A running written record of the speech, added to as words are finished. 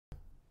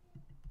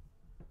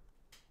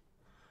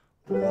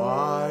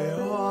Why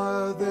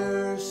are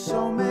there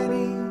so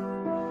many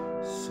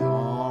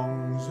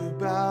songs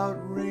about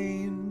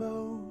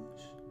rainbows?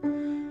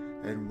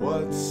 And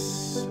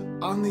what's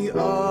on the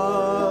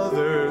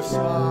other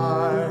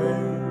side?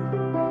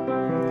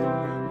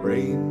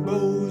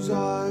 Rainbows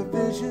are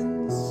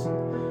visions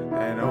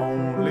and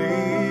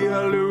only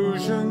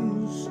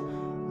illusions.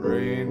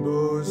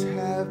 Rainbows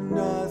have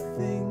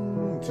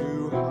nothing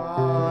to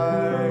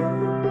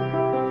hide.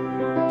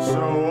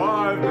 So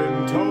I've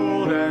been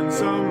told, and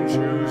some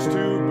choose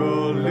to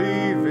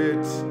believe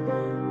it.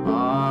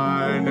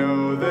 I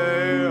know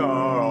they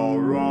are all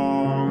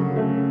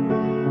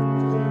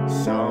wrong.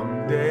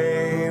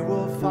 Someday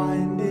we'll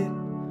find it,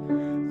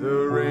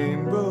 the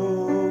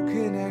rainbow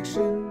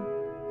connection,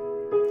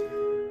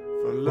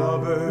 for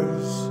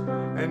lovers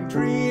and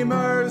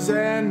dreamers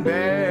and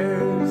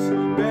bears.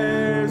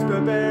 Bears,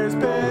 bears,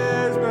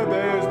 bears, bears,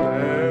 bears.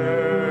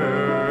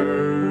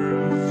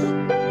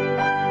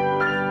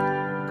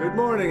 Good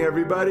morning,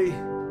 everybody.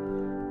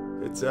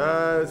 It's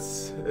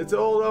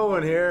old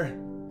Owen here.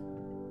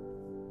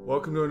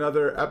 Welcome to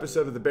another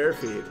episode of the Bear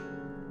Feed.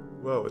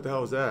 Whoa, what the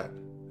hell was that?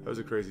 That was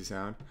a crazy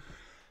sound.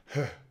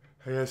 I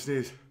gotta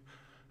sneeze.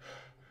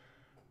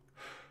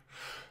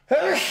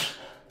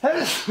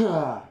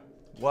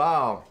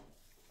 Wow,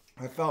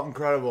 that felt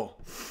incredible.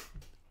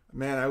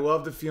 Man, I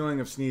love the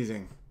feeling of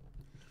sneezing.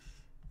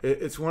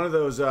 It's one of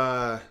those,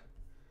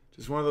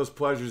 just one of those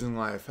pleasures in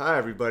life. Hi,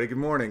 everybody. Good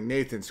morning.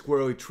 Nathan,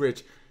 Squirrely,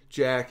 Tritch,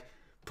 Jack,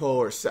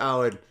 Polar,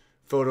 Salad,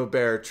 Photo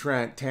Bear,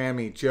 Trent,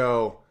 Tammy,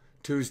 Joe,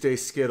 Tuesday,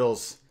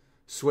 Skittles,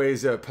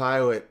 Swayza,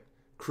 Pilot,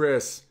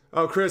 Chris.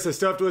 Oh, Chris, I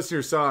still have to listen to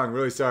your song.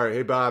 Really sorry.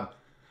 Hey, Bob.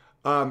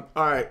 All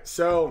right,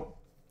 so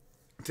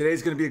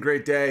today's going to be a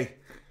great day.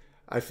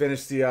 I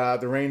finished the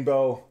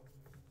Rainbow,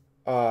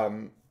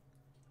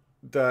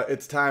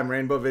 It's Time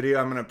Rainbow video.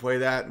 I'm going to play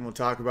that and we'll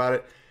talk about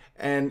it.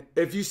 And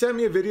if you sent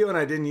me a video and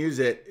I didn't use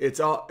it, it's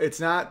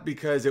not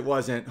because it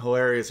wasn't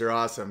hilarious or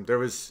awesome. There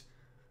was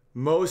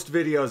most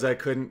videos I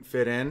couldn't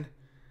fit in.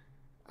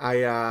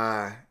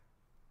 They're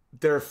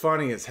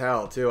funny as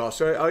hell too.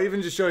 I'll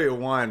even just show you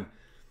one.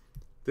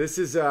 This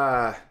is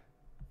yeah,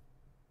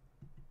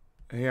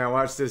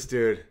 watch this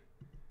dude.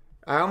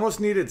 I almost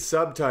needed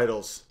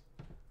subtitles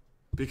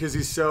because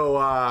he's so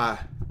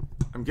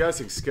I'm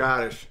guessing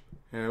Scottish.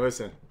 Yeah,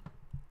 listen.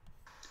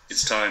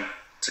 It's time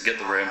to get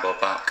the rainbow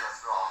back.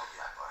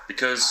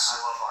 Because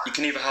you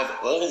can either have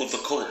all of the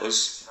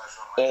colours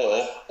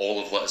or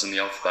all of the letters in the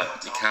alphabet.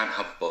 You can't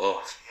have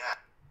both.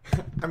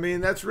 I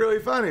mean, that's really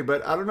funny,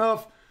 but I don't know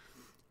if...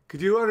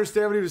 Could you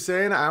understand what he was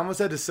saying? I almost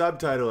had to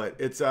subtitle it.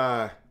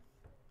 You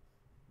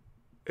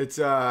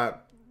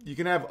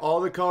can have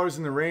all the colors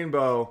in the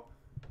rainbow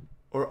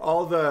or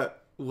all the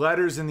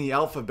letters in the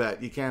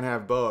alphabet. You can't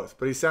have both.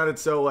 But he sounded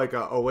so like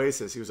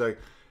Oasis. He was like,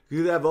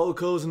 you can have all the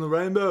colors in the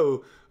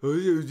rainbow.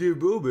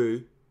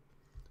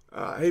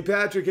 Hey,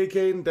 Patrick. Hey,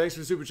 Caden. Thanks for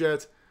the super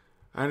chats.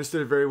 I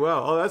understood it very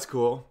well. Oh, that's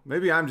cool.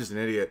 Maybe I'm just an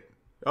idiot.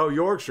 Oh,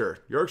 Yorkshire.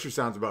 Yorkshire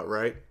sounds about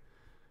right.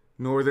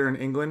 Northern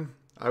England.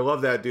 I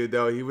love that dude,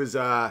 though.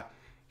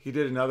 He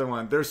did another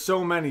one. There's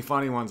so many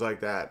funny ones like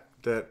that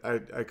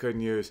I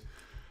couldn't use.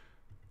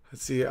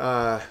 Let's see.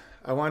 I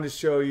wanted to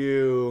show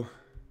you.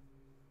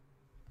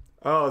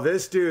 Oh,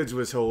 this dude's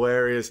was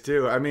hilarious,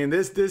 too. I mean,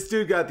 this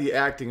dude got the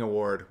acting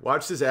award.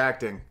 Watch this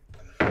acting.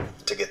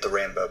 To get the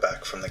rainbow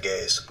back from the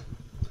gays.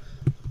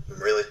 I'm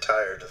really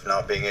tired of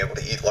not being able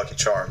to eat Lucky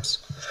Charms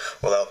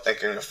without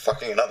thinking of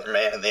fucking another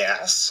man in the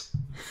ass.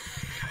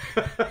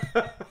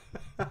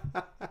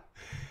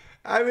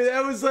 I mean,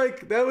 that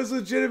was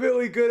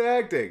legitimately good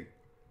acting.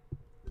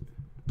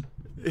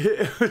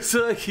 It was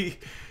like he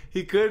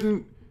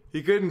couldn't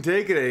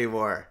take it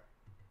anymore.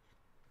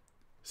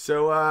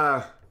 So,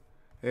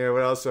 yeah,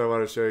 what else do I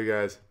want to show you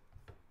guys?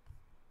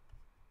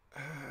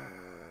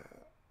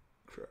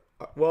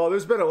 Well,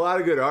 there's been a lot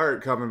of good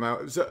art coming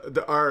out.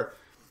 So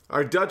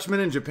our Dutchman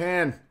in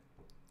Japan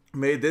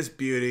made this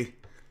beauty.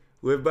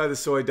 Live by the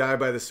soy, die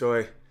by the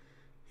soy.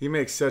 He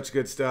makes such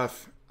good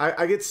stuff.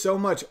 I get so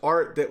much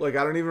art that like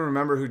I don't even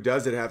remember who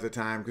does it half the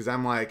time because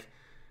I'm like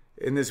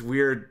in this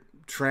weird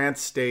trance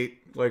state,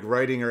 like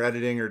writing or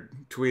editing or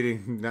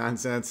tweeting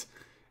nonsense.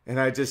 And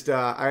I just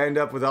I end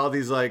up with all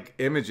these like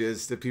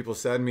images that people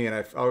send me and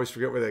I always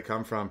forget where they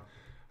come from.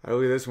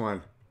 Look at this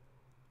one.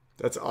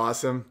 That's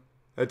awesome.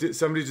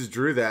 Somebody just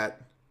drew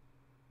that.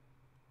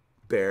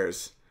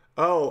 Bears.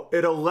 Oh,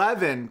 at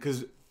 11,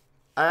 because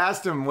I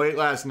asked him late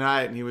last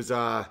night, and he was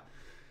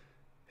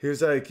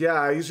like, yeah,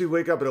 I usually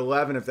wake up at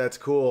 11 if that's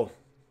cool.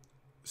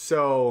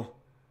 So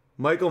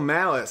Michael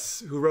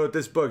Malice, who wrote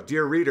this book,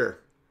 Dear Reader,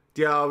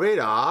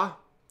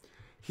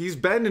 he's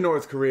been to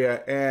North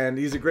Korea, and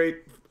he's a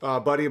great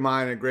buddy of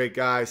mine and a great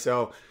guy.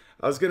 So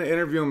I was going to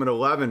interview him at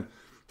 11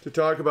 to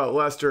talk about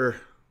Lester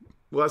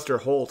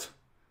Holt,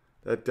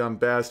 that dumb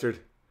bastard.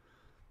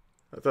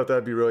 I thought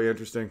that'd be really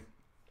interesting.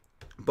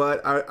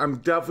 But I'm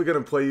definitely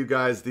going to play you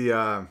guys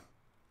the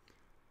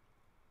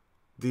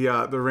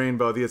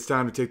rainbow. It's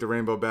time to take the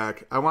rainbow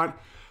back. I want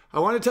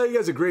to tell you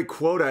guys a great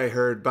quote I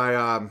heard by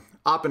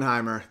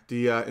Oppenheimer,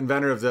 the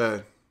inventor of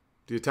the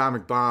the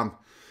atomic bomb.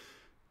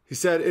 He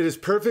said, "It is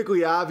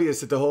perfectly obvious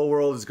that the whole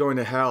world is going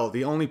to hell.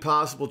 The only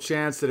possible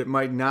chance that it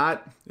might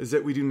not is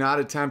that we do not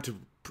attempt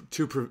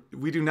to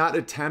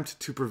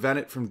prevent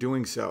it from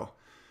doing so."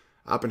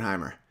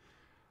 Oppenheimer.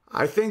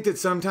 I think that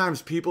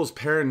sometimes people's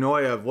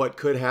paranoia of what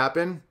could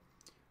happen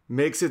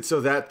makes it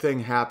so that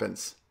thing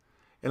happens.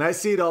 And I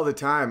see it all the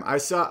time.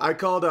 I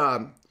called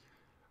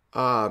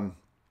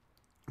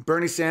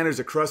Bernie Sanders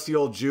a crusty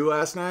old Jew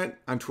last night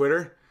on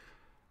Twitter.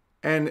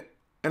 And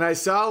I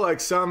saw like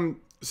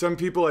some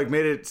people like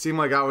made it seem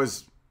like I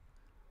was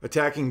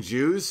attacking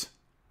Jews,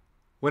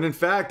 when in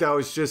fact I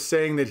was just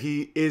saying that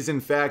he is in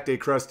fact a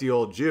crusty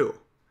old Jew.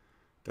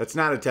 That's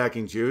not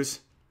attacking Jews.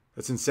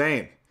 That's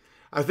insane.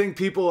 I think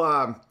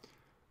people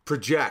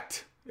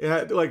project.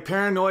 Like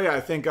paranoia, I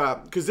think,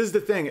 because this is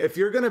the thing. If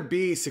you're going to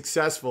be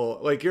successful,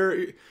 like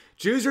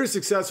Jews are a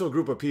successful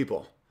group of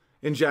people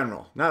in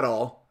general. Not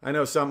all. I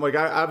know some, like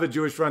I have a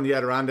Jewish friend, the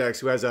Adirondacks,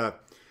 who has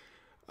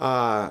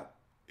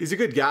he's a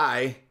good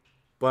guy,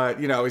 but,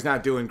 you know, he's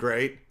not doing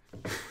great.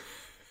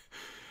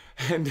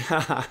 and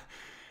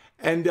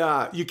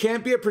you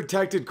can't be a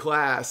protected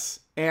class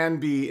and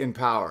be in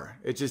power.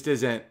 It just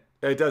isn't,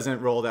 it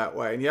doesn't roll that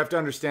way. And you have to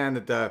understand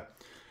that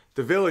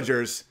the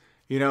villagers,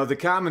 you know, the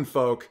common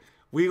folk,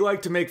 we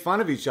like to make fun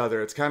of each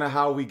other. It's kind of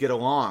how we get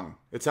along.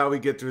 It's how we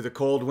get through the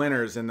cold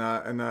winters and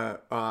the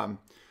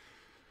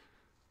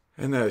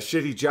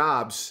shitty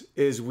jobs,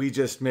 is we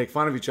just make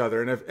fun of each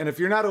other. And if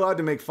you're not allowed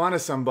to make fun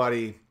of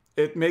somebody,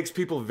 it makes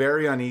people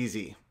very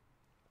uneasy.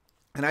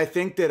 And I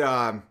think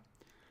that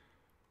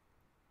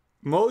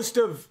most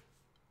of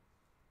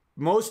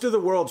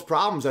the world's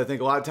problems, I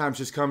think a lot of times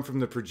just come from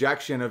the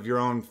projection of your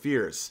own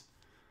fears.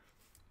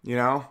 You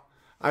know?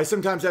 I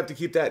sometimes have to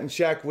keep that in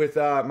check with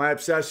my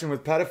obsession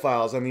with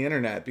pedophiles on the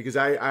internet, because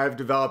I've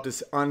developed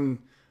this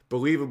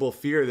unbelievable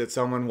fear that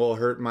someone will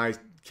hurt my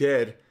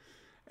kid.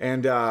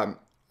 And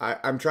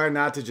I'm trying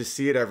not to just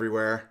see it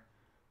everywhere.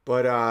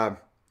 But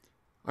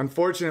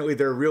unfortunately,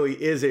 there really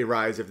is a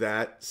rise of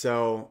that.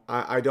 So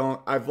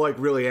I've like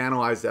really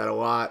analyzed that a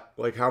lot.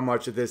 Like how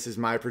much of this is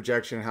my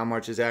projection, how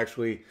much is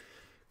actually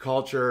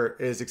culture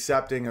is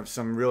accepting of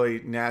some really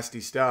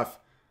nasty stuff.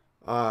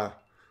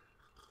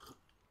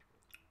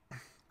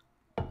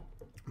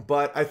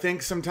 But I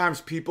think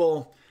sometimes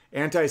people,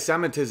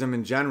 anti-Semitism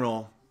in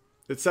general,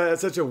 it's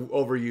such an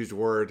overused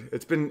word.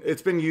 It's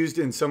been used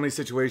in so many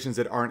situations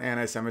that aren't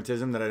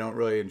anti-Semitism that I don't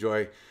really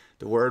enjoy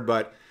the word.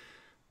 But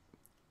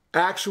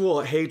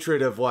actual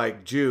hatred of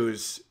like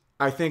Jews,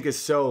 I think, is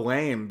so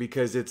lame,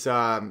 because it's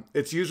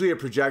usually a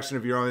projection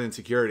of your own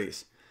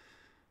insecurities.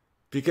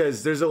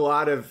 Because there's a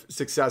lot of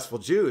successful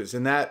Jews,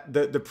 and that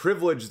the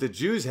privilege that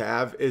Jews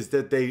have is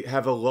that they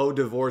have a low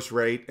divorce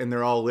rate and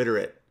they're all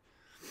literate.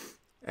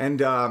 And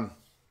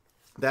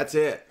that's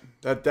it.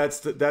 That's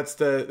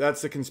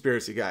the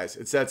conspiracy, guys.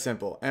 It's that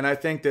simple. And I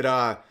think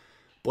that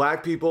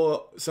black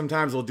people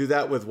sometimes will do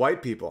that with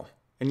white people,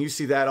 and you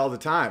see that all the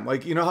time.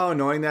 Like, you know how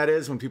annoying that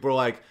is when people are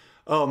like,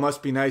 "Oh, it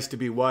must be nice to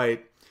be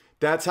white."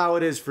 That's how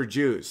it is for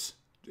Jews.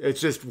 It's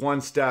just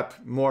one step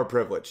more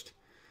privileged,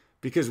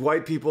 because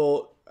white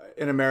people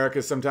in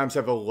America sometimes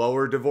have a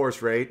lower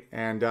divorce rate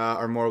and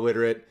are more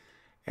literate,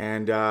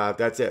 and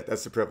that's it.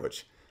 That's the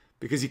privilege.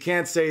 Because you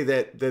can't say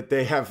that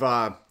they have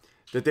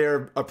that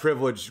they're a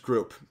privileged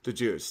group, the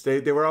Jews.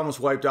 They were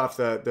almost wiped off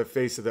the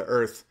face of the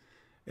earth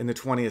in the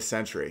 20th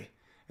century,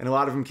 and a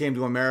lot of them came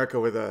to America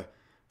with a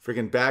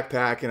freaking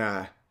backpack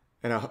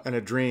and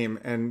a dream,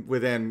 and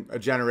within a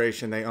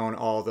generation they own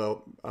all the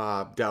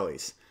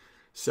delis.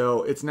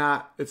 So it's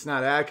not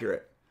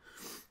accurate.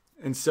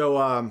 And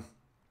so,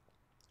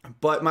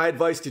 but my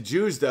advice to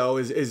Jews though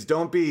is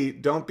don't be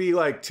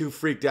like too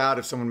freaked out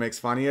if someone makes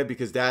fun of you,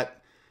 because that.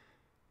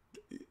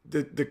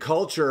 The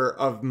culture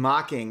of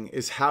mocking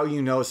is how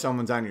you know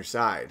someone's on your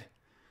side.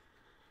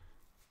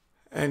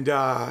 And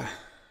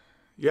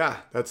yeah,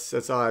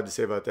 that's all I have to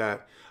say about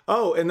that.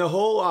 Oh, and the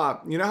whole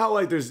you know how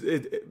like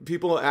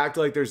people act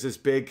like there's this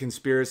big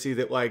conspiracy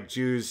that like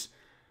Jews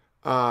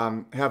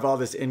have all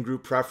this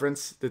in-group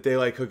preference, that they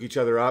like hook each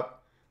other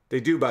up. They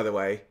do, by the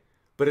way,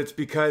 but it's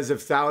because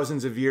of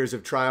thousands of years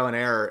of trial and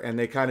error, and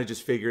they kind of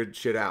just figured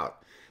shit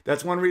out.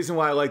 That's one reason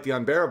why I like the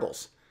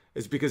Unbearables.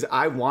 Is because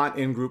I want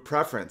in-group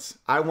preference.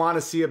 I want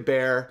to see a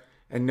bear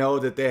and know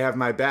that they have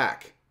my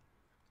back.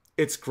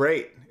 It's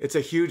great. It's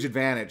a huge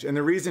advantage. And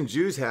the reason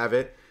Jews have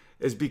it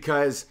is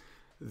because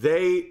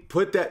they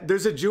put that,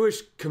 there's a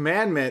Jewish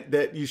commandment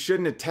that you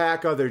shouldn't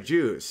attack other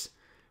Jews.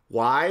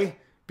 Why?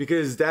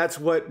 Because that's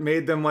what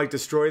made them like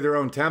destroy their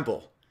own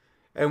temple.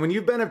 And when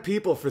you've been a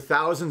people for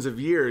thousands of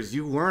years,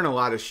 you learn a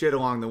lot of shit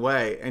along the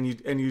way, and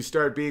you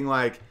start being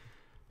like,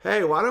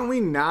 hey, why don't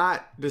we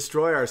not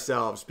destroy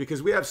ourselves?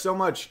 Because we have so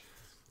much,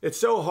 it's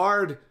so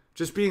hard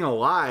just being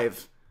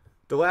alive.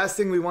 The last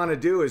thing we want to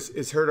do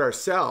is hurt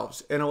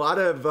ourselves. And a lot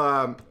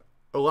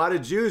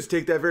of Jews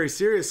take that very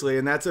seriously,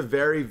 and that's a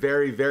very,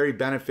 very, very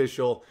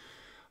beneficial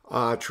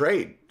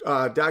trait.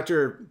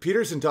 Dr.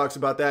 Peterson talks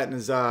about that in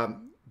his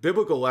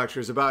biblical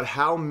lectures, about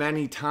how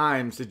many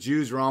times the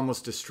Jews were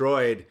almost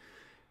destroyed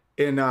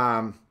in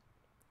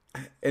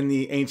in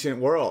the ancient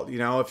world. You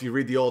know, if you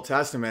read the Old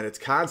Testament, it's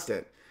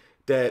constant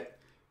that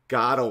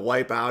God will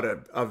wipe out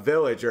a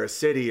village or a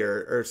city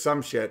or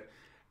some shit.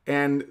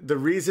 And the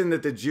reason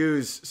that the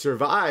Jews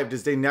survived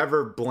is they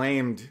never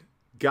blamed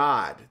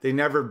God. They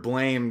never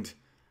blamed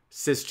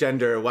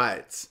cisgender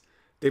whites.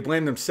 They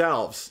blamed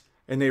themselves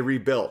and they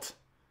rebuilt.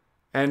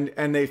 And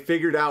they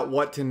figured out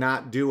what to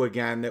not do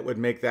again that would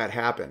make that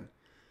happen.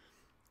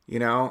 You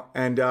know,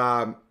 and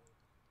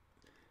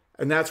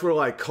that's where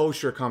like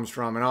kosher comes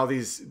from and all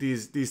these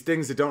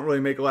things that don't really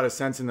make a lot of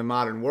sense in the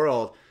modern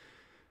world.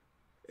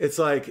 It's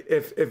like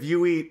if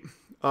you eat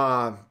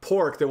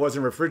pork that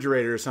wasn't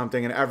refrigerated or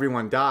something and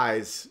everyone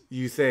dies,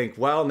 you think,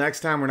 well, next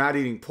time we're not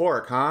eating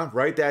pork, huh?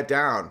 Write that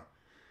down.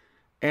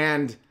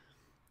 And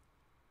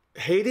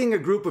hating a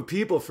group of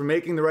people for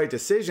making the right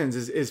decisions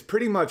is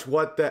pretty much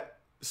what the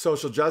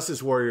social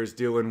justice warriors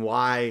do, and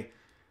why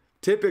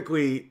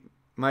typically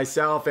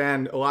myself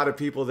and a lot of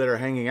people that are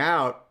hanging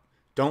out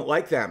don't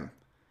like them.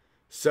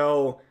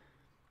 So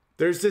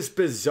there's this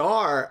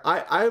bizarre,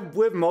 I've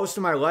lived most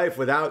of my life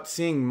without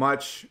seeing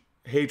much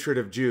hatred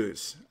of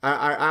Jews.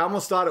 I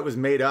almost thought it was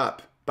made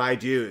up by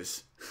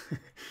Jews,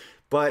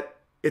 but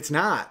it's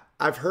not.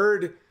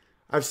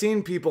 I've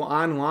seen people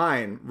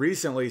online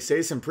recently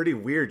say some pretty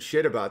weird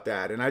shit about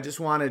that. And I just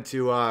wanted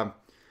to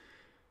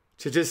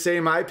just say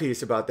my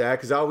piece about that,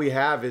 because all we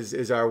have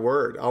is our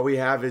word. All we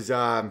have is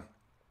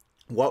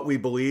what we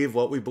believe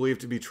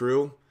to be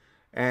true,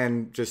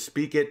 and just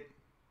speak it,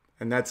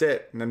 and that's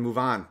it, and then move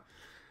on.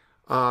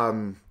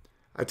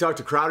 I talked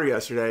to Crowder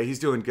yesterday. He's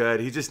doing good.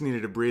 He just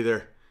needed a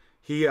breather.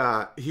 He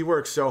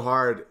works so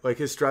hard, like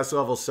his stress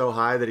level's so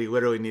high that he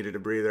literally needed a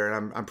breather,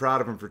 and I'm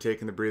proud of him for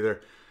taking the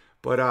breather.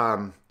 But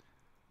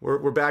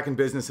we're back in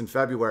business in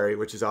February,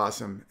 which is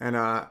awesome, and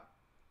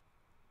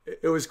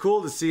it was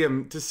cool to see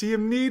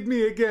him need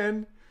me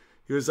again.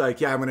 He was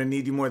like, "Yeah, I'm gonna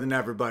need you more than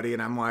ever, buddy,"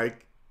 and I'm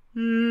like,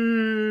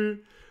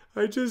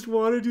 I just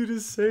wanted you to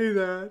say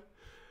that.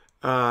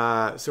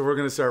 So we're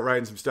going to start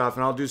writing some stuff,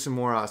 and I'll do some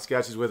more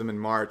sketches with him in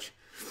March.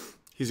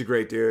 He's a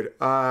great dude.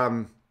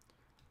 I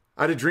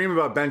had a dream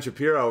about Ben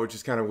Shapiro, which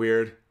is kind of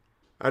weird.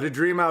 I had a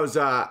dream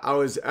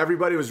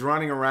everybody was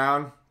running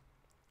around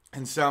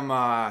in some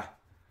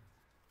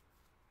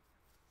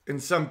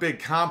big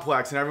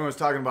complex, and everyone was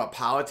talking about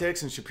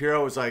politics, and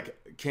Shapiro was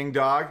like king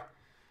dog.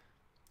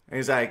 And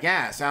he's like,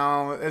 yeah,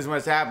 so this is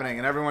what's happening.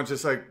 And everyone's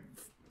just like,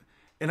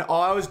 and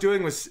all I was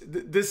doing was,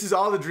 this is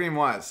all the dream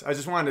was. I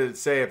just wanted to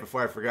say it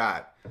before I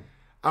forgot.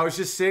 I was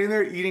just sitting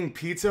there eating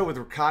pizza with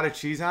ricotta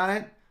cheese on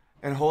it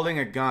and holding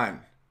a gun.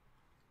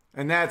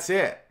 And that's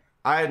it.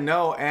 I had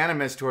no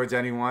animus towards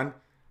anyone.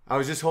 I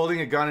was just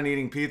holding a gun and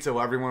eating pizza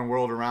while everyone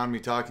whirled around me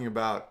talking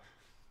about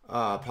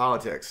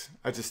politics.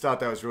 I just thought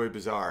that was really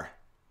bizarre.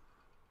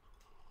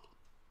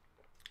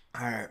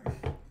 All right.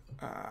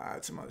 I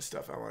had some other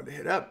stuff I wanted to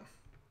hit up.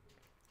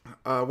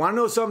 Want to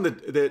know something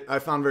that I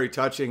found very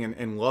touching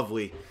and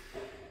lovely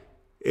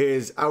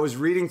is I was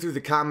reading through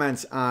the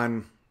comments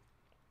on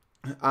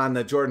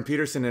the Jordan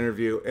Peterson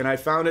interview, and I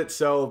found it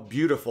so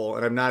beautiful,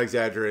 and I'm not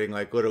exaggerating,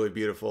 like literally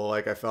beautiful.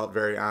 Like I felt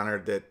very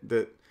honored that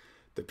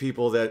the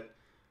people that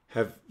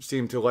have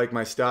seemed to like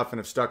my stuff and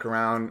have stuck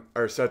around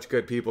are such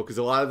good people, because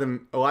a lot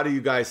of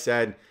you guys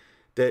said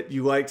that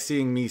you liked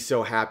seeing me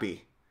so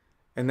happy,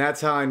 and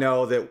that's how I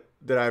know that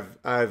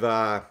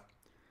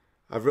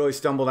I've really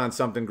stumbled on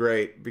something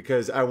great,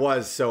 because I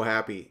was so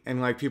happy. And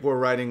like people were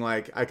writing,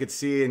 like, I could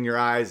see in your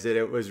eyes that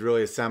it was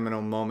really a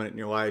seminal moment in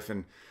your life,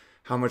 and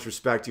how much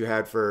respect you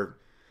had for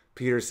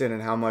Peterson,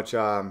 and how much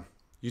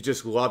you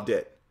just loved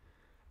it.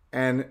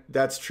 And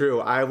that's true.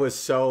 I was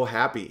so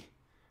happy.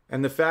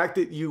 And the fact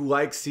that you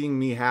like seeing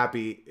me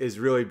happy is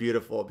really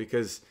beautiful,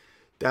 because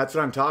that's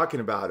what I'm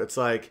talking about. It's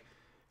like,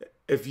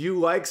 if you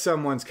like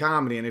someone's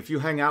comedy, and if you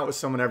hang out with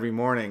someone every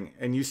morning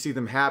and you see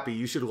them happy,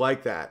 you should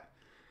like that.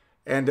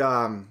 And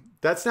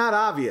that's not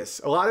obvious.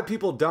 A lot of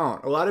people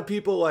don't. A lot of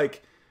people,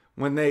 like,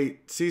 when they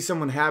see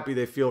someone happy,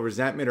 they feel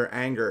resentment or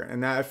anger.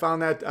 And I've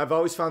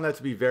always found that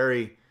to be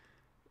very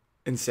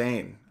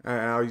insane.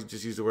 I'll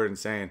just use the word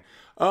insane.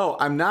 Oh,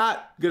 I'm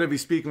not going to be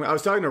speaking. I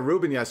was talking to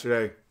Ruben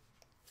yesterday,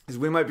 because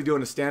we might be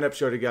doing a stand-up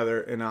show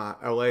together in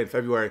LA in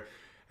February.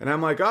 And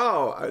I'm like,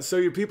 oh, so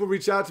your people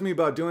reached out to me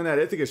about doing that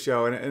Ithaca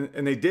show,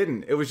 and they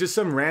didn't. It was just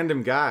some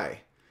random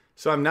guy.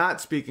 So I'm not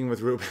speaking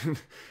with Ruben.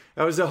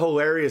 That was a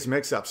hilarious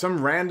mix-up.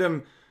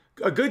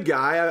 A good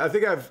guy. I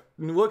think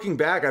looking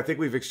back, I think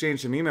we've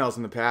exchanged some emails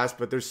in the past,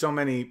 but there's so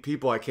many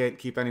people, I can't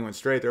keep anyone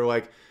straight. They're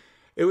like,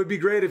 it would be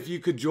great if you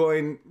could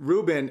join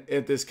Ruben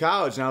at this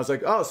college. And I was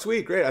like, oh,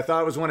 sweet, great. I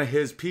thought it was one of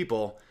his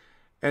people.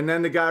 And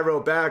then the guy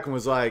wrote back and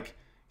was like,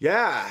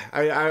 yeah,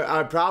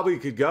 I probably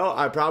could go.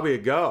 I probably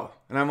would go.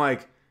 And I'm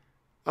like,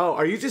 oh,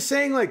 are you just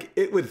saying like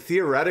it would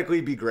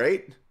theoretically be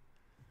great?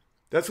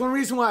 That's one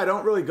reason why I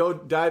don't really go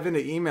dive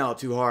into email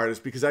too hard, is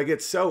because I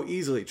get so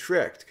easily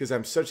tricked, because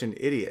I'm such an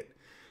idiot.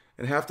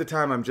 And half the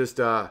time I'm just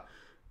like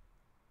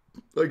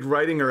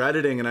writing or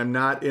editing, and I'm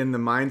not in the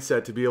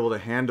mindset to be able to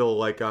handle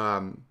like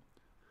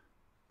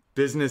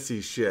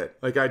businessy shit.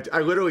 Like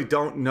I literally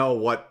don't know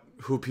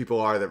who people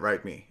are that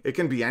write me. It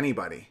can be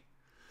anybody.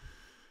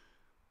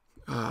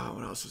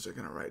 What else was I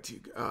gonna write to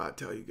you?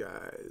 Tell you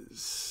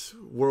guys.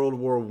 World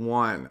War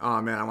I.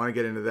 Oh man, I want to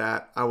get into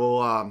that. I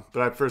will.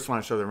 But I first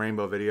want to show the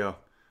rainbow video.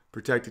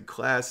 Protected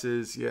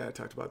classes. Yeah, I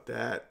talked about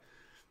that.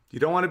 You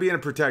don't want to be in a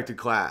protected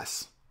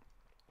class,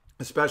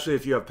 especially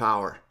if you have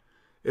power.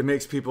 It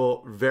makes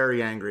people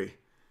very angry.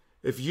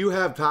 If you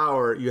have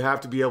power, you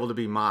have to be able to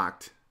be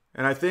mocked.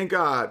 And I think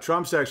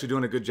Trump's actually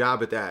doing a good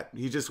job at that.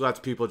 He just lets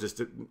people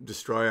just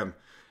destroy him.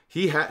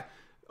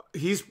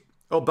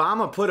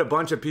 Obama put a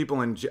bunch of people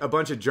a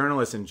bunch of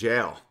journalists in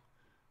jail.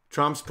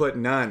 Trump's put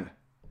none.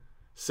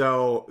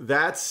 So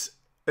that's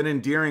an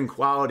endearing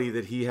quality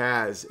that he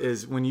has,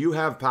 is when you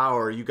have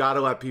power, you got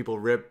to let people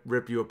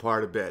rip you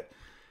apart a bit.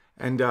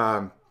 And,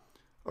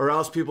 or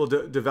else people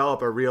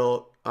develop a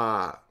real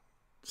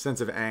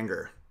sense of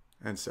anger.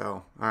 And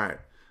so, all right,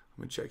 I'm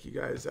going to check you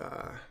guys,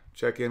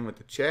 check in with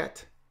the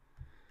chat.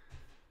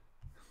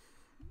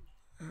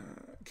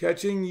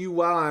 Catching you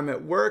while I'm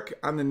at work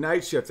on the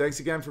night shift. Thanks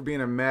again for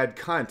being a mad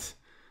cunt.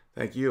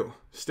 Thank you.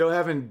 Still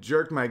haven't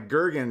jerked my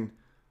gherkin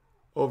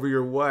over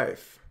your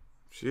wife.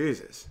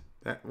 Jesus.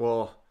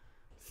 Well,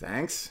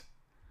 thanks.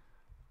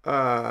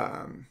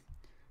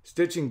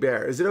 Stitching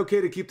Bear. Is it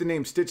okay to keep the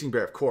name Stitching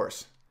Bear? Of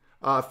course.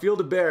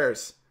 Field of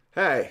Bears.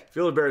 Hey,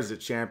 Field of Bears is a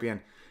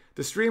champion.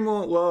 The stream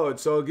won't load,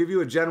 so I'll give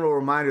you a general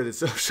reminder that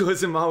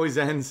socialism always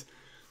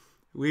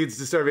leads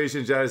to starvation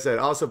and genocide.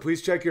 Also,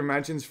 please check your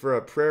mentions for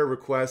a prayer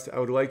request. I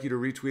would like you to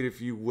retweet if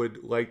you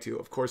would like to.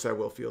 Of course I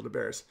will, Field of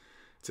Bears.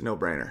 It's a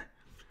no-brainer.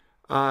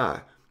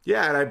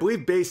 Yeah, and I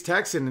believe Base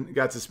Texan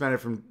got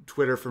suspended from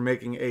Twitter for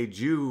making a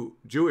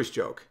Jewish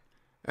joke.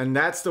 And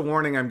that's the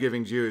warning I'm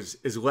giving Jews,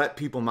 is let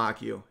people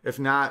mock you. If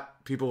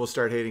not, people will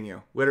start hating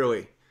you,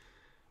 literally.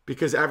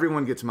 Because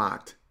everyone gets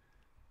mocked.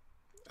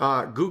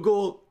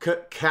 Google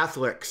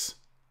Catholics.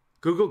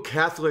 Google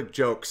Catholic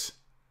jokes.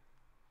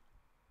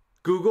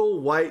 Google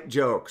white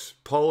jokes,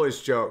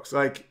 Polish jokes.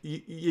 Like,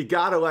 you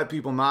gotta let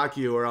people mock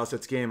you or else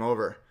it's game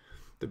over.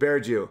 The Bear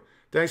Jew.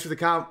 Thanks for the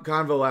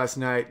convo last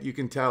night. You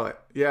can tell it.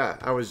 Yeah,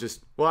 I was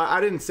just... Well,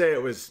 I didn't say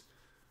it was...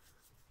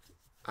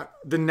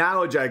 the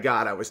knowledge I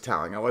got, I was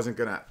telling. I wasn't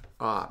gonna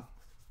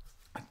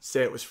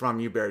say it was from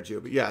you, Bear Jew.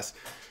 But yes.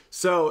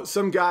 So,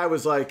 some guy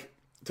was like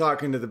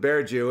talking to the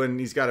Bear Jew, and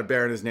he's got a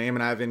bear in his name,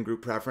 and I have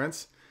in-group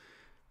preference.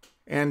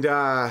 And,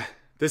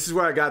 this is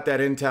where I got that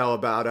intel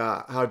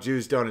about how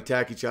Jews don't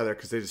attack each other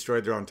because they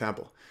destroyed their own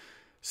temple.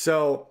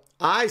 So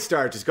I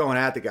start just going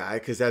at the guy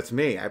because that's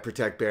me. I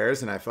protect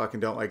bears and I fucking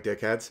don't like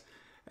dickheads.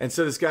 And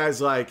so this guy's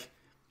like,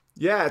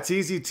 yeah, it's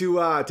easy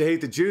to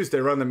hate the Jews.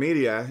 They run the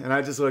media. And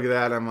I just look at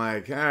that and I'm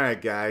like, all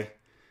right, guy.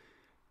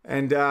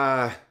 And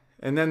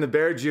then the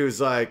Bear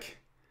Jew's like,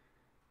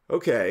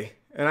 okay.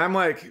 And I'm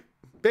like,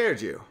 Bear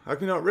Jew, how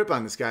come you don't rip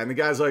on this guy? And the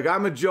guy's like,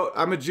 I'm a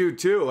Jew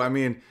too. I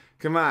mean,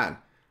 come on.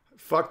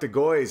 Fuck the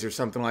goys or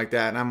something like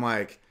that. And I'm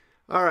like,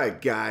 all right,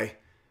 guy.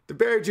 The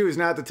Bear Jew is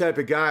not the type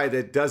of guy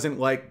that doesn't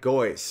like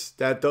goys.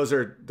 Those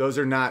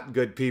are not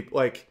good people.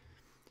 Like,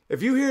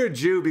 if you hear a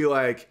Jew be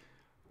like,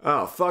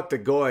 oh, fuck the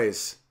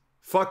goys,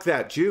 fuck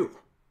that Jew.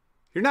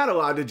 You're not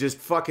allowed to just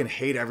fucking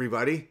hate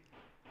everybody.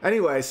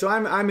 Anyway, so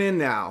I'm in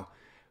now.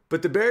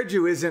 But the Bear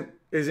Jew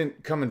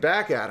isn't coming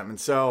back at him. And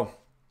so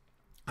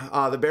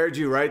the Bear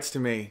Jew writes to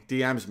me,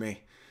 DMs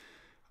me.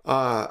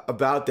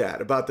 About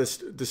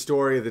the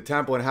story of the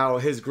temple and how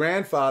his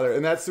grandfather,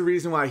 and that's the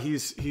reason why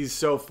he's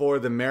so for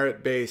the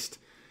merit-based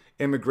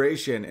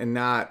immigration and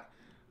not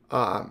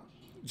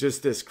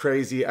just this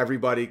crazy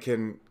everybody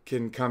can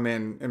come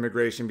in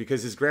immigration,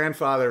 because his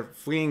grandfather,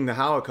 fleeing the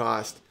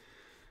Holocaust,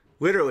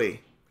 literally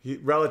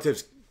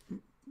relatives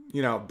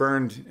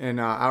burned in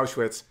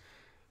Auschwitz.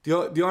 The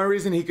only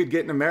reason he could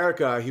get in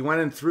America, he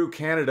went in through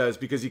Canada, is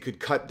because he could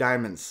cut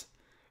diamonds,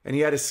 and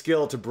he had a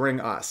skill to bring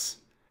us.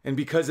 And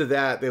because of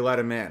that, they let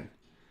him in.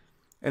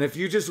 And if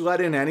you just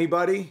let in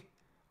anybody,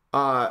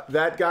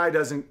 that guy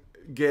doesn't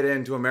get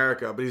into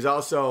America. But he's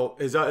also,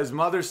 his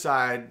mother's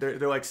side, they're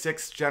like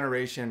 6th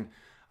generation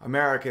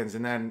Americans.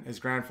 And then his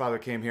grandfather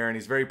came here, and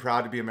he's very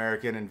proud to be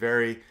American and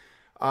very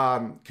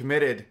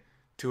committed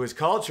to his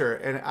culture.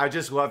 And I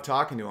just love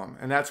talking to him.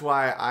 And that's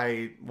why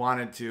I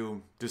wanted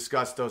to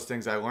discuss those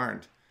things I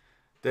learned.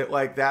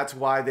 That's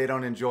why they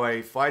don't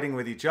enjoy fighting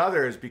with each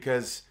other, is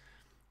because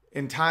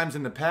in times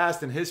in the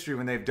past, in history,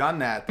 when they've done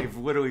that, they've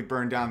literally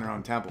burned down their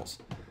own temples.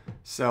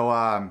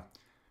 So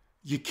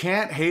you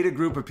can't hate a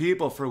group of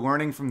people for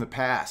learning from the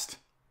past.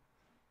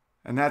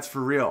 And that's for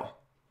real.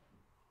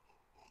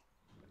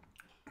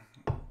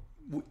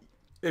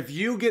 If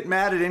you get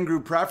mad at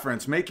in-group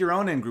preference, make your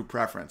own in-group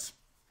preference.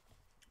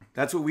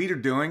 That's what we are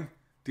doing.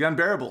 The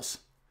unbearables.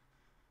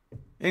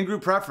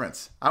 In-group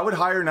preference. I would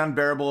hire an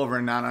unbearable over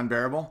a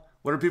non-unbearable.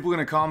 What are people going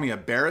to call me? A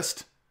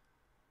bearist?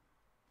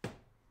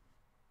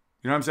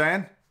 You know what I'm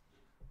saying?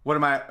 What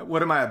am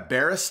I, a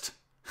bearist?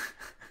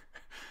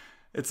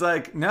 It's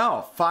like,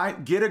 no,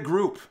 get a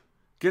group,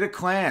 get a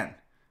clan,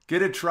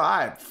 get a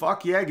tribe.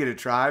 Fuck yeah, get a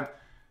tribe.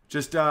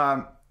 Just,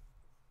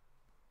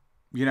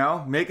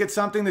 make it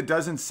something that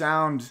doesn't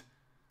sound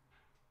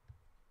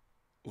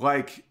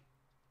like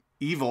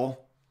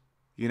evil,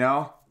 you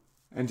know,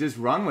 and just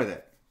run with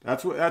it.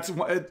 That's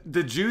what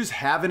the Jews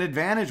have an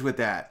advantage with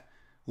that.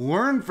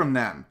 Learn from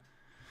them.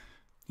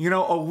 You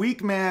know, a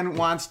weak man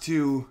wants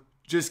to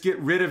just get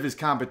rid of his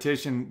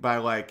competition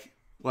by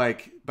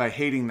by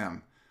hating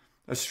them.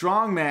 A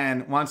strong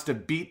man wants to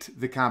beat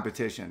the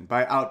competition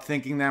by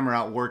outthinking them or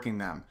outworking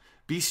them.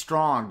 Be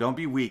strong, don't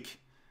be weak.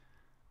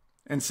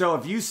 And so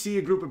if you see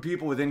a group of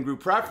people with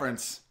in-group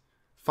preference,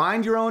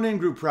 find your own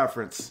in-group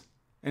preference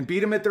and beat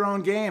them at their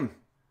own game.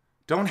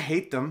 Don't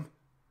hate them.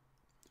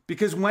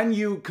 Because when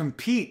you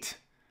compete,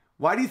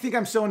 why do you think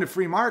I'm so into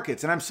free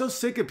markets? And I'm so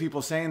sick of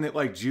people saying that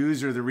like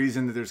Jews are the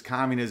reason that there's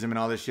communism and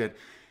all this shit.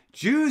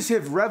 Jews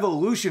have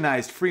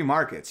revolutionized free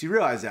markets. You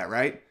realize that,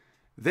 right?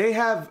 They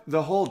have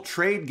the whole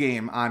trade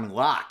game on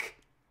lock.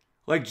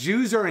 Like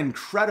Jews are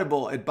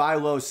incredible at buy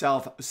low,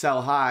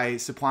 sell high,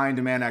 supply and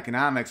demand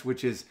economics,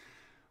 which is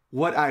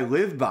what I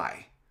live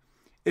by.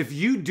 If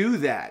you do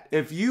that,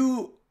 if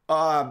you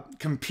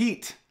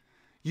compete,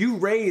 you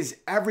raise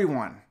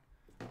everyone.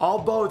 All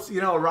boats,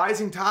 you know, a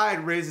rising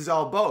tide raises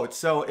all boats.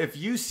 So if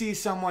you see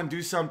someone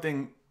do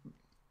something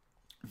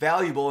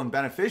valuable and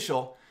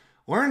beneficial,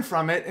 learn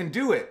from it and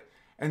do it.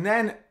 And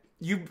then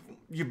you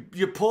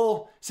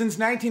pull, since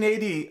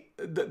 1980,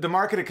 the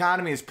market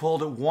economy has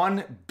pulled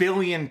 1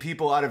 billion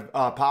people out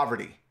of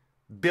poverty.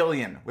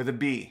 Billion with a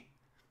B.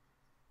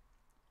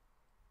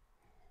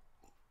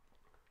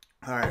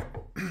 All right.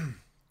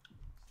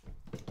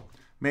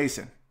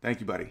 Mason,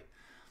 thank you, buddy.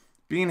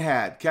 Being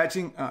had,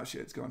 catching, oh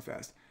shit, it's going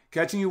fast.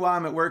 Catching you while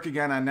I'm at work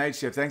again on night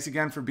shift. Thanks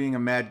again for being a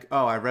mad,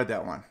 oh, I read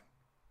that one.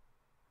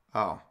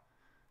 Oh,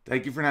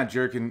 thank you for not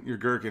jerking your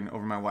gherkin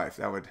over my wife.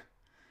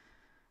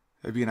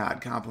 That'd be an odd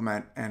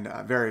compliment and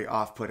very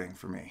off-putting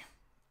for me.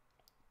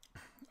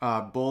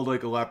 Bold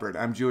like a leopard.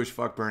 I'm Jewish,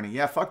 fuck Bernie.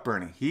 Yeah, fuck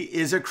Bernie. He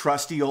is a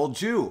crusty old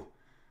Jew.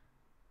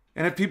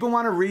 And if people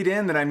want to read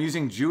in that I'm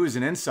using Jew as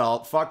an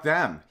insult, fuck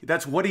them.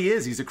 That's what he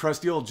is. He's a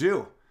crusty old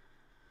Jew.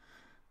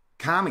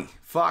 Commie.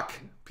 Fuck.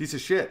 Piece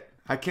of shit.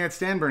 I can't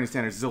stand Bernie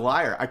Sanders. He's a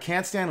liar. I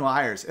can't stand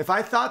liars. If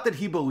I thought that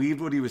he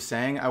believed what he was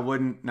saying, I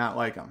wouldn't not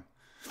like him.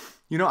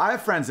 You know, I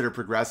have friends that are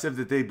progressive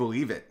that they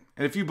believe it.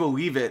 And if you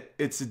believe it,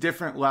 it's a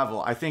different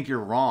level. I think you're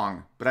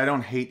wrong, but I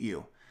don't hate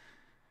you.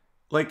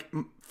 Like,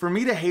 for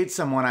me to hate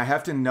someone, I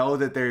have to know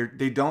that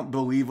they don't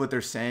believe what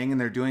they're saying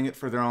and they're doing it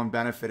for their own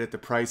benefit at the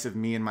price of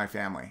me and my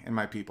family and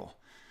my people.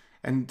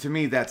 And to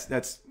me,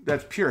 that's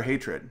pure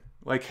hatred.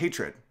 Like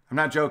hatred. I'm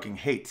not joking.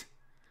 Hate.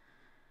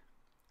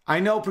 I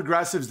know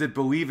progressives that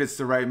believe it's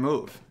the right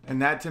move.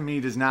 And that to me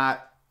does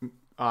not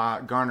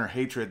garner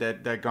hatred.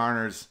 That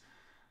garners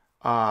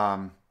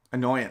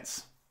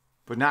annoyance,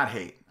 but not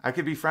hate. I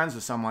could be friends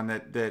with someone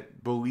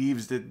that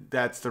believes that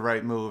that's the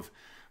right move,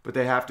 but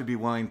they have to be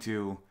willing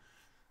to,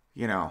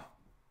 you know,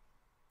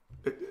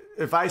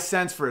 if I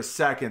sense for a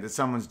second that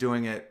someone's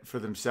doing it for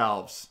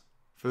themselves,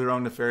 for their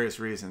own nefarious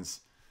reasons,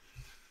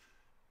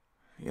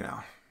 you know,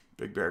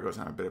 Big Bear goes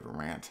on a bit of a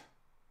rant.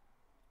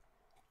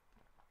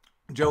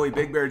 Joey,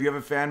 Big Bear, do you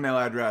have a fan mail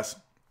address?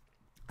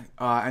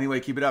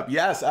 Anyway, keep it up.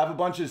 Yes, I have a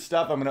bunch of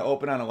stuff I'm going to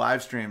open on a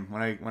live stream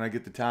when I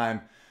get the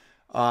time.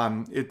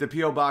 The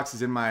P.O. box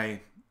is in my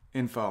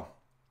info.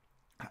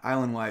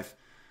 Island Life.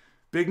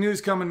 Big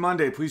news coming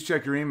Monday. Please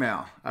check your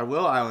email. I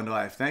will, Island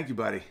Life. Thank you,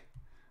 buddy.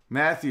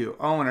 Matthew,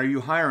 Owen, are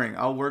you hiring?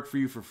 I'll work for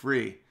you for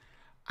free.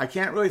 I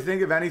can't really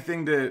think of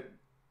anything to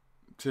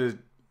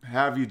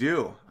have you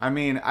do. I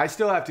mean, I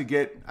still have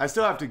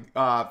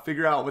to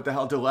figure out what the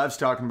hell Delev's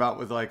talking about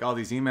with like all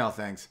these email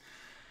things.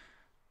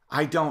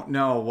 I don't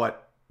know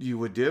what you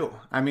would do.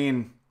 I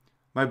mean,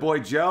 my boy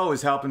Joe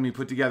is helping me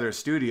put together a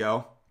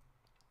studio.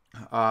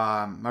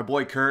 My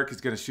boy Kirk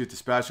is going to shoot the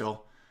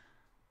special.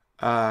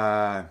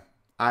 I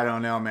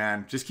don't know,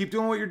 man. Just keep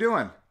doing what you're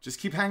doing. Just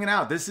keep hanging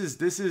out. This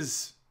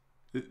is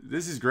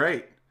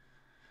great.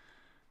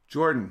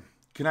 Jordan,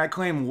 can I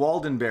claim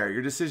Walden Bear?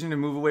 Your decision to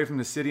move away from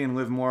the city and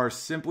live more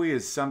simply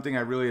is something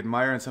I really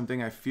admire and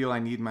something I feel I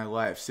need in my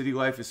life. City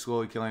life is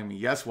slowly killing me.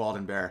 Yes,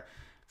 Walden Bear.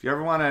 If you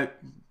ever want to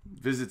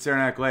visit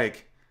Saranac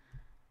Lake,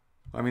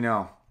 let me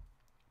know.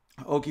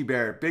 Okie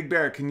Bear. Big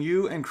Bear, can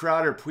you and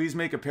Crowder please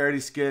make a parody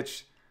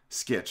sketch?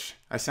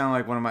 I sound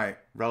like one of my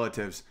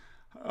relatives.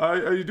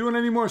 Are you doing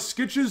any more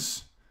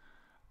sketches?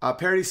 A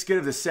parody skit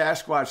of the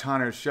Sasquatch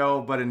Hunters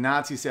show, but a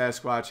Nazi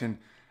Sasquatch and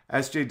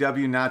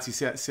SJW Nazi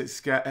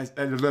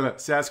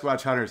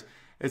Sasquatch Hunters.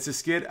 It's a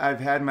skit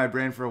I've had in my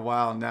brain for a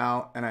while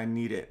now, and I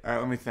need it. All right,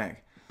 let me think.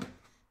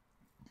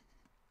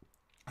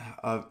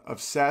 Of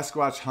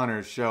Sasquatch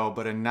Hunters show,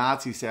 but a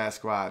Nazi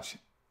Sasquatch.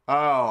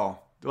 Oh,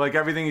 like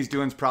everything he's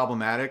doing is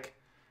problematic.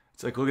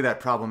 It's like, look at that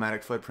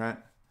problematic footprint.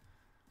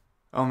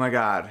 Oh my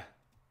God,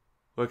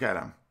 look at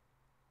him.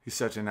 He's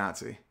such a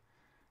Nazi.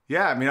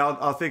 Yeah, I mean,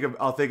 I'll think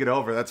it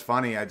over. That's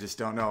funny. I just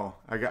don't know.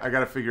 I got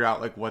to figure out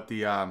like what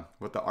the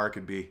arc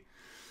could be.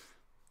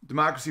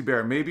 Democracy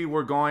Bear. Maybe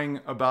we're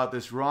going about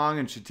this wrong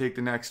and should take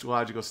the next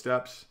logical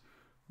steps.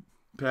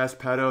 Past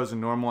pedos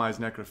and normalize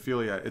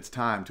necrophilia. It's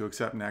time to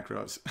accept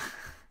necros.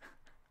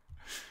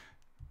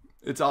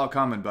 It's all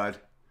coming, bud.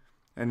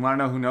 And want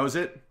to know who knows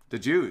it? the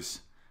Jews,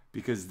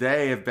 because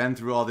they have been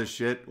through all this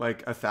shit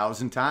like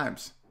 1,000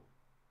 times.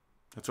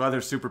 That's why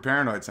they're super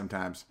paranoid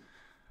sometimes.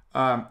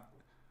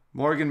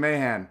 Morgan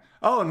Mahan.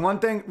 Oh, and one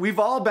thing, we've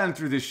all been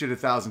through this shit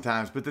 1,000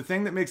 times, but the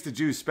thing that makes the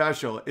Jews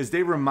special is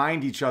they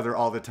remind each other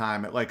all the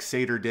time at like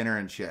Seder dinner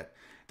and shit.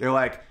 They're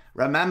like,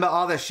 remember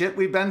all the shit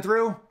we've been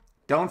through?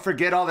 Don't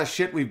forget all the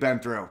shit we've been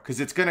through, because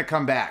it's going to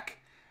come back.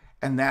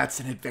 And that's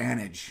an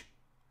advantage.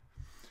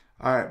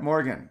 All right,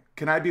 Morgan.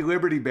 Can I be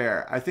Liberty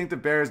Bear? I think the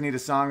Bears need a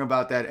song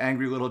about that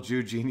angry little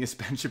Jew genius,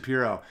 Ben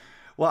Shapiro.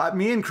 Well,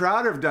 me and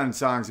Crowder have done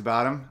songs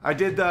about him. I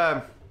did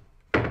the...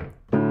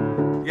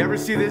 You ever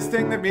see this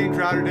thing that me and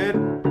Crowder did?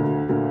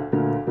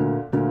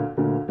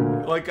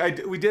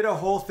 Like, we did a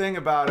whole thing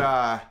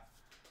about,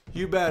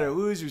 you better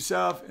lose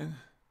yourself. And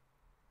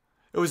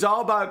it was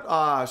all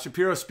about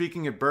Shapiro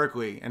speaking at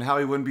Berkeley and how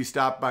he wouldn't be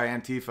stopped by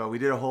Antifa. We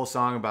did a whole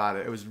song about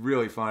it. It was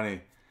really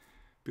funny.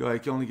 Be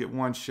like, you only get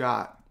one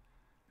shot.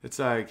 It's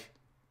like...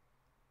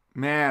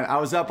 Man, I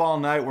was up all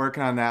night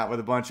working on that with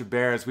a bunch of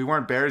bears. We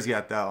weren't bears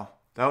yet, though.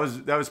 That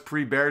was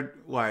pre-bear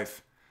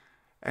life,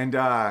 and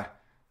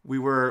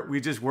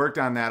we just worked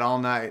on that all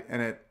night,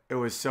 and it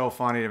was so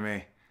funny to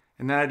me.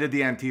 And then I did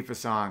the Antifa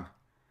song.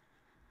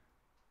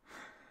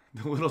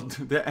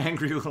 The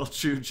angry little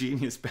Jew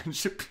genius, Ben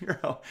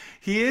Shapiro.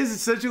 He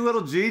is such a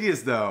little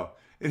genius, though,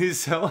 and he's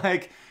so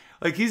like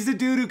he's the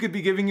dude who could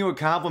be giving you a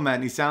compliment,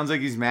 and he sounds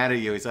like he's mad at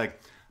you. He's like,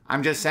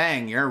 "I'm just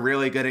saying, you're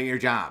really good at your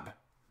job,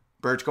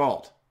 Birch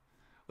Gold."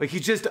 Like, he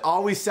just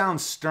always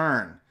sounds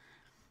stern.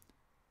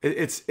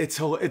 It's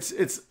a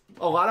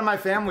lot of my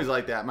family's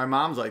like that. My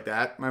mom's like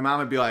that. My mom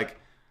would be like,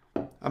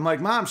 I'm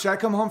like, Mom, should I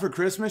come home for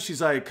Christmas? She's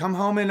like, come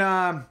home in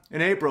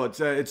April.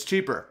 It's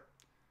cheaper.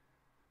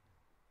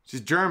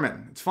 She's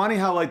German. It's funny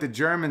how like the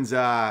Germans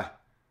and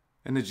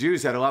the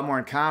Jews had a lot more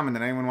in common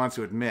than anyone wants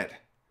to admit.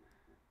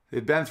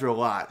 They've been through a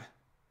lot,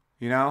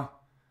 you know?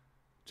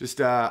 Just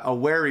a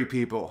wary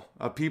people,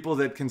 a people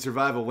that can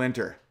survive a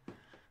winter.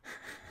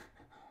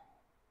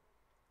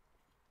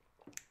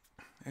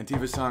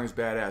 Antifa's song is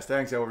badass.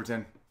 Thanks,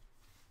 Overton.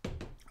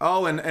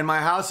 Oh, and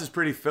my house is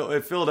pretty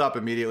it filled up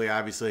immediately,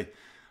 obviously.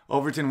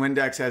 Overton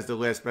Windex has the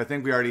list, but I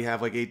think we already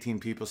have like 18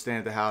 people staying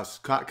at the house.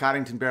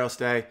 Coddington Barrel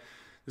stay.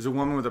 There's a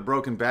woman with a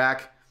broken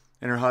back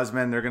and her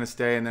husband. They're going to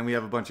stay. And then we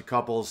have a bunch of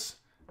couples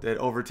that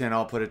Overton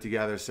all put it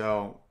together.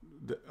 So,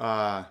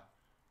 yeah,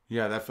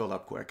 that filled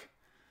up quick.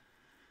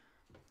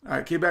 All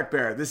right, Quebec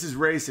Bear. This is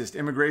racist.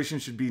 Immigration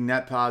should be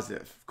net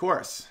positive. Of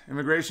course.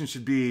 Immigration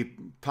should be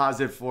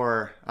positive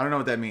for... I don't know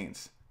what that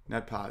means.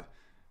 Net positive.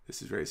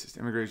 This is racist.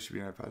 Immigration should be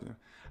net positive.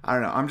 I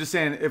don't know. I'm just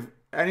saying if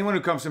anyone who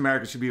comes to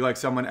America should be like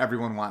someone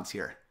everyone wants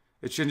here.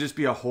 It shouldn't just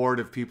be a horde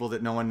of people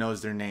that no one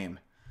knows their name.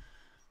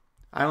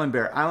 Island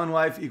Bear. Island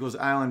Life equals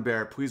Island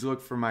Bear. Please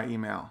look for my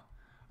email.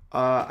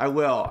 I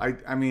will.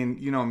 I mean,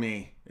 you know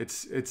me.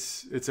 It's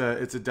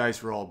a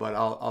dice roll, but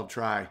I'll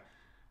try.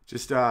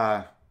 Just...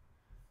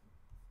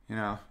 You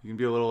know, you can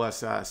be a little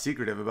less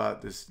secretive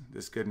about this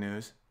good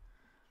news.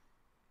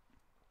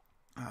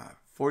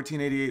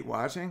 1488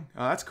 watching?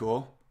 Oh, that's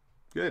cool.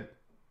 Good.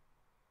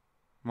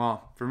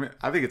 Well, for me,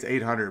 I think it's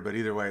 800, but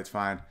either way, it's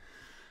fine.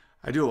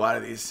 I do a lot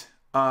of these.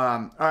 All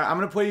right, I'm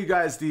going to play you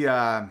guys the...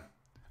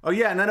 Oh,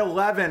 yeah, and then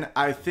 11,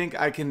 I think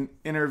I can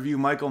interview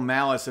Michael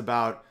Malice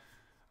about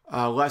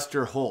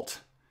Lester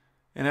Holt.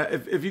 And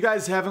if you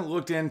guys haven't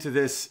looked into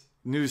this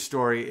news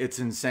story, it's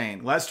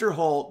insane. Lester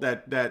Holt,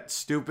 that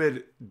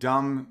stupid,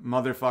 dumb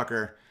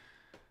motherfucker,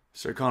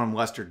 started calling him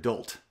Lester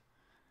Dolt.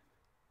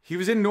 He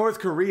was in North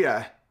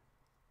Korea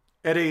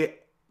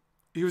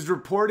he was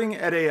reporting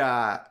at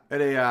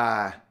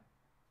a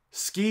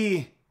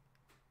ski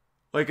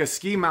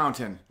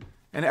mountain.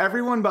 And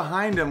everyone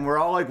behind him were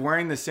all like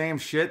wearing the same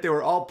shit. They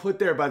were all put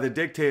there by the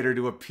dictator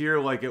to appear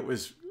like it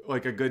was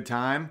like a good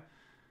time.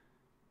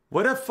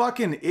 What a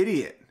fucking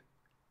idiot.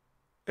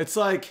 It's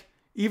like,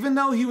 even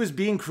though he was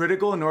being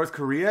critical in North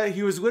Korea,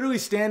 he was literally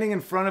standing in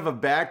front of a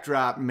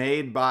backdrop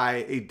made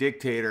by a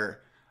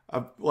dictator,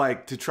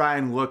 like to try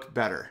and look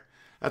better.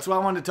 That's why I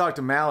wanted to talk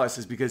to Malice,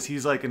 is because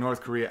he's like a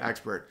North Korea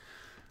expert.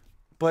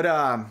 But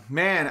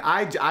man,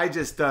 I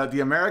just the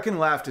American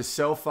left is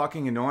so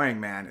fucking annoying,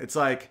 man. It's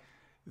like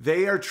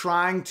they are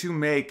trying to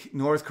make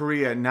North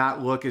Korea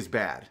not look as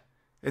bad,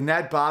 and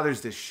that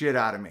bothers the shit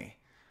out of me,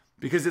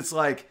 because it's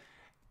like.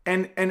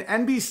 And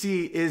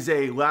NBC is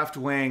a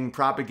left-wing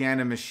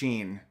propaganda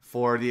machine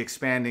for the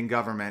expanding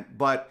government,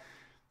 but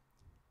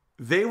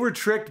they were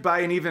tricked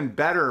by an even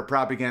better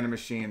propaganda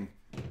machine.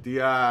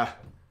 The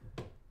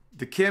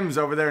Kims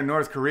over there in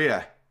North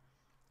Korea.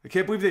 I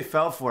can't believe they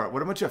fell for it.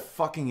 What a bunch of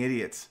fucking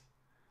idiots.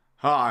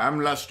 Hi, I'm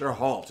Lester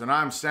Holt, and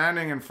I'm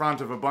standing in front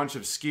of a bunch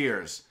of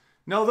skiers.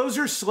 No, those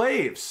are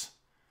slaves.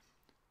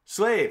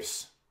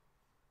 Slaves.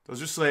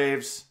 Those are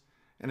slaves.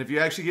 And if you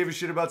actually give a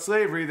shit about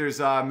slavery, there's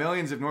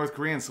millions of North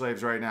Korean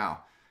slaves right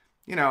now.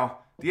 You know,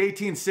 the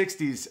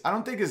 1860s, I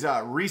don't think is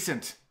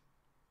recent.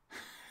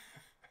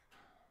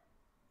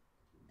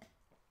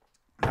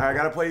 All right, I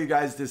got to play you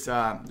guys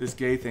this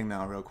gay thing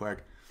now real quick.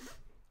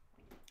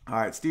 All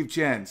right, Steve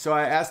Chin. So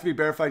I asked to be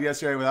verified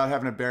yesterday without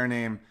having a bear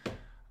name.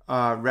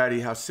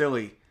 ready. How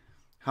silly.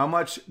 How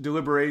much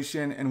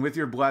deliberation and with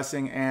your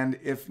blessing, and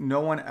if no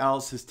one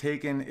else has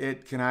taken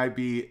it, can I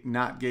be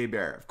not gay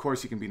bear? Of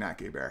course you can be not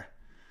gay bear.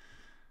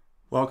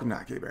 Welcome,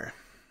 not gay bear.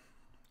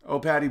 Oh,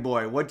 Patty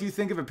boy, what do you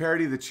think of a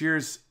parody of the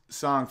Cheers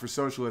song for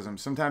socialism?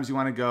 Sometimes you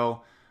want to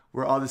go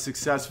where all the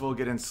successful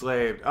get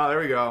enslaved. Oh, there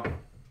we go.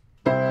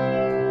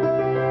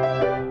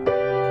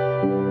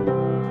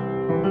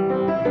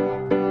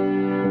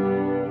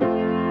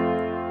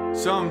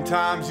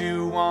 Sometimes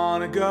you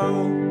want to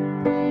go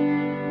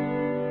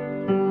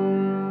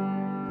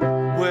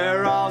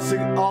where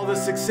all the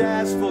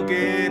successful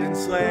get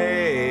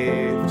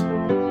enslaved,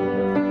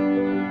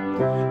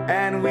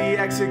 and we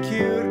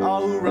execute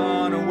all who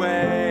run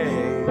away.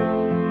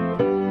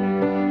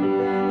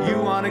 You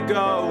want to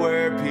go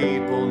where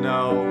people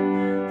know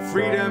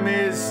freedom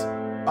is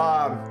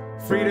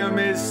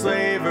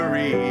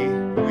slavery.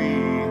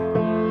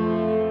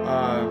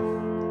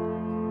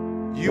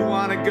 You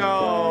want to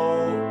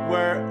go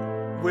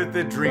where with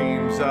the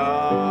dreams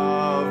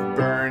of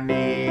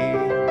Bernie.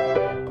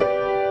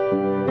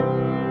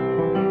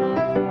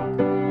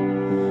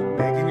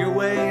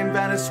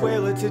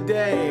 Venezuela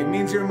today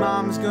means your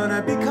mom's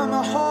gonna become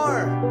a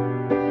whore.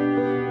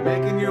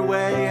 Making your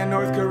way in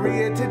North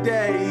Korea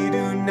today, you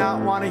do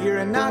not want to hear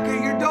a knock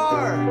at your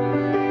door,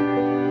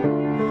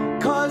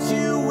 'cause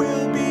you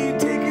will be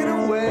taken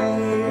away.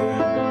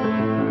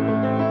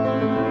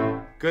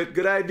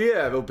 Good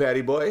idea, little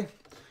Patty boy.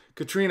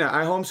 Katrina,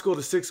 I homeschooled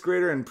a 6th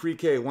grader in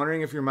pre-K,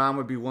 wondering if your mom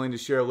would be willing to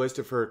share a list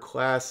of her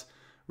class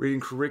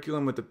reading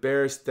curriculum with the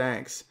Bears.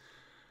 Thanks.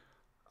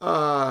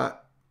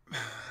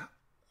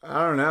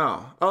 I don't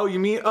know. Oh, you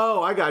mean,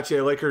 I got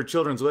you. Like her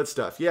children's lit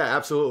stuff. Yeah,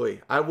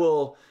 absolutely. I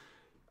will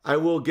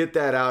get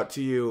that out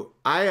to you.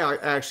 I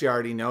actually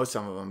already know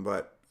some of them,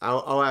 but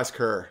I'll ask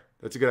her.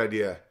 That's a good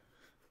idea.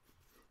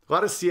 A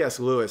lot of C.S.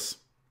 Lewis.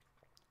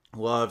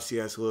 Love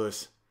C.S.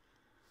 Lewis.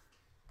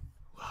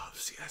 Love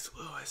C.S.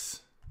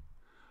 Lewis.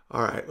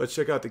 All right, let's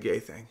check out the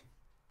gay thing.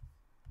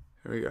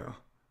 Here we go.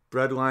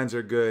 Bread lines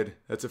are good.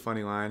 That's a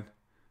funny line.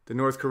 The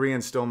North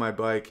Korean stole my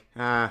bike.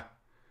 All right,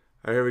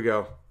 here we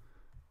go.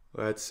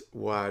 Let's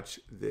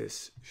watch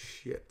this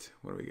shit.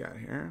 What do we got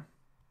here?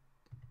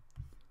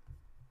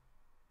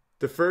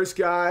 The first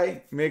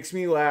guy makes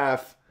me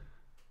laugh.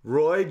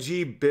 Roy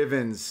G.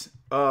 Bivens.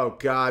 Oh,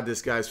 God,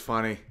 this guy's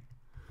funny.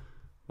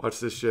 Watch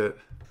this shit.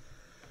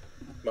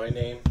 My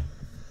name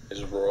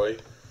is Roy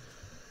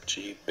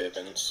G.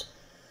 Bivens.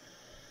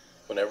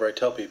 Whenever I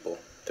tell people,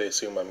 they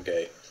assume I'm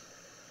gay.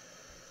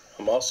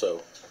 I'm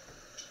also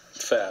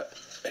fat,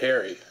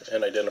 hairy,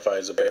 and identify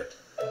as a bear.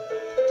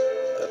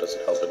 That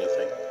doesn't help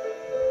anything.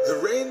 The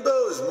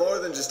rainbow is more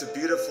than just a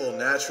beautiful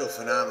natural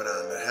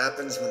phenomenon that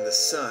happens when the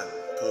sun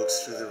pokes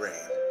through the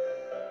rain.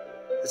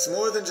 It's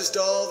more than just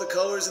all the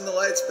colors in the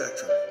light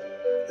spectrum.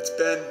 It's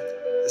been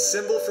a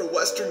symbol for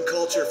Western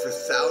culture for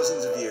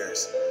thousands of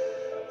years.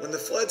 When the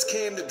floods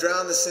came to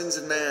drown the sins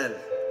of man,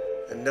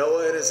 and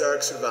Noah and his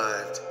ark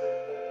survived,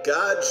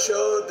 God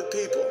showed the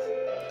people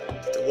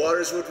that the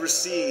waters would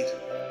recede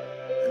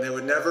and they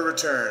would never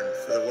return,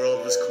 for the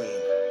world was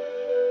clean.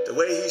 The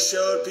way he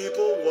showed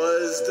people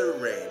was the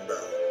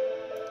rainbow.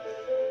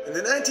 In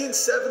the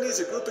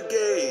 1970s, a group of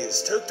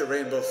gays took the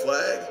rainbow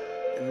flag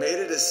and made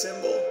it a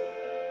symbol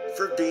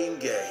for being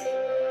gay.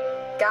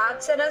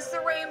 God sent us the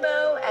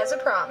rainbow as a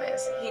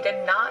promise. He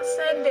did not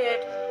send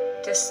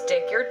it to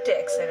stick your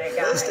dicks in it,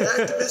 guys. Most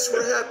activists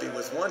were happy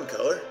with one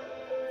color.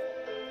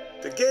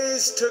 The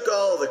gays took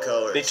all the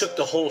colors. They took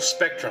the whole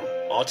spectrum.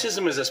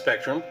 Autism is a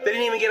spectrum. They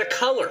didn't even get a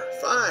color.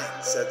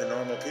 Fine, said the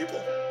normal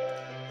people.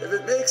 If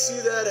it makes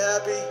you that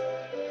happy,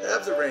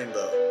 have the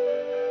rainbow.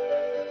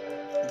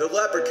 The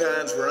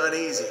leprechauns were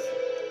uneasy.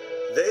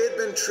 They had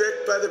been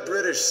tricked by the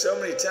British so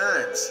many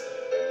times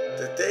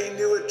that they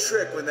knew a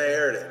trick when they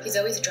heard it. He's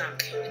always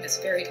drunk, and it's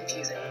very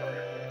confusing.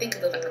 Think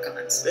of the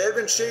leprechauns. They had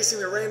been chasing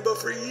the rainbow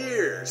for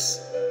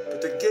years,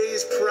 but the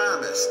gays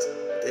promised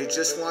they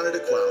just wanted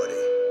equality.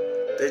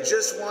 They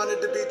just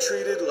wanted to be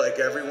treated like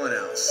everyone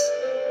else.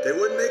 They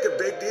wouldn't make a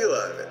big deal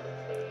out of it.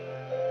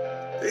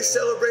 They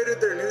celebrated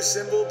their new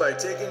symbol by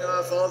taking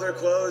off all their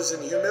clothes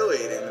and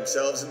humiliating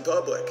themselves in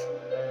public.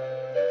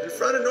 In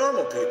front of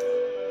normal people.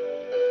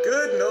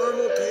 Good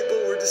normal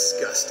people were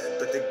disgusted,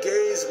 but the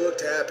gays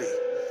looked happy.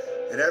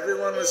 And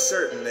everyone was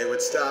certain they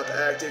would stop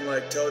acting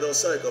like total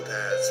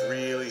psychopaths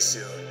really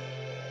soon.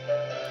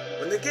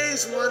 When the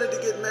gays wanted to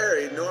get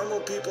married,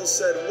 normal people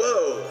said,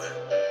 "Whoa,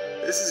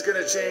 this is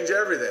gonna change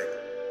everything."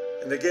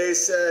 And the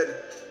gays said,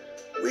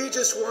 "We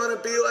just want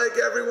to be like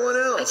everyone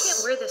else." I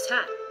can't wear this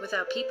hat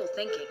without people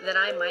thinking that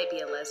I might be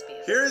a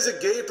lesbian. Here's a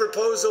gay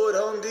proposal at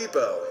Home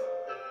Depot.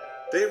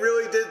 They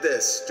really did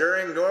this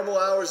during normal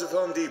hours of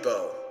Home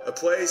Depot, a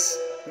place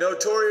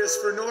notorious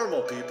for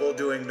normal people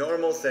doing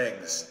normal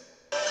things.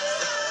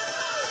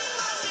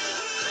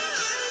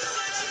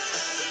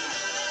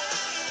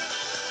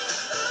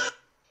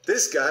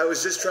 This guy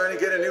was just trying to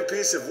get a new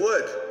piece of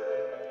wood.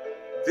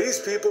 These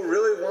people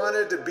really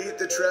wanted to beat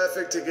the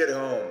traffic to get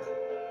home.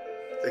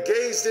 The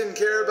gays didn't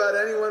care about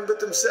anyone but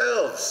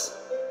themselves.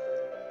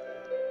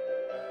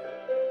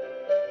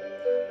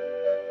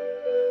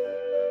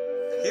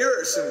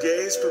 were some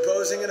gays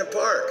proposing in a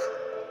park.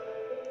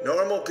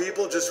 Normal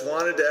people just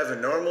wanted to have a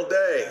normal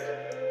day,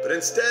 but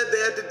instead they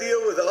had to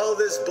deal with all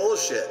this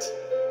bullshit.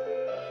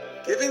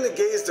 Giving the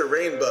gays the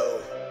rainbow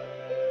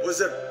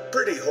was a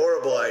pretty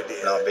horrible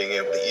idea. Not being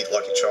able to eat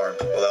Lucky Charms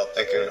without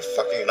thinking of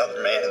fucking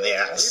another man in the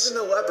ass.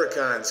 Even the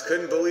leprechauns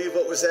couldn't believe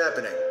what was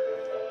happening.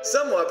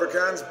 Some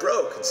leprechauns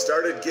broke and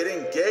started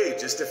getting gay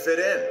just to fit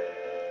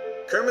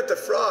in. Kermit the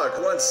Frog,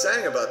 who once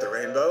sang about the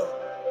rainbow,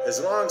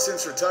 has long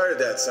since retired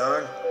that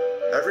song.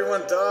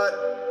 Everyone thought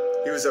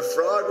he was a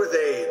frog with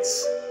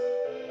AIDS.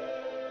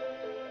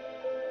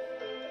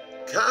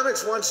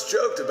 Comics once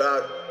joked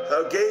about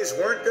how gays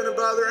weren't going to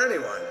bother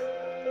anyone.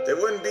 They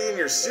wouldn't be in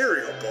your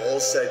cereal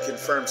bowl, said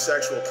confirmed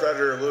sexual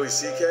predator Louis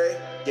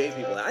C.K. Gay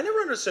people. I never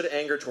understood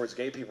anger towards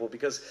gay people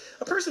because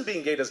a person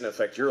being gay doesn't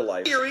affect your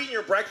life. You're eating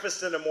your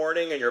breakfast in the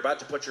morning and you're about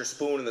to put your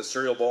spoon in the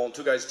cereal bowl and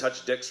two guys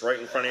touch dicks right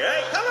in front of you.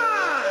 Hey, come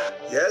on!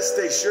 Yes,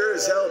 they sure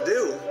as hell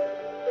do.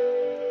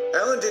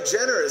 Ellen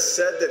DeGeneres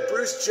said that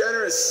Bruce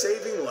Jenner is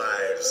saving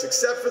lives,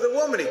 except for the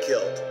woman he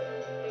killed.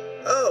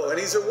 Oh, and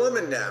he's a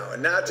woman now,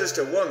 and not just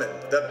a woman,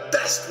 the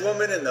best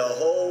woman in the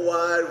whole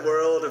wide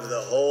world of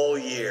the whole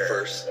year.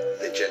 First,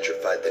 they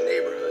gentrified the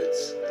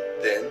neighborhoods.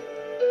 Then,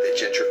 they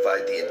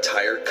gentrified the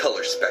entire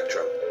color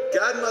spectrum.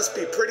 God must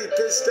be pretty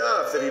pissed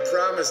off that he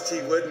promised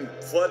he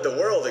wouldn't flood the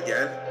world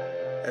again.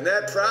 And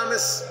that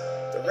promise,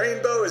 the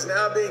rainbow, is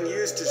now being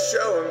used to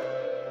show him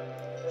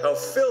how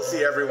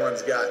filthy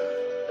everyone's gotten.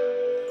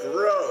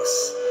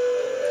 Gross.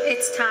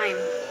 It's time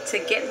to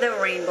get the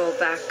rainbow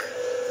back.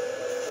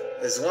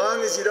 As long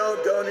as you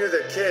don't go near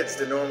the kids,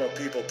 the normal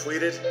people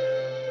tweeted,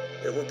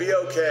 it will be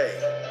okay.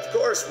 Of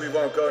course we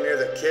won't go near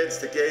the kids,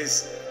 the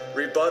gays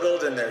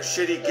rebutted in their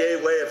shitty gay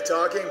way of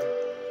talking.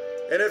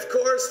 And of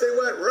course they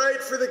went right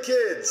for the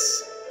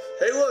kids.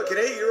 Hey look, an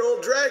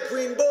 8-year-old drag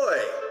queen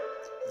boy.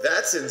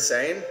 That's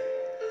insane.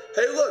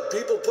 Hey look,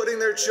 people putting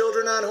their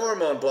children on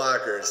hormone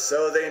blockers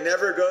so they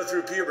never go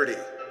through puberty.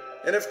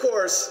 And of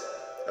course,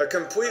 a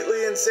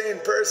completely insane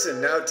person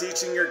now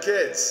teaching your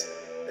kids.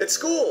 It's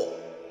school.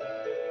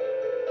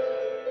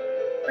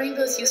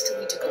 Rainbows used to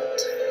lead to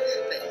gold,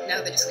 but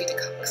now they just lead to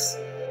cocks.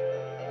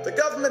 The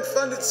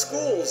government-funded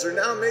schools are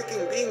now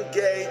making being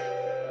gay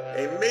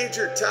a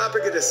major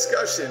topic of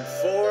discussion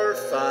for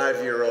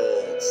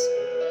 5-year-olds.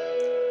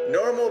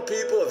 Normal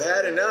people have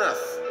had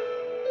enough.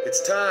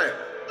 It's time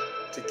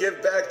to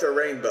give back the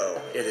rainbow.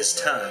 It is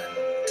time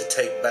to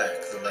take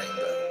back the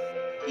rainbow.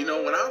 You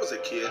know, when I was a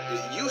kid,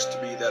 it used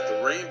to be that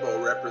the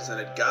rainbow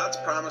represented God's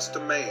promise to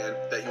man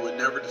that he would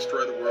never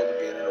destroy the world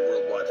again in a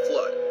worldwide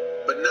flood.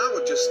 But now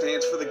it just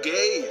stands for the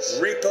gays.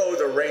 Repo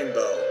the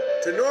rainbow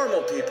to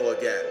normal people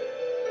again.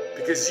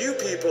 Because you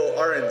people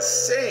are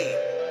insane.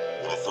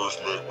 When I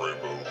first met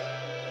Rainbow,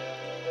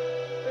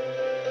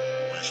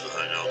 we used to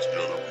hang out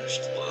together, we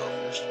used to laugh,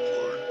 we used to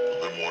play. And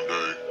then one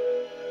day,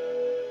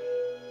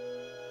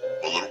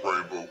 my little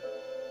Rainbow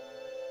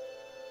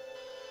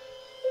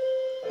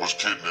was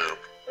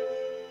kidnapped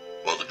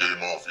by the gay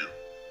mafia.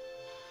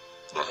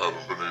 And I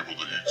haven't been able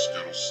to eat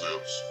Skittles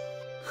since.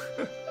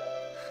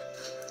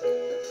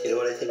 You know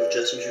what I think of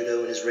Justin Trudeau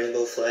and his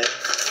rainbow flag?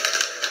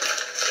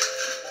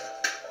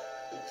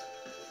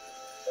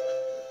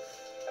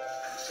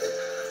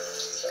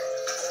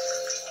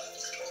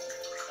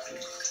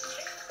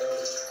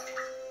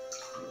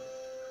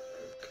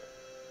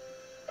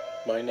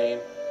 My name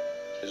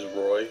is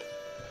Roy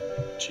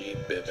G.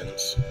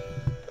 Bivens.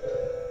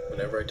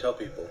 Whenever I tell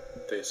people,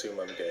 they assume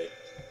I'm gay.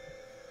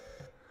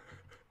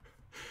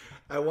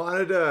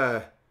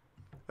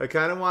 I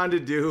kind of wanted to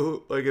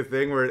do like a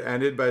thing where it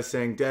ended by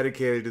saying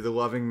dedicated to the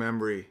loving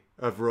memory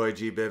of Roy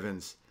G.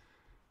 Bivens.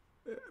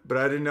 But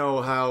I didn't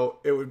know how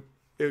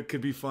it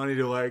could be funny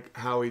to like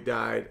how he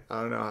died.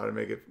 I don't know how to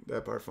make it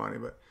that part funny,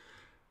 but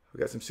we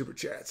got some super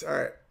chats. All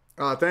right.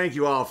 Thank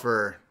you all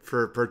for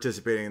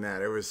participating in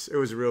that. It was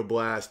a real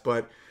blast.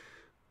 But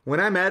when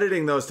I'm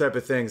editing those type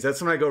of things,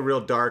 that's when I go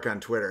real dark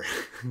on Twitter,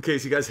 in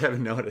case you guys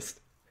haven't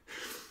noticed.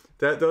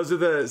 Those are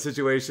the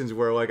situations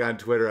where, like, on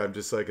Twitter, I'm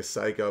just like a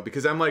psycho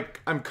because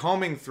I'm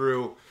combing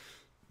through.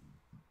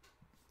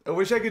 I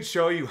wish I could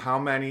show you how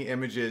many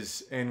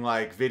images and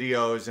like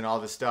videos and all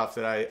the stuff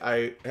that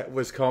I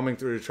was combing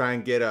through to try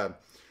and get a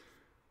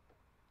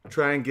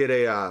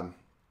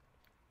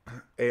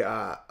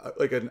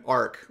like an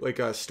arc, like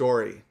a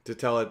story to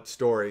tell a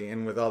story,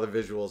 and with all the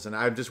visuals. And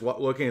I'm just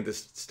looking at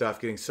this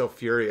stuff, getting so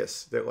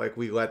furious that like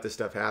we let this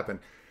stuff happen.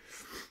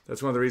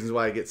 That's one of the reasons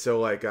why I get so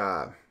like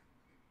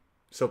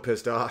so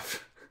pissed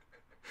off.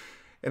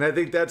 And I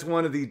think that's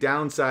one of the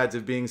downsides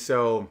of being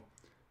so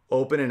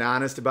open and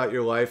honest about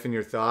your life and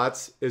your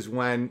thoughts, is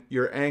when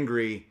you're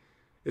angry,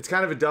 it's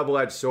kind of a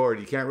double-edged sword.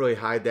 You can't really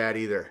hide that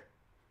either.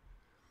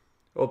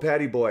 Oh,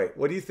 Patty Boy,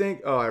 what do you think?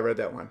 Oh, I read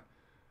that one.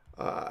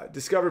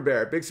 Discover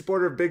Bear, big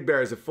supporter of Big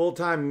Bear. As a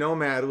full-time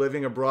nomad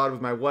living abroad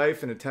with my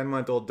wife and a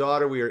 10-month-old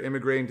daughter, we are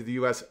immigrating to the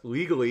U.S.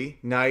 legally.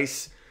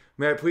 Nice.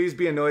 May I please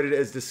be anointed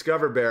as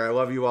Discover Bear? I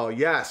love you all.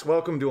 Yes,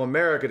 welcome to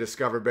America,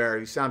 Discover Bear.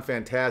 You sound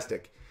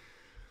fantastic.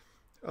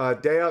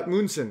 Dayot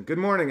Munson, good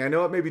morning. I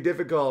know it may be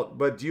difficult,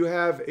 but do you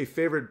have a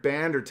favorite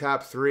band or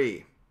top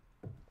 3?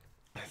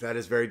 That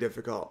is very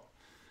difficult.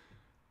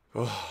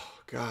 Oh,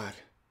 God.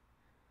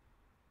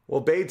 Well,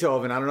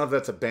 Beethoven, I don't know if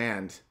that's a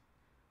band.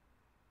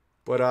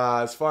 But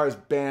as far as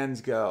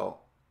bands go,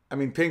 I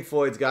mean, Pink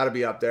Floyd's got to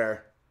be up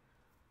there.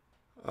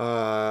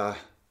 I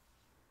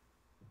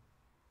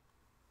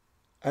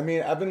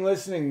mean, I've been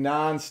listening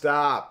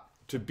nonstop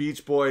to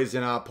Beach Boys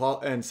and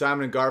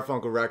Simon and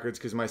Garfunkel records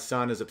because my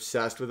son is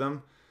obsessed with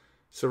them.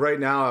 So right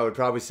now I would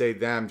probably say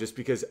them just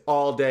because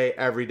all day,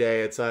 every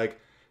day, it's like,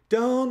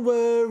 don't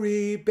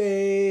worry,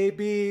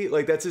 baby.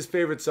 Like, that's his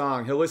favorite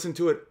song. He'll listen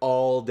to it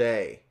all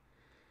day.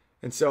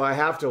 And so I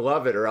have to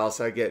love it or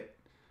else I get,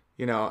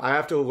 I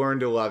have to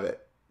learn to love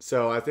it.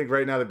 So I think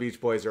right now the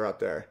Beach Boys are up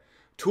there.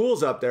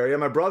 Tool's up there. Yeah,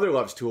 my brother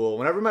loves Tool.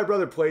 Whenever my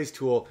brother plays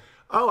Tool,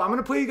 I'm going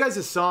to play you guys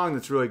a song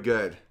that's really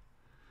good.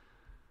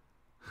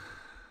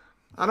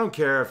 I don't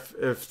care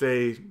if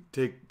they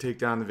take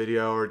down the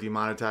video or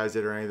demonetize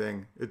it or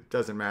anything. It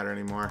doesn't matter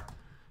anymore.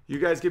 You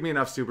guys give me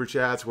enough super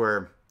chats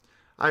where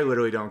I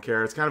literally don't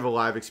care. It's kind of a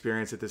live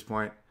experience at this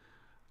point.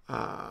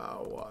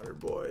 Water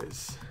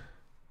Boys.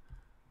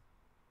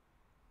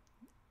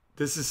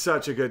 This is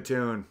such a good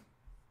tune.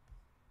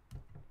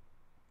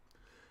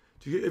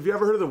 Have you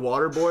ever heard of the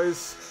Water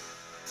Boys?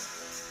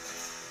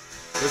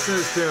 Listen to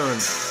this tune.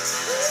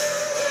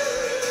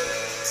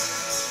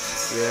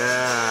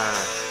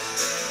 Yeah.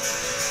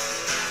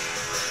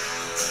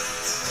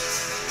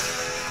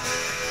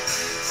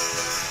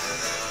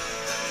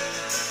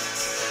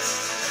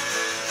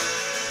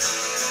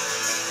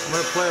 I'm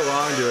going to play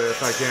along to it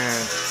if I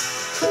can.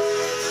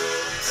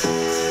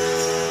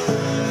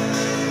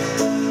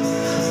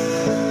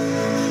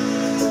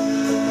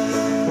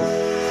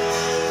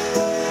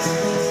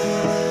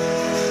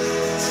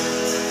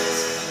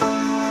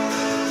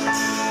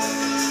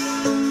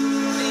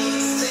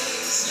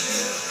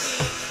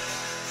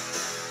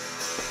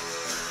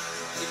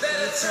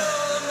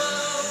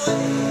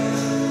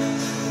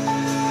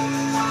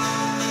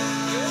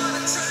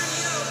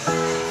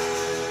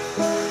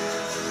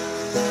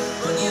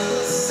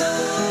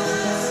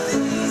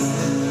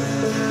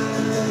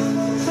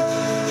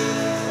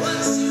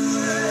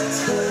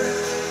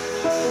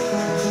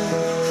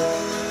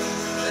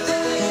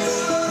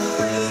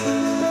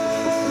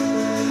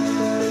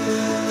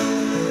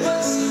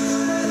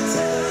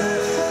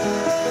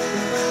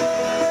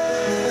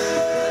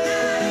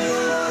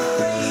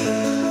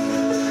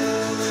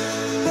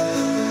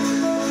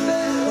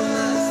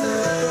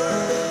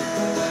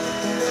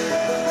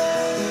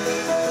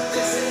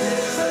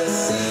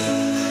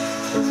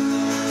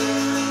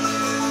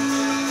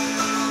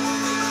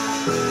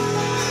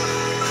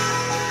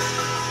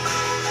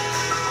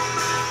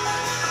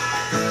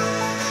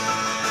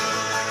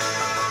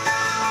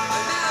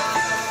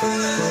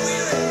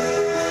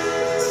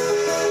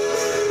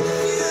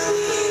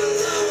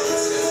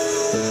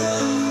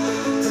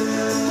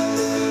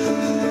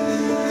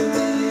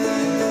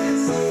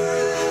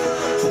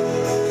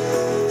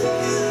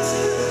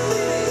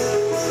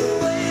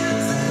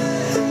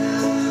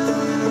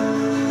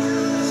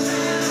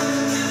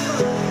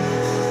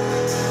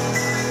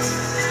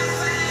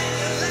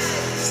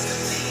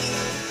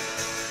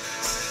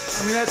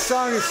 That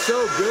song is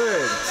so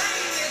good.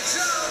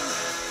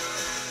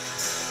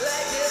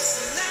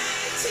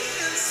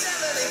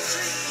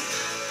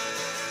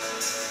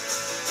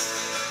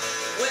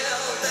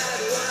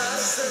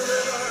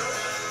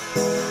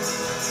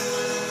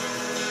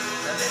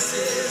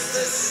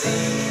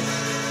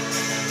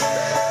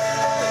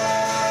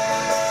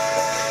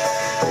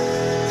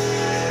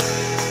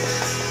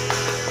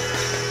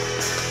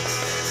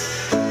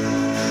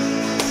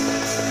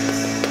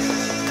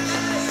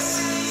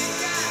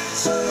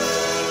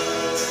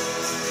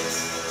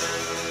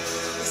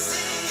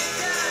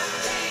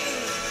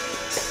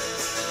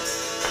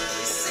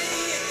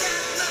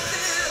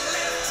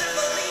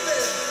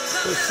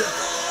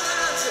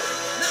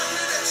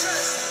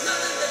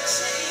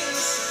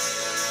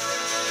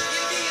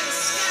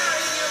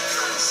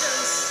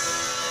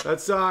 That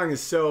song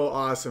is so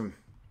awesome.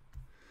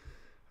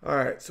 All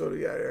right, so what do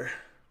we got here?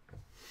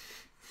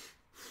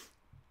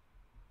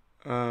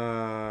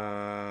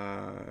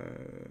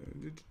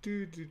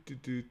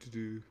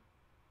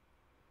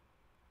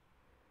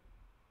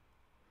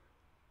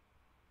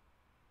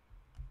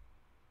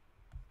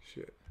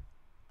 Shit.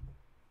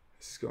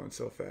 This is going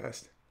so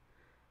fast.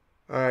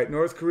 All right,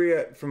 North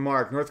Korea from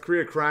Mark. North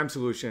Korea crime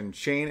solution,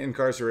 chain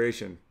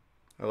incarceration.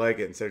 I like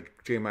it instead of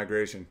chain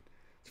migration.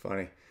 It's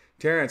funny.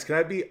 Terrence, can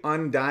I be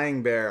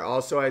Undying Bear?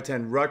 Also, I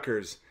attend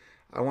Rutgers.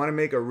 I want to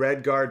make a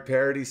Red Guard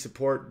parody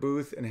support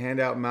booth and hand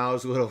out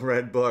Mao's little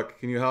red book.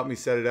 Can you help me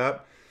set it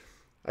up?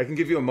 I can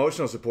give you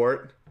emotional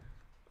support.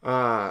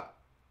 Hang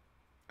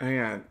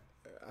on.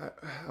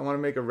 I want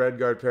to make a Red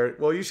Guard parody.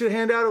 Well, you should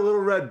hand out a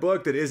little red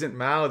book that isn't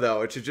Mao,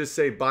 though. It should just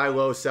say buy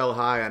low, sell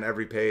high on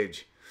every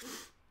page.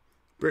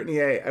 Brittany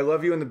A., I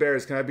love you and the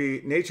bears. Can I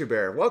be Nature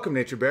Bear? Welcome,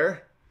 Nature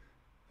Bear.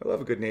 I love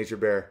a good Nature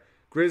Bear.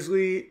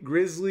 Grizzly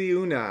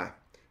Una.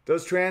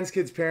 Those trans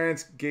kids'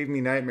 parents gave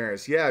me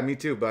nightmares. Yeah, me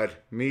too, bud.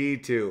 Me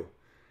too.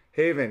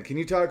 Haven, can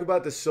you talk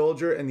about the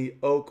Soldier and the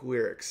Oak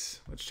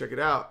lyrics? Let's check it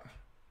out.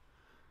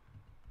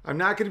 I'm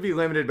not going to be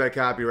limited by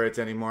copyrights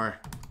anymore.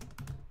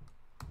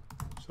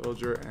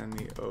 Soldier and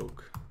the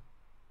Oak.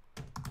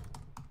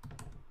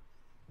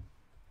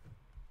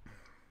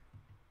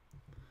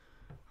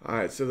 All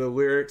right, so the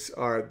lyrics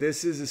are,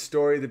 this is a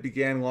story that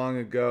began long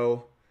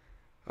ago.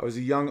 I was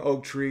a young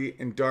oak tree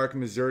in dark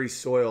Missouri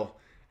soil,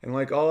 and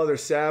like all other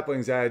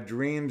saplings, I had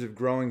dreams of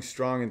growing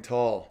strong and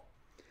tall.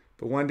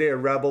 But one day a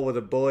rebel with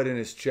a bullet in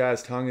his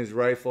chest hung his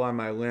rifle on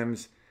my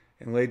limbs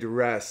and laid to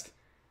rest.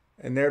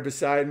 And there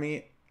beside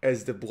me,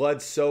 as the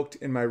blood soaked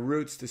in my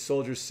roots, the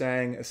soldier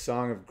sang a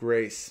song of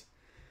grace.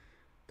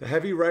 The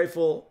heavy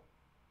rifle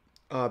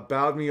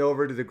bowed me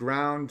over to the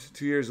ground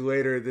 2 years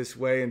later this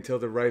way until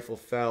the rifle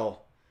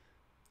fell.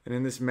 And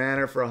in this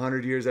manner for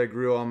 100 years I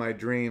grew all my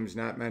dreams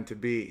not meant to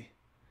be.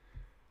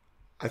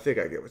 I think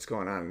I get what's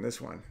going on in this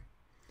one.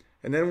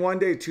 And then one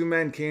day 2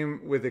 men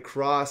came with a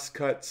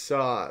cross-cut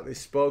saw. They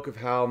spoke of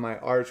how my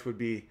arch would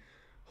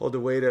hold the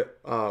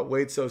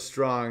weight so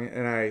strong,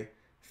 and I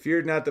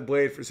feared not the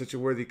blade for such a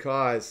worthy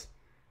cause.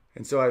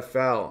 And so I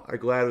fell. I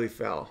gladly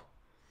fell.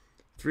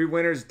 3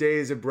 winter's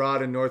days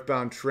abroad in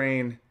northbound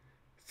train,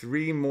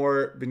 3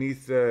 more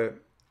beneath the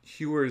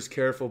hewer's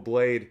careful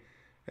blade.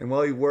 And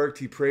while he worked,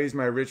 he praised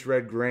my rich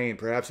red grain.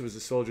 Perhaps it was the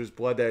soldier's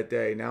blood that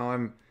day. Now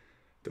I'm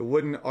the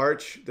wooden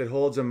arch that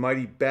holds a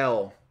mighty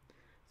bell.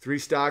 3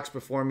 stocks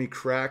before me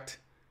cracked,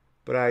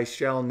 but I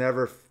shall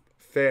never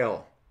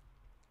fail.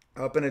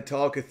 Up in a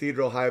tall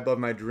cathedral high above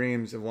my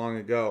dreams of long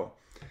ago.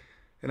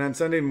 And on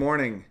Sunday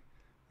morning,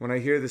 when I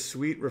hear the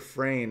sweet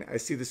refrain, I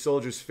see the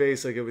soldier's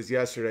face like it was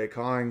yesterday,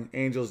 calling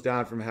angels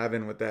down from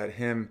heaven with that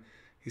hymn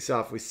he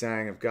softly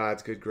sang of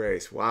God's good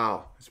grace.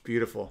 Wow, it's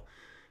beautiful.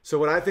 So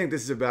what I think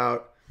this is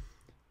about,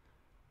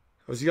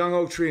 I was a young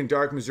oak tree in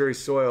dark Missouri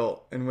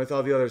soil, and with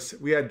all the others,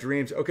 we had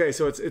dreams. Okay,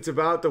 so it's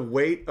about the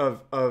weight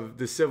of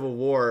the Civil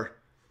War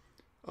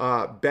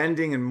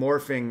bending and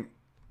morphing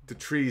the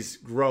tree's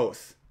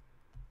growth.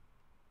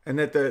 And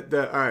that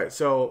all right,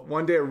 so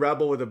one day a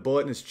rebel with a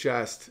bullet in his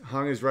chest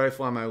hung his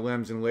rifle on my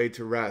limbs and laid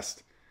to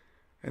rest.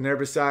 And there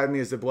beside me,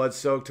 as the blood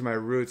soaked to my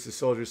roots, the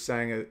soldier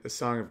sang a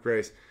song of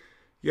grace.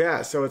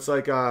 Yeah, so it's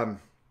like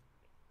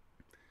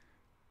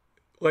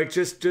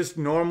just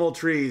normal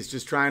trees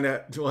just trying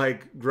to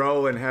like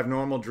grow and have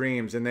normal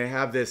dreams, and they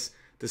have this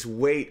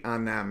weight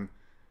on them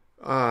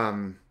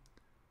of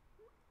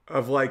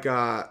like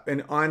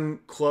an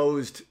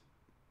unclosed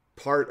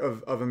part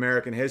of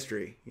American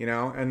history, you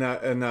know, and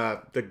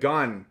the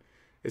gun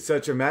is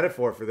such a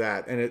metaphor for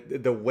that,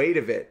 and the weight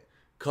of it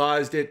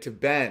caused it to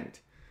bend,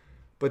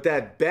 but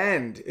that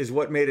bend is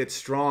what made it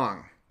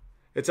strong.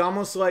 It's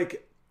almost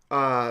like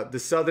the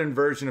southern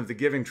version of the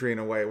Giving Tree in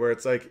a way, where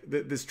it's like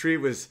this tree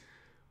was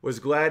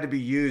glad to be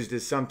used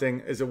as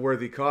something, as a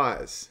worthy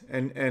cause,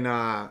 and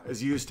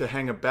is used to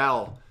hang a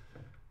bell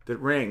that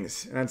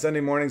rings. And on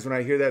Sunday mornings when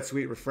I hear that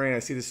sweet refrain, I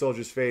see the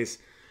soldier's face,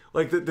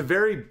 like the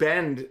very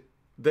bend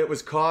that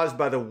was caused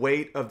by the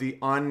weight of the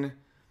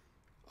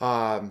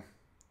lack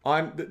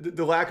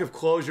of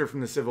closure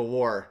from the Civil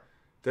War,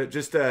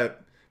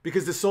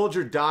 because the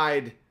soldier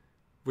died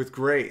with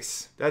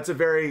grace. That's a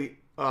very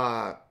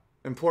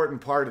important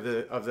part of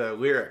the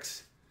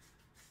lyrics.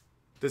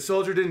 The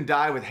soldier didn't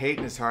die with hate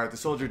in his heart. The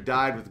soldier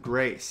died with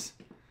grace.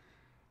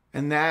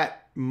 And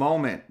that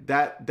moment,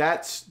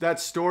 that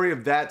story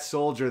of that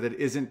soldier that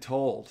isn't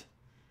told,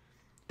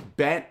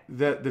 bent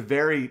the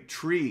very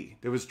tree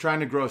that was trying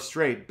to grow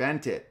straight,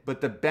 bent it.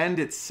 But the bend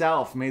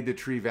itself made the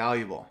tree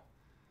valuable.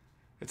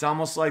 It's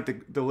almost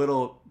like the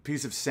little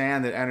piece of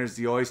sand that enters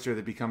the oyster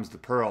that becomes the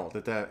pearl,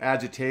 that the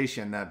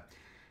agitation, the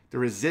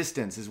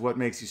resistance is what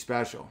makes you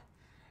special.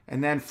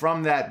 And then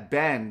from that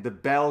bend, the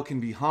bell can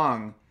be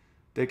hung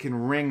that can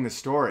ring the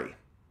story.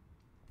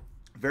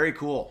 Very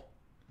cool.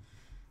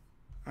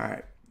 All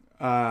right.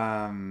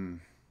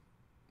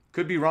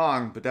 Could be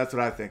wrong, but that's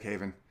what I think,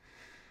 Haven.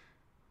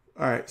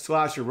 All right.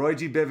 Slasher, Roy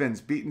G.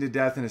 Bivens, beaten to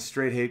death in a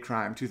straight hate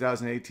crime,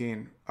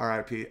 2018,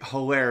 RIP.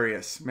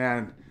 Hilarious.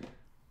 Man,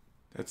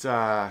 that's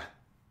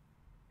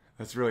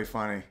really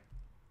funny.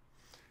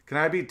 Can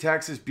I be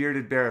Texas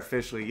Bearded Bear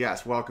officially?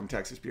 Yes. Welcome,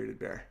 Texas Bearded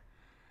Bear.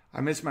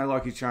 I miss my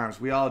Lucky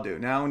Charms. We all do.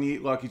 Now when you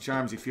eat Lucky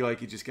Charms, you feel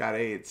like you just got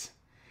AIDS.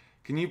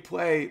 Can you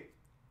play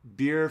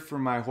Beer for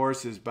My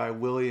Horses by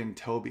Willie and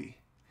Toby?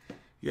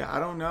 Yeah, I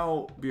don't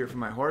know Beer for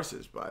My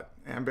Horses, but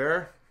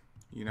Amber,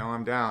 you know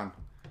I'm down.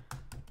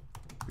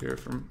 Beer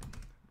from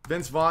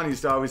Vince Vaughn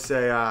used to always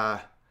say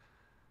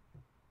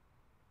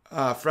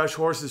fresh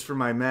horses for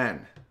my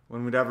men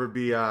whenever we'd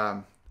be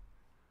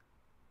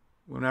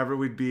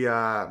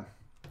at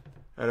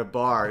a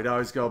bar. He'd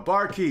always go,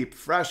 barkeep,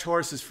 fresh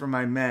horses for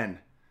my men.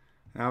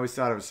 And I always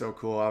thought it was so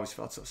cool. I always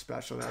felt so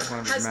special. That was one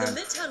of his men. Has the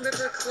Midtown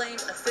Ripper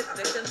claimed a 5th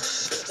victim?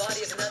 The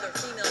body of another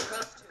female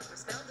prostitute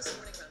was found this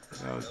morning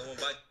around.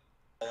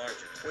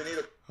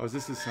 Oh, is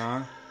this the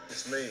song?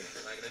 It's me.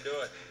 I'm not gonna do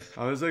it.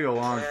 Oh, this is like a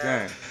long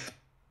thing.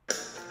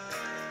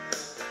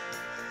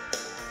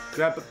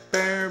 Clap a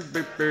bear,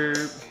 bear, bear.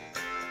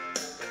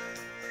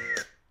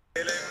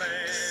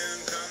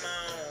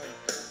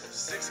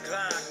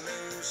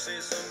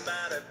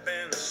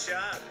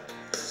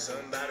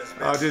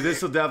 Oh, dude,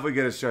 this will definitely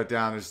get us shut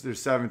down.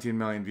 There's 17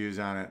 million views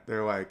on it.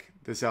 They're like,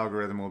 this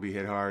algorithm will be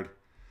hit hard.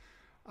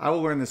 I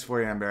will learn this for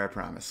you, Amber, I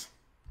promise.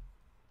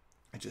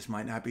 It just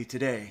might not be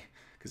today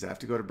because I have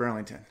to go to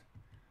Burlington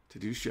to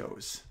do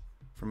shows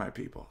for my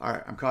people. All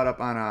right, I'm caught up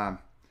on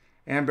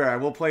Amber. I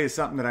will play you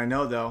something that I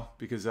know though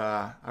because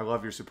I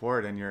love your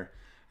support and your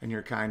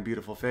kind,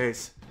 beautiful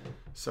face.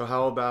 So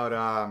how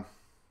about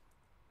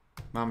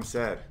Mama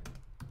Said?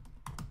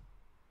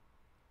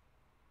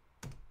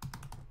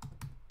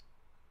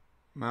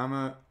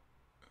 Mama,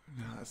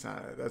 no, that's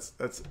not it.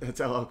 That's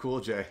LL Cool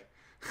J.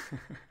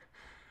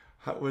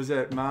 How was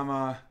it,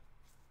 Mama?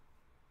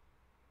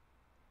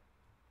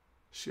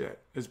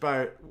 Shit, it's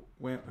by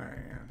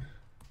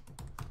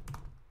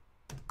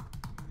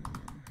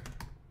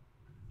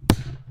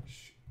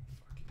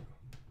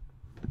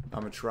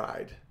Mama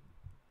Tried.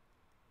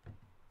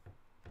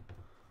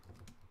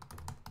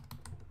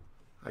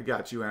 I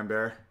got you,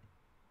 Amber.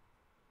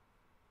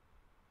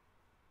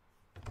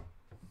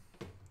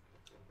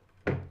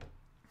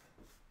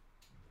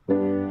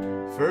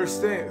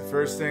 First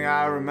thing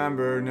I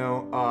remember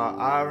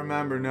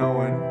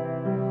knowing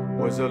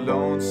was a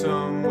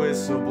lonesome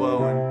whistle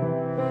blowing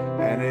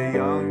and a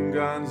young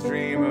gun's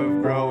dream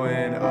of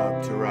growing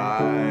up to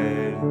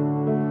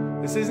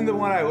ride. This isn't the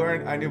one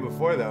I knew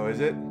before though, is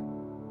it?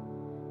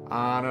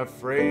 On a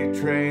freight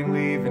train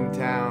leaving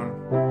town,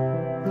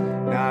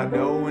 not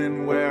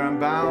knowing where I'm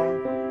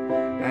bound,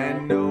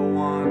 and no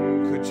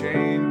one could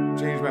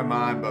change my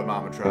mind, but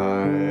Mama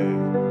tried.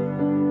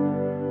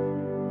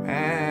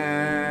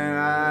 And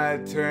I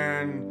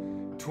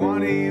turned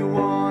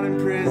 21 in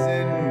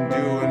prison,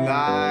 doing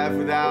life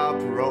without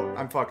parole.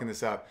 I'm fucking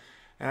this up.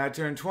 And I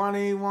turned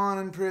 21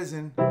 in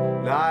prison,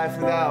 life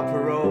without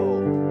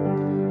parole.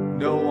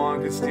 No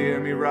one could steer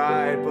me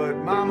right, but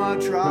Mama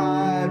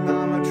tried,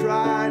 Mama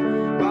tried,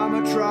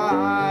 Mama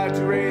tried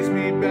to raise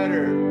me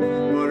better,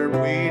 but her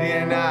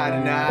pleading I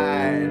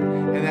denied,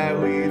 and that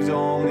leaves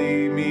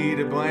only me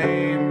to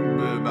blame,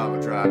 but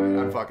Mama tried.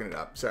 I'm fucking it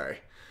up,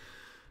 sorry.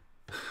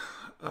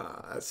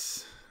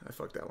 I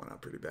fucked that one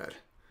up pretty bad.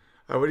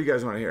 All right, what do you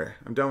guys want to hear?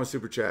 I'm done with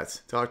super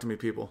chats. Talk to me,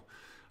 people.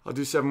 I'll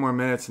do 7 more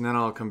minutes, and then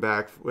I'll come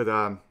back with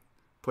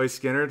play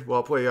Skynyrd. Well,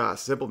 I'll play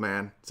Simple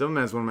Man. Simple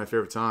Man's one of my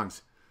favorite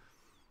songs.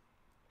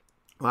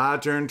 Well, I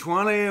turned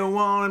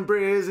 21 in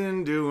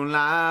prison, doing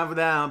life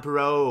without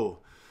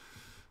parole.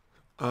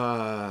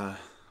 What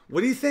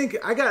do you think?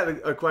 I got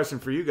a question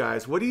for you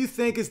guys. What do you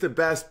think is the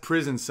best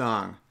prison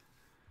song?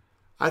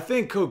 I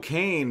think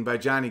Cocaine by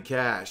Johnny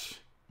Cash.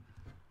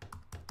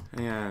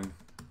 And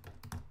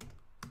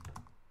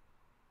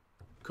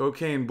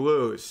Cocaine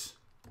Blues.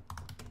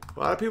 A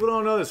lot of people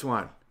don't know this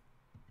one.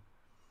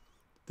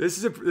 This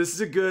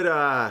is a good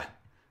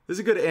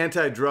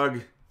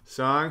anti-drug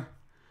song.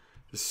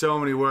 There's so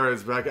many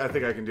words, but I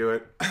think I can do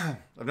it.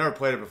 I've never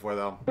played it before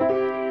though.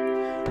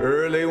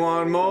 Early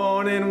one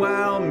morning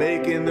while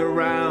making the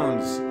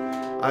rounds,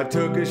 I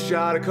took a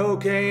shot of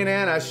cocaine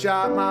and I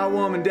shot my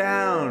woman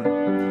down.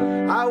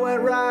 I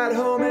went right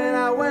home and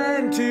I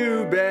went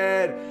to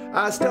bed.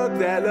 I stuck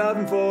that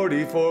loving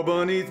 44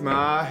 beneath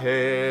my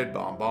head.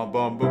 Bum, bum,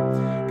 bum,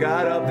 boom.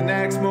 Got up the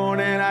next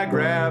morning, I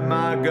grabbed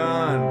my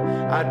gun.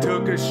 I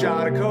took a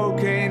shot of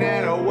cocaine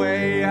and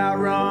away I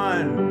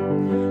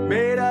run.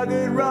 Made a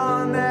good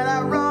run that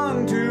I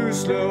run too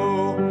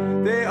slow.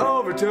 They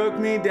overtook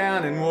me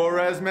down in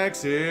Juarez,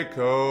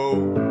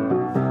 Mexico.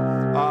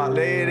 I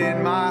laid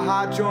in my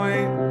hot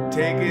joint,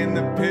 taking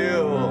the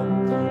pill.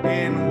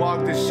 In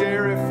walked the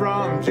sheriff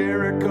from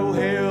Jericho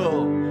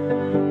Hill.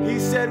 He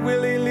said,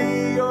 Willie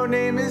Lee, your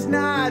name is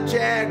not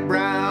Jack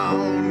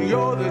Brown.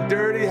 You're the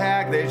dirty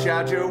hack that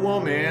shot your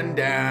woman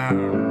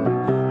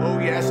down. Oh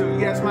yes,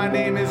 my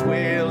name is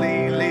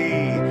Willie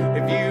Lee.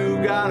 If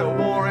you got a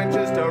warrant,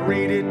 just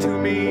read it to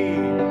me.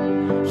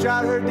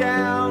 Shot her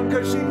down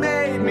cause she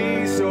made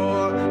me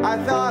sore. I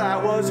thought I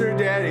was her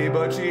daddy,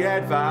 but she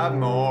had 5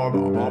 more.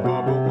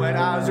 When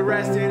I was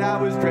arrested, I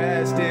was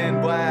dressed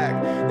in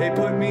black. They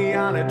put me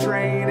on a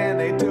train and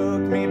they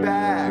took me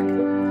back.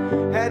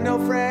 Had no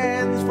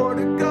friends for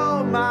to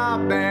go my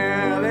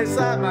bear. They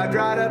slapped my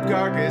dried up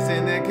carcass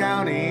in the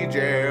county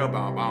jail.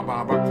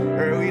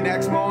 Early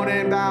next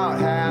morning, about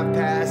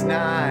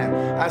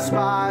 9:30, I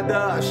spied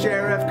the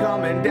sheriff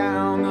coming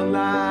down the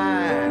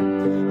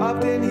line.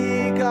 Upton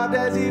he coughed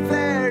as he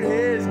flared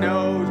his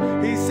nose.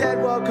 He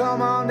said, well,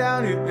 come on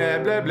down here.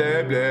 Blah, blah,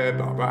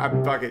 blah, blah,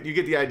 blah. Fuck it. You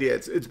get the idea.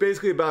 It's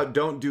basically about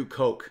don't do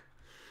coke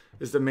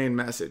is the main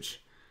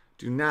message.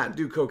 Do not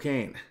do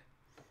cocaine.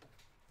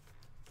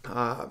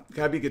 Can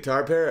I be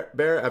Guitar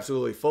Bear?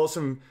 Absolutely.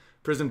 Folsom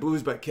Prison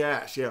Blues by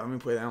Cash. Yeah, let me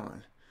play that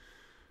one.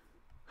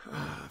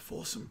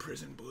 Folsom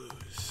Prison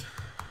Blues.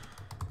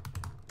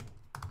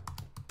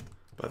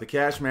 By the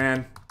Cash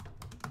Man.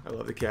 I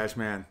love the Cash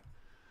Man.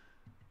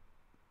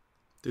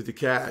 Dude, the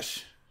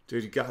Cash.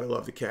 Dude, you gotta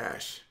love the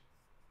Cash.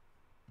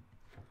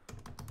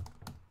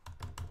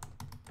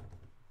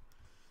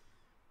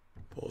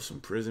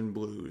 Folsom Prison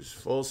Blues.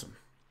 Folsom.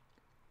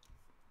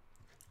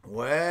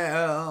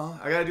 Well,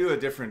 I gotta do a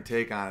different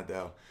take on it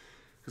though,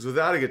 because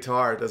without a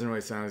guitar, it doesn't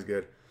really sound as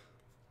good.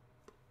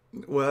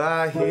 Well,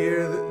 I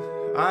hear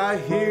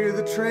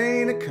the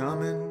train a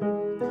comin'.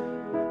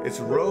 It's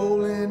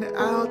rolling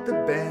out the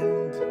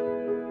bend.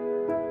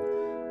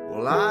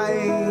 Well, I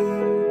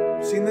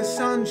ain't seen the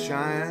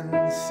sunshine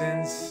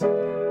since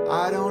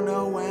I don't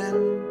know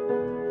when,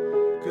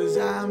 'cause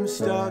I'm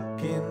stuck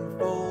in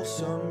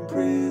Folsom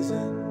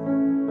Prison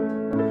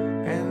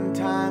and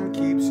time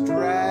keeps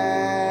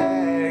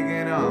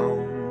dragging on.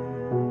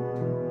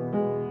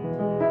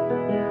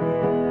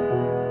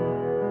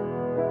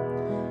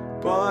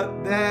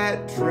 But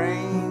that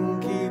train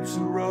keeps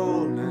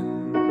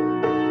rolling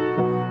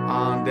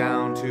on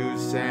down to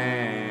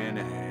San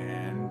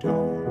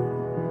Antone.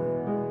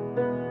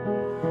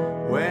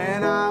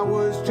 When I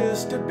was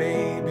just a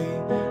baby,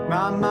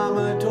 my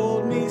mama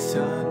told me,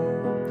 son,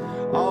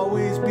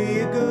 always be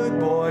a good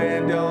boy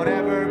and don't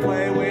ever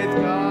play with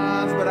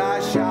guns. But I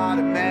shot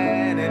a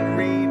man in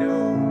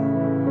Reno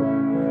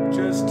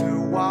just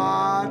to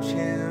watch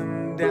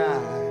him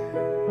die.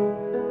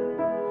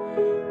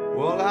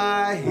 Well,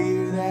 I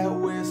hear that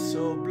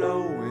whistle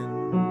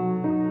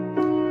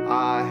blowing,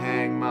 I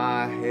hang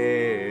my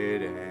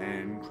head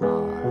and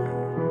cry.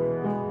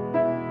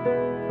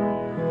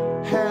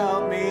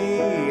 Help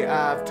me,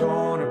 I've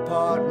torn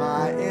apart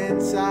my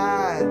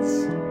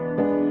insides.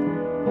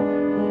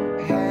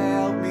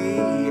 Help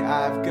me,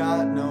 I've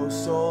got no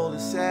soul to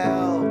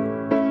sell.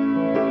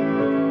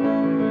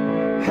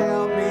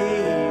 Help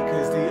me,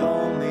 'cause the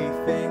only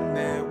thing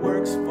that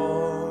works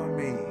for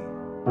me.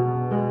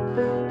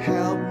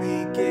 Help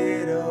me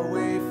get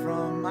away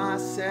from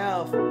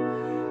myself.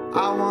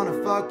 I wanna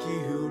fuck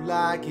you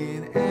like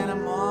an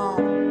animal.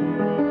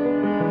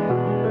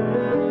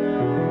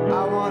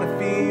 I wanna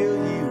feel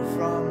you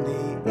from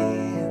the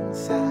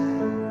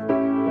inside.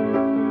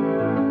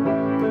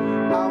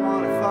 I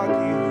wanna fuck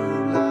you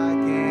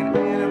like an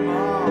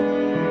animal.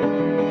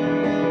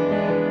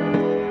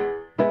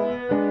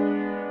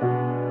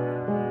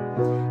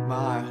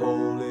 My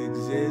whole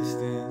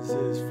existence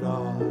is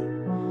flawed.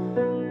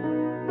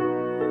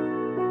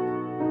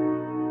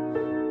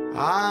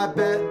 I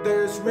bet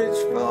there's rich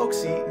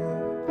folks eating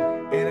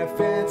in a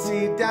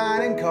fancy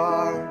dining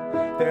car.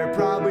 They're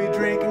probably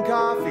drinking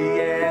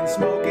coffee and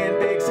smoking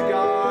big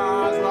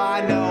cigars. Well,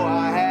 I know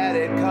I had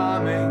it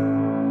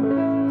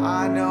coming.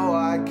 I know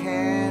I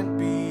can't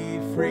be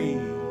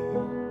free.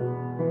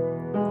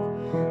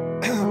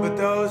 But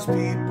those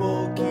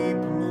people keep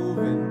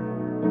moving,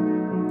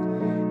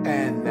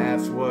 and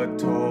that's what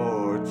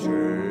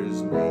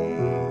tortures me.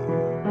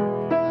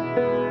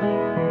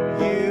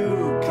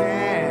 You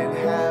can't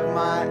have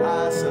my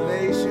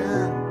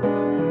isolation.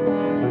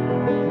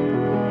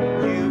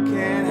 You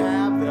can't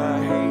have the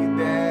hate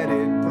that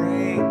it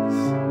brings.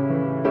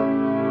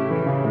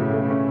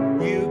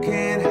 You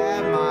can't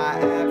have my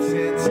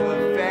absence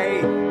of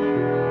faith.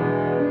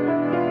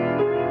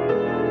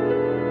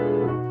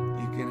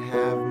 You can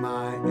have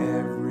my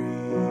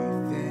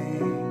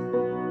everything.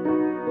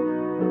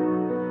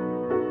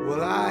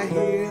 Well, I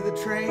hear the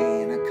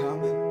train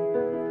a-comin'.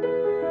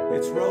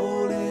 It's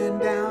rolling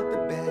down the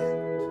bend.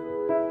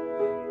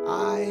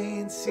 I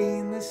ain't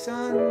seen the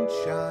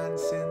sunshine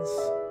since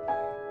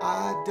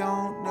I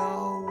don't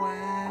know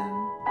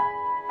when.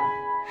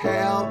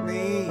 Help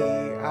me,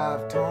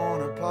 I've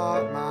torn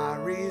apart my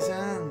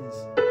reasons.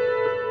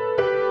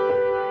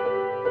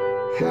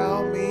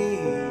 Help me,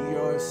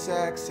 your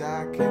sex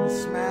I can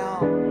smell.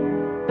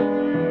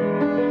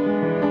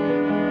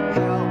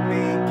 Help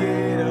me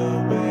get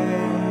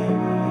away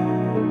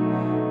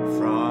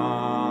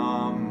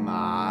from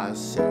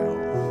myself.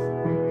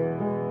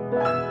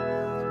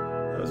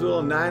 That was a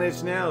little Nine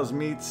Inch Nails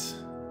meets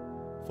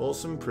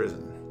Folsom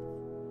Prison.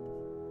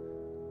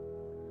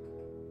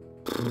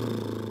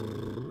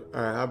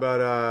 Alright, how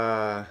about,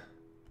 are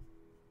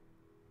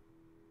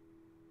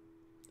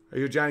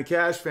you a Johnny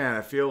Cash fan?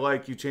 I feel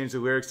like you changed the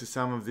lyrics to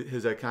some of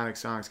his iconic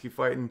songs. Keep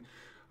fighting.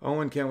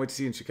 Owen, can't wait to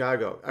see you in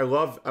Chicago. I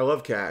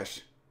love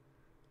Cash.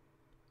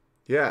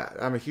 Yeah,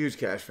 I'm a huge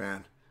Cash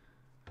fan.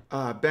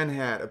 Ben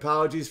Hat,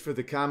 apologies for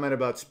the comment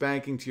about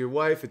spanking to your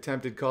wife.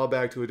 Attempted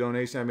callback to a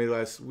donation I made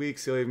last week.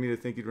 Silly of me to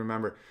think you'd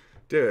remember.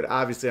 Dude,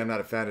 obviously I'm not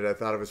offended. I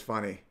thought it was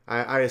funny.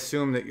 I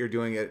assume that you're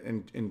doing it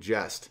in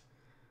jest.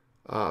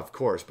 Of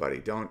course, buddy.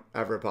 Don't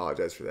ever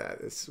apologize for that.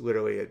 It's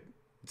literally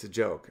it's a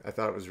joke. I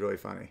thought it was really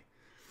funny.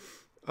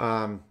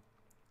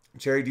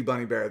 Cherry D.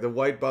 Bunny Bear. The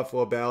White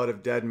Buffalo Ballad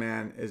of Dead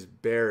Man is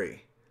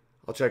Barry.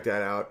 I'll check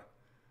that out.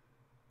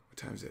 What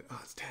time is it? Oh,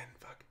 it's 10.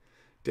 Fuck.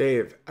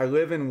 Dave, I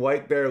live in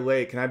White Bear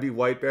Lake. Can I be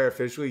White Bear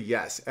officially?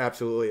 Yes,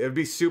 absolutely. It would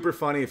be super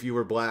funny if you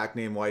were black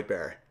named White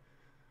Bear.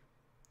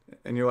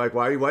 And you're like,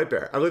 why are you White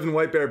Bear? I live in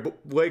White Bear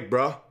Lake,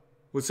 bro.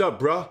 What's up,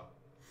 bro?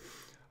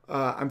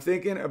 I'm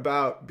thinking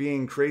about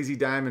being Crazy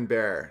Diamond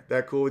Bear.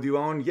 That cool with you,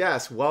 Owen?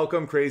 Yes,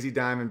 welcome, Crazy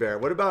Diamond Bear.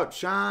 What about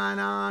Shine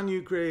On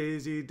You,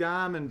 Crazy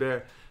Diamond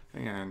Bear?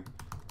 Hang on.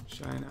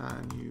 Shine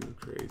On You,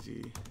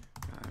 Crazy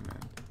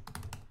Diamond.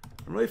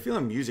 I'm really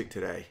feeling music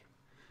today.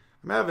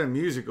 I'm having a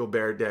musical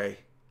bear day.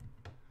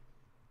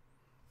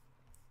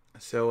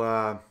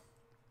 So,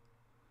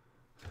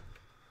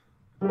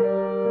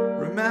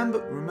 remember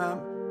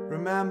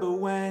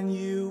when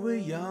you were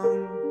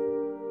young.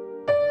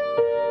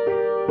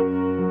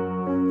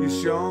 You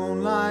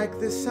shone like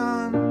the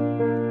sun.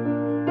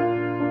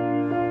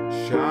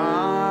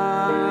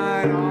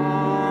 Shine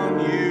on,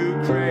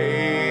 you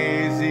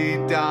crazy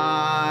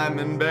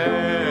diamond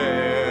bear.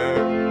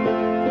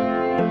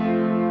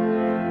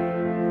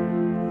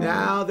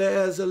 Now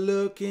there's a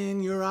look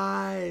in your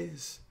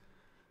eyes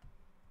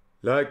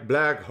like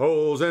black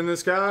holes in the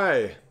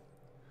sky.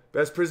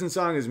 Best prison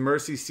song is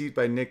Mercy Seat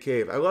by Nick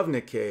Cave. I love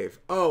Nick Cave.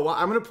 Oh, well,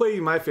 I'm going to play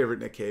you my favorite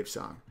Nick Cave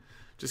song.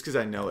 Just because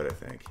I know it, I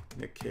think.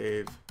 Nick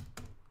Cave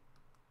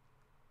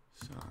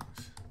songs.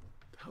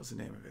 What the hell's the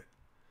name of it?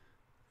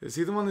 Is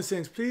he the one that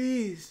sings,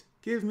 please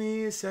give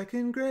me a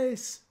second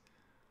grace?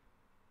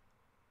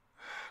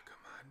 Oh, come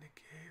on, Nick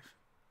Cave.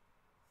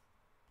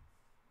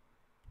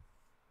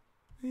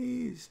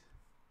 Please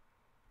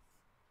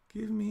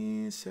give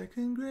me a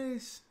second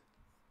grace.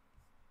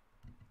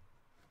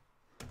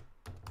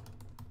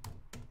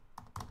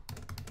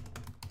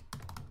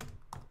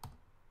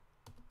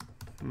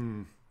 I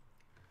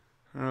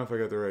don't know if I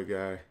got the right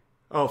guy.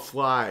 Oh,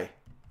 Fly.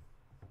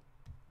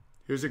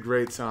 Here's a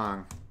great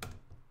song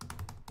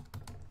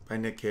by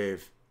Nick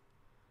Cave.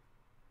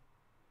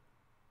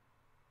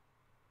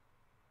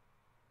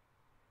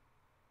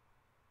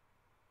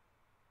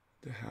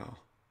 The hell?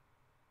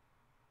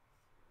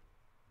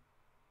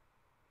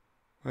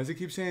 Why does it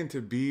keep saying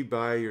to be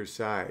by your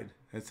side?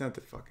 That's not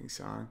the fucking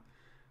song.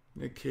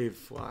 Nick Cave,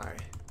 Fly.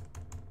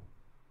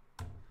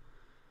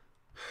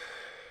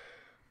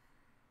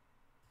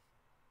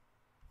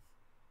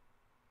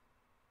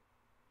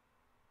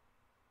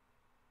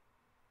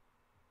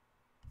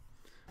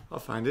 I'll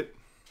find it.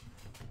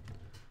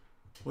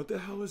 What the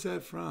hell was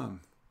that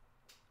from?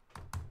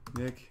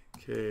 Nick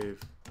Cave.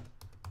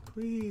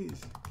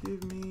 Please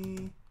give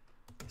me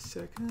a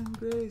second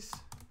grace.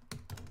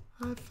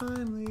 I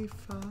finally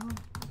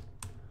found.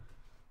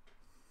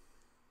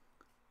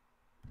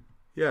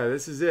 Yeah,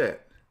 this is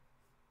it.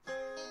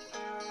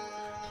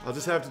 I'll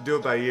just have to do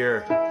it by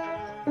ear.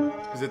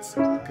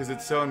 Because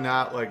it's so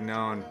not like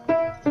known.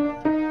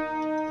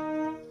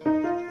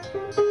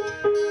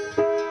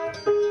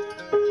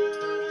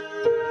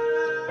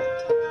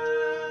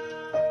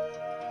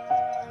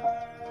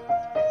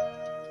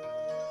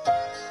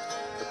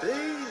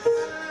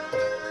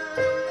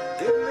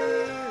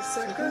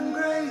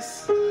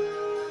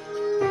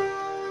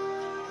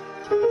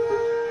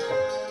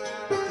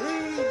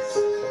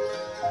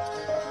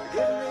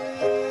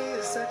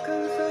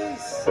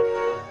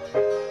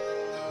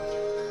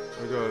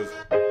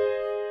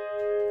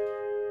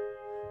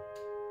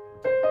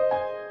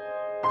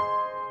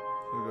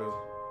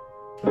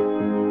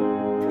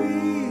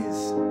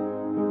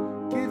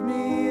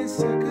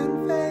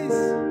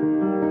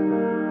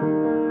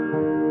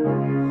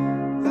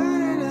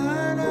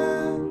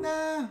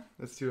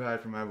 That's too high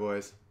for my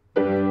voice.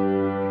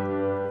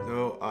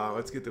 So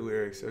let's get the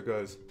lyrics. So it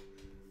goes.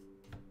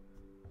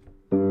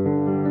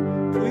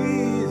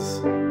 Please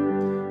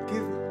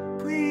give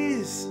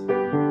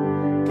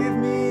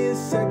me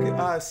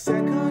a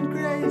second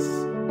grace.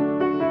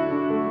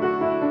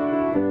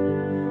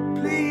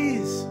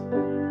 Please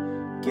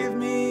give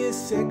me a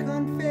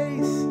second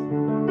face.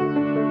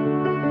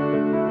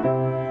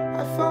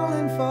 I've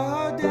fallen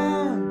far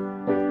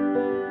down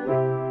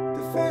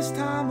the first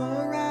time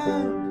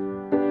around.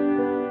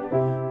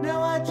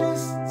 Now I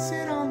just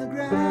sit on the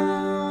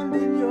ground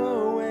in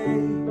your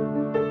way.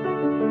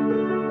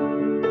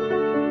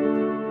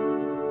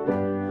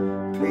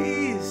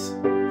 Please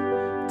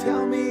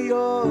tell me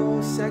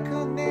your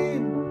second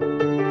name.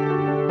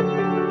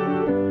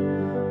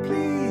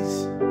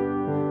 Please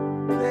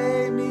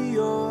play me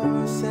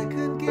your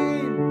second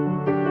game.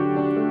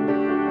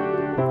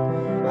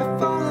 I've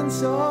fallen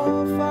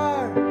so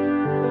far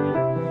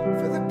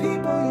for the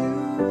people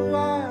you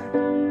are.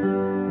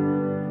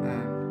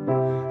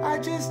 I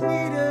just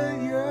need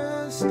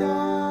your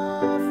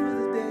star for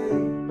the day.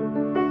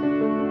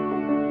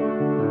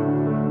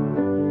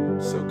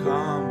 So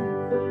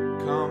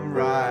come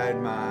ride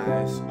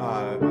my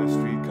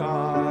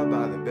streetcar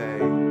by the bay.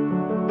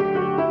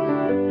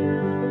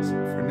 So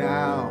for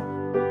now,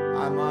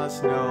 I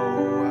must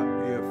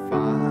know you're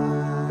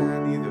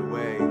fine either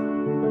way.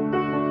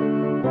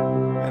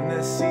 And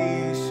the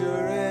sea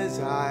sure is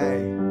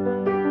high,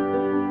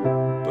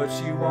 but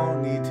you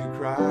won't need to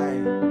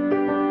cry,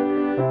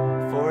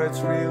 for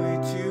it's really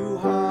too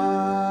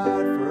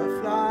hard for a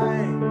fly.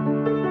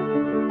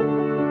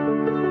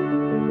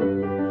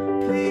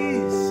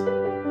 Please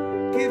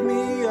give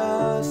me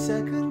a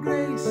second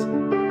grace.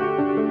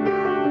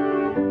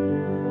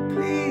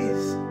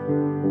 Please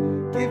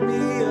give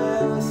me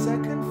a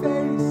second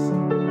face.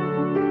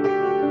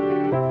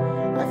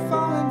 I've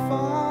fallen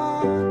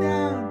far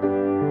down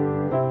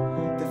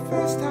the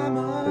first time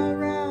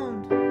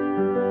around.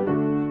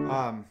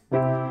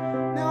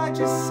 Now I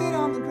just sit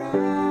on the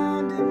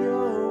ground in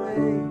your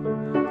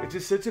way. It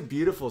just such a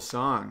beautiful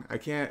song. I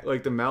can't,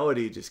 like, the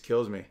melody just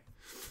kills me.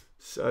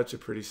 Such a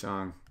pretty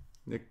song.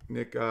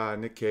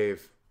 Nick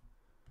Cave.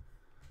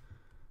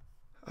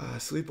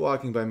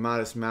 Sleepwalking by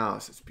Modest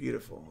Mouse. It's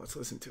beautiful. Let's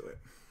listen to it.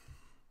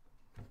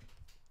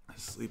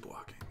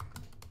 Sleepwalking.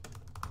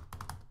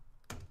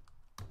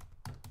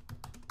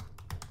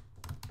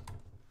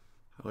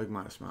 I like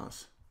Modest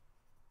Mouse.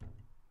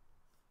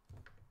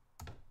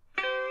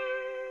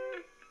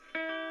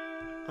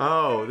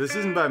 Oh, this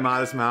isn't by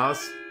Modest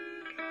Mouse.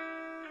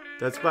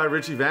 That's by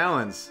Richie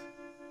Valens.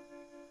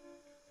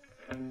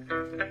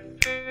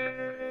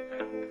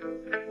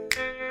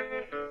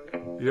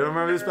 You don't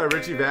remember this by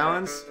Richie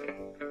Valens?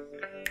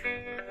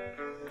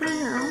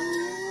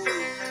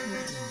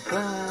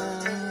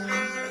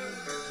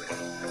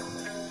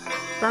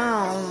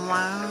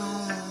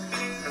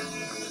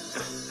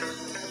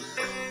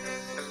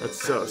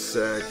 That's so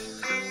sick.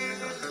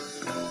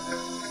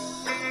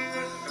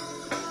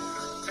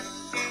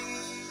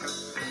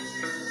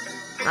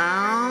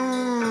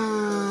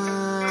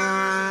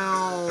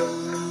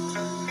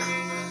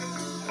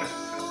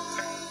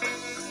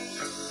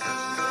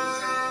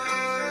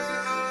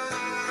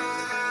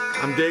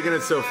 I'm digging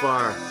it so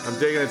far. I'm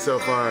digging it so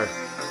far.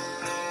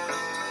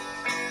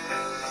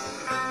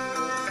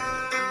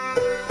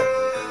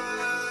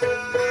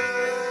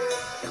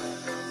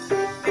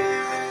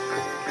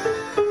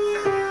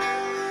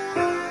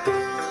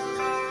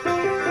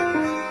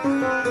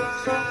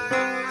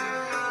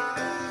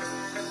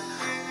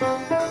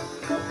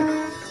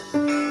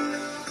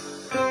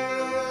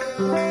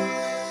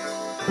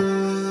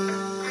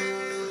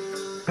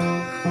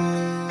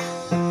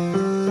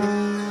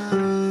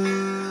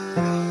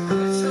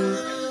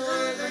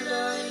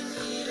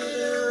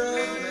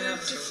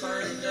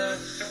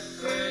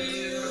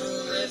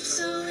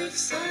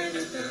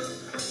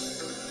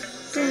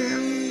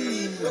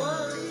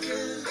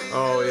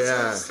 Oh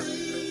yeah.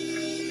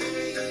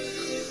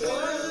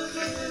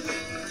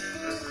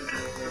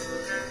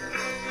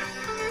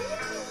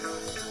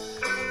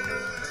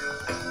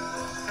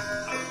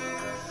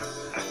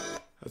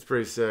 That's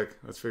pretty sick.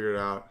 Let's figure it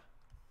out.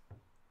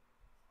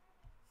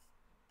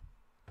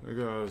 There it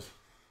goes.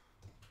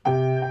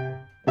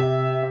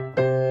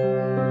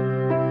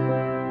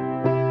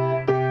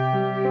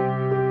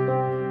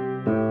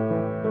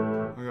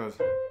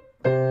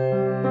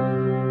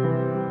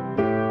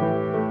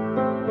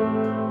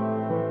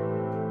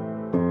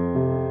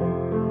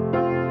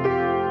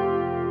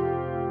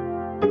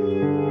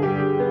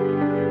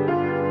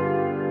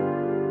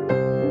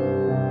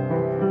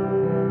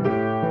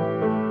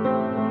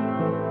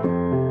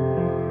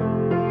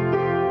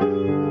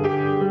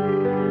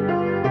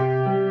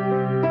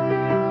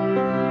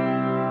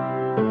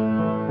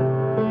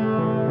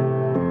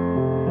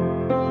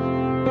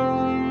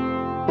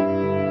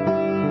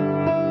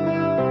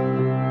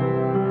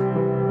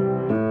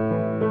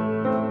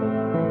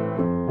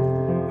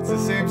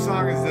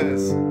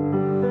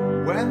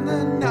 When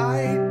the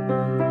night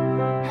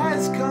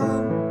has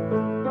come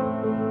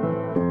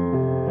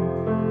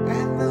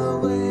and the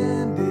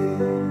land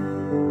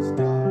is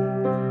dark,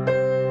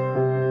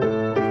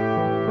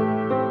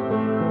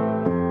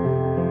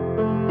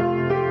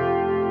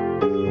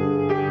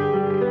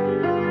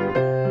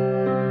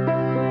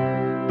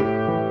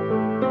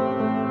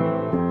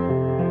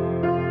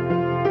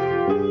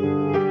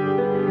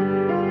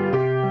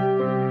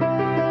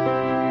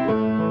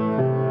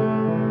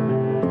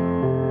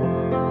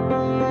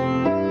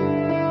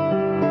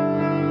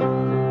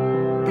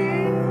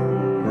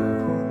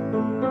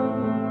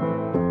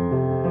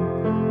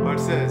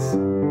 watch this.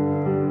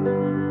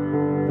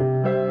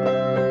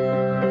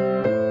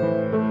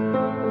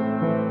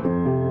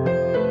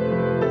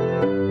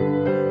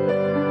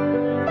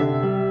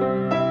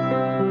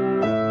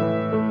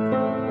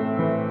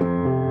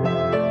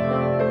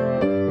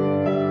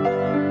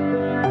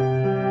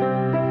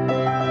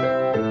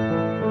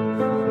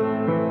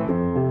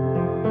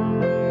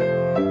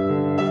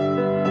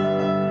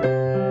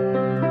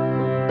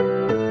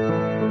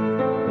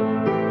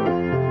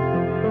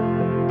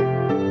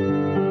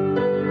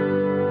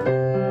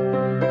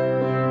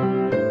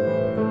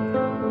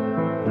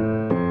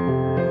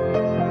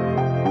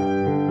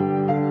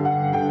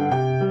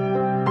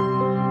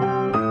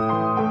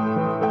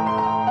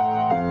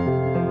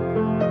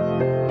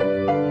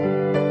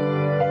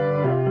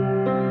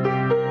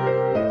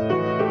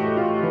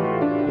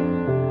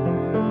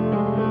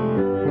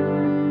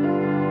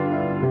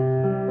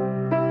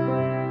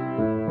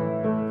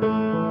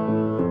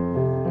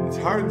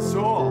 Heart and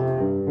soul.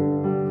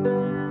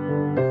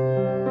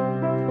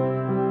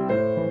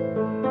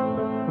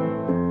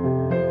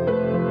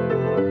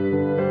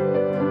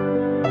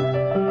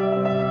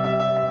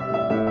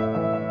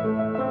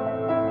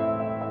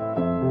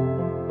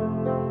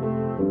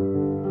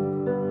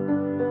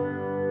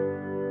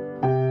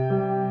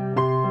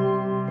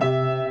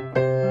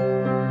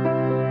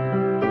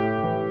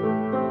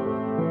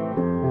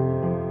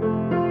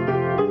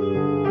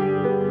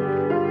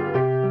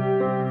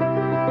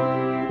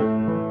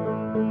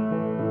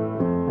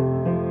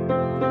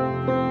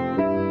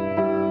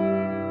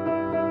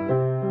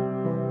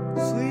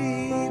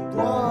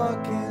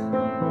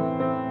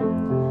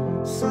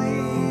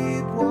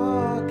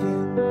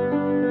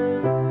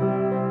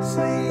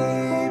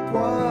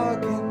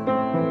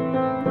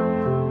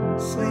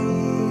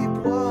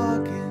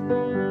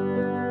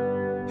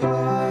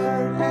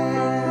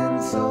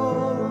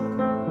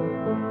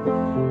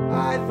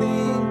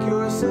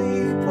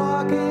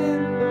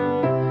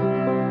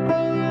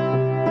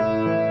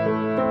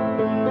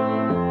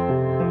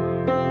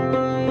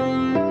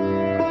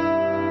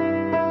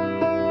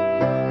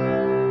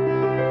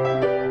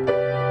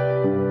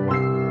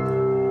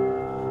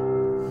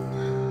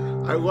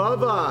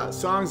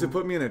 songs that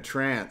put me in a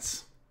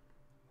trance.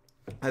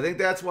 I think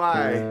that's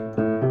why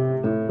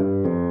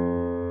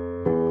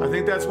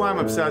I'm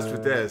obsessed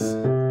with this.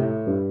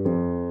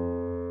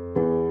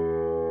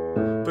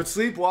 But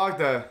Sleepwalk,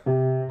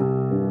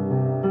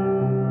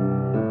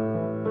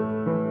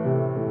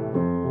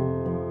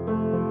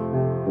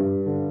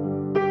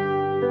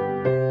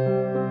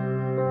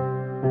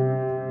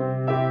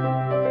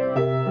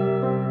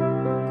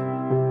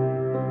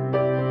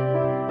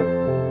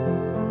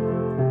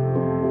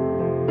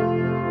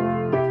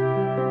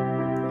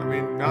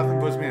 nothing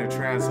puts me in a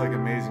trance like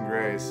Amazing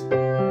Grace.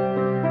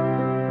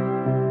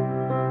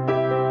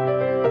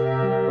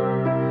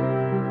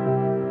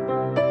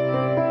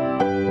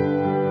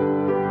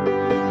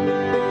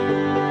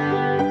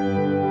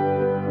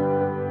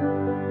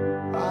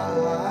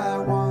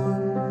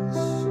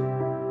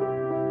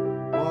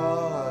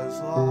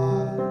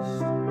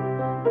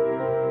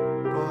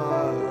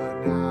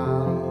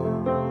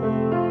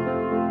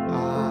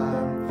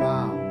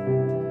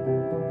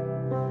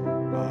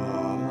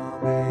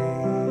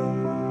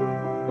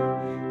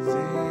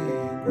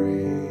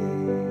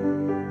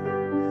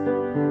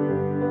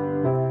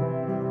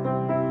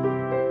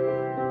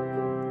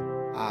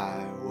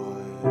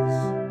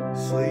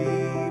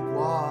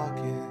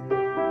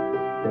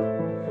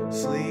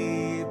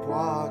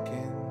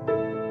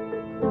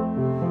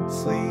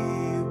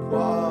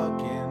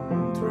 Sleepwalking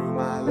through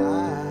my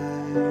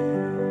life.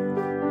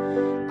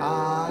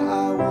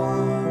 I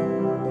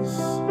once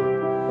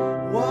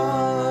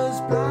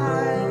was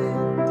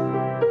blind,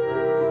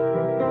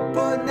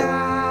 but now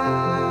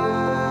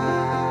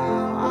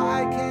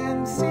I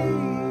can see.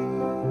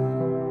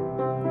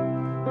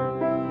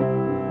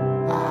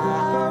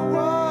 I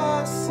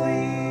was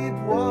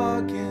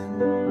sleepwalking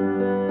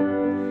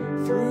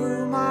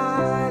through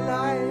my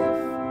life.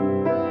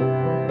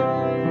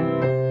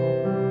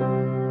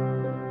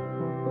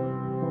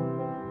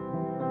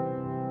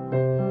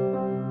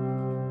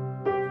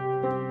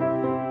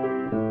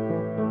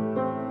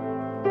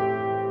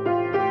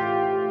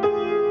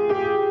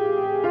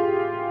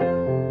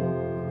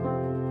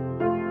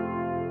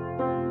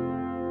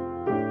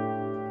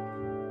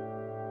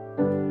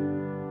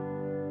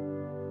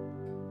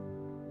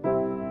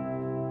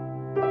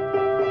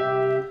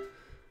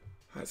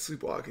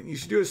 Sleepwalking. You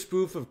should do a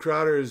spoof of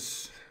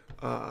Crowder's.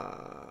 You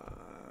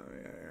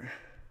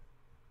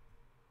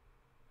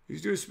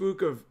should do a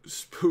spoof of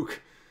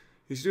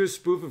You should do a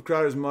spoof of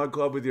Crowder's Mug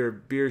Club with your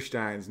beer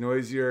steins.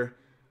 Noisier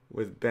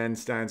with Ben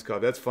Stein's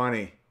Club. That's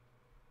funny.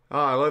 Oh,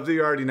 I love that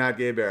you're already not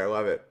gay bear. I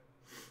love it.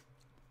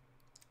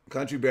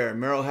 Country Bear.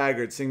 Merle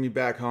Haggard. Sing Me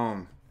Back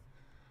Home.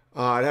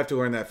 I'd have to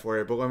learn that for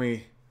you, but let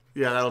me.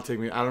 Yeah, that'll take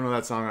me. I don't know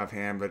that song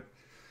offhand, but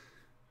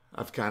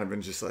I've kind of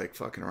been just like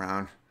fucking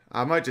around.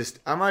 I might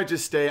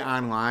just stay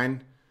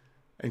online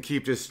and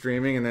keep just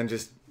streaming and then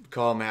just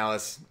call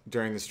Malice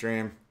during the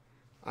stream.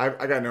 I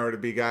got nowhere to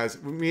be,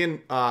 guys. Me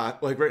and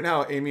like right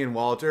now, Amy and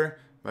Walter,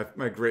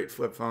 my great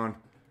flip phone.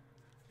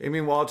 Amy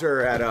and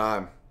Walter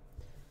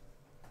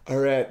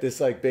are at this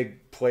like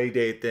big play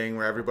date thing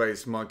where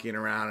everybody's monkeying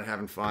around and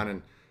having fun,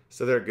 and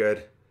so they're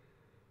good.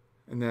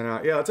 And then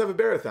yeah, let's have a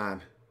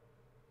bearathon.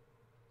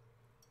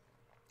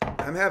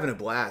 I'm having a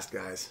blast,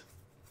 guys.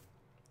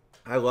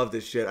 I love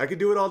this shit. I could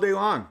do it all day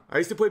long. I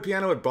used to play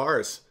piano at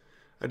bars.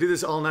 I do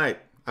this all night.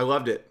 I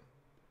loved it.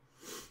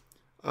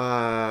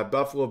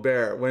 Buffalo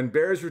Bear. When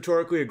bears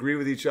rhetorically agree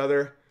with each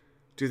other,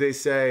 do they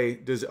say,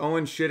 does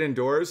Owen shit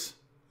indoors?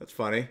 That's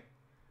funny.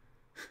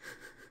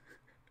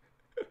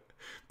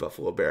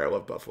 Buffalo Bear. I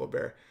love Buffalo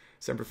Bear.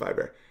 Semper Fi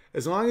Bear.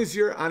 As long as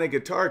you're on a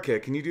guitar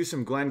kick, can you do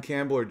some Glenn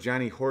Campbell or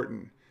Johnny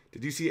Horton?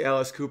 Did you see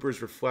Alice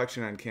Cooper's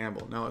reflection on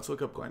Campbell? No, let's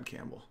look up Glenn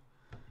Campbell.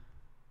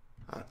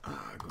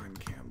 Glenn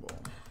Campbell.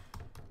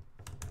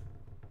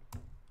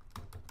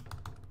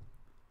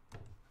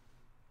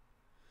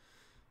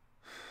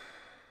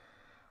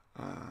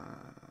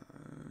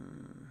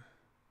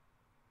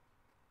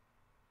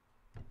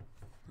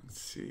 Let's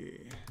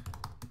see.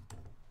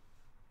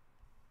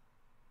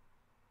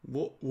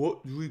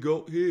 What do we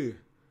got here?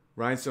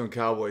 Rhinestone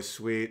Cowboy,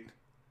 sweet.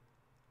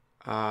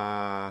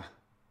 Let's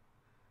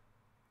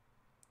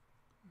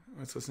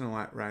listen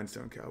to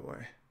Rhinestone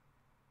Cowboy.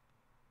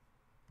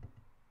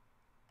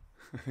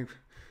 I think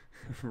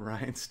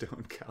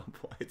Rhinestone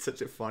Cowboy. It's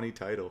such a funny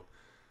title.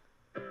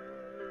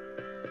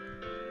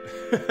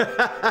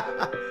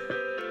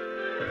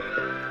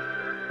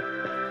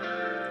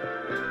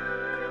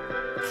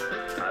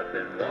 I've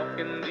been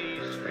walking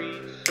these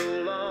streets so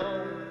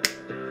long.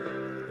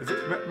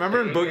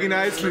 Remember in Boogie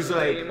Nights, he was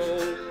like,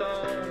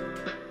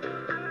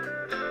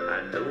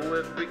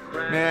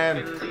 man,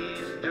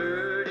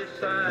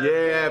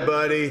 yeah,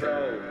 buddy.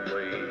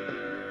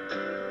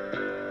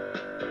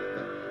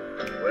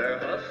 Where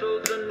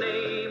hustle's the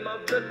name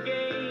of the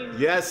game.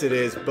 Yes, it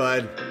is,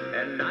 bud.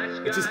 And nice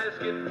guys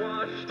get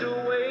washed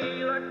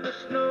away like the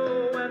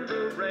snow and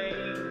the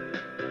rain.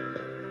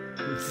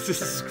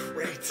 This is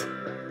great.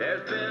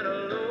 There's been a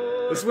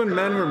load this is when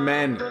men were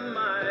men.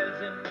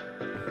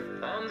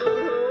 on the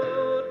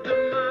road to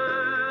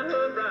my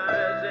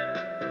horizon.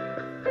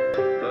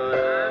 But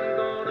I'm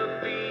gonna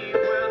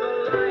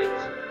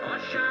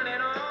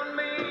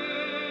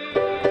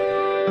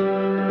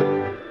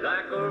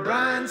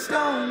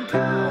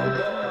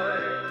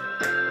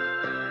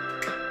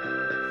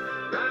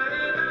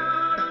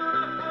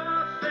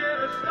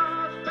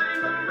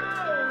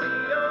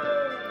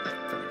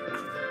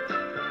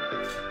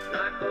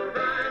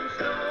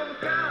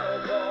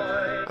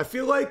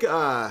feel like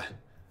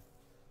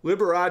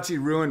Liberace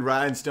ruined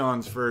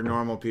Rhinestones for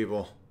normal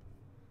people.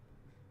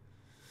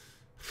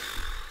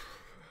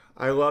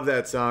 I love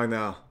that song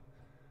though.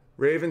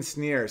 Raven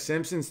Sneer,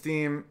 Simpsons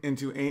theme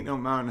into Ain't No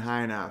Mountain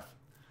High Enough.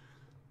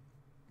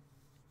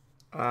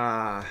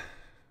 I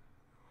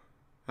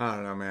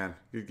don't know, man.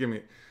 You give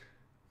me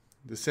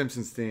the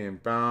Simpsons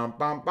theme. Bum,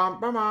 bum, bum,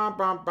 bum, bum,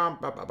 bum, bum,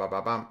 bum, bum,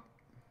 bum, bum.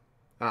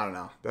 I don't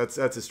know. That's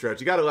a stretch.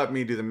 You got to let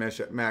me do the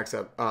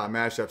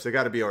mashups. They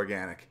got to be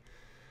organic.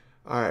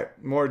 All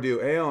right, Mordew.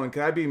 Hey, Owen,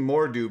 can I be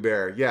Mordew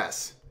Bear?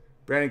 Yes.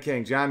 Brandon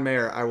King, John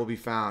Mayer, I will be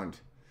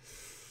found.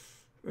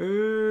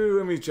 Ooh,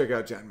 let me check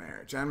out John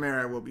Mayer. John Mayer,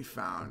 I will be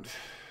found.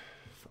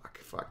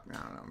 Fuck. I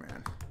don't know,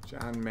 man.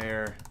 John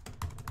Mayer,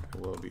 I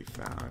will be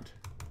found.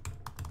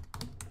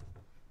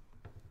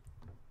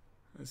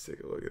 Let's take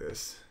a look at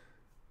this.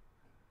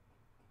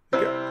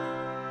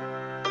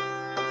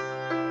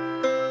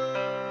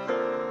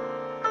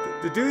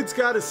 The dude's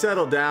got to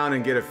settle down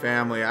and get a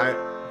family.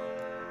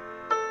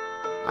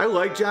 I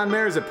like John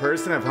Mayer as a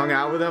person. I've hung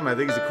out with him. I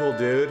think he's a cool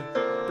dude.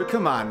 But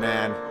come on,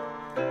 man.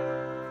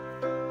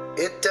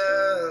 It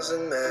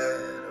doesn't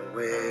matter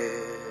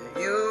where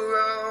you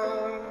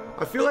roam.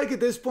 I feel like at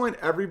this point,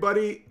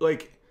 everybody,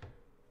 like,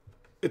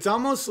 it's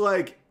almost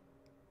like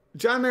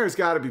John Mayer's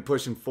got to be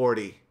pushing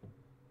 40.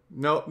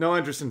 No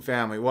interest in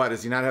family. What,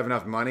 does he not have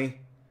enough money?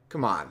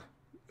 Come on.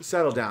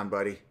 Settle down,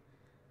 buddy.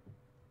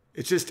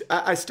 It's just,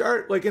 I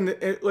start, like,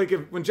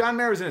 when John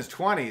Mayer was in his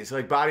 20s,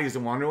 like, Bodies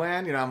in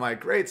Wonderland, you know, I'm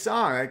like, great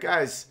song. That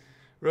guy's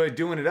really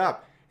doing it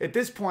up. At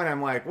this point,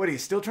 I'm like, what, are you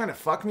still trying to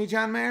fuck me,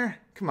 John Mayer?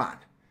 Come on.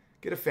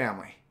 Get a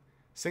family.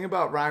 Sing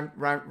about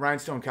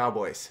Rhinestone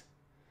Cowboys.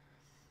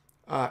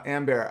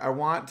 Amber, I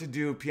want to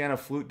do piano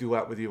flute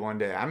duet with you one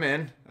day. I'm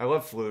in. I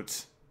love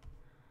flutes.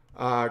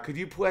 Could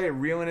you play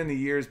Reelin' in the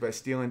Years by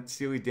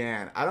Steely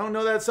Dan? I don't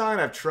know that song.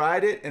 I've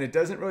tried it, and it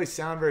doesn't really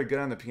sound very good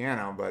on the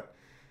piano, but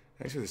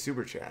thanks for the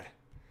super chat.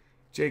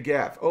 Jay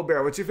Gaff. Oh,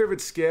 Bear, what's your favorite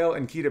scale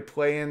and key to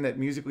play in that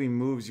musically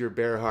moves your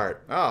bare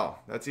heart? Oh,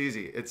 that's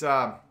easy. It's,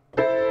 I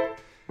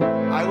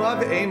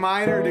love A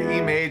minor to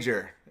E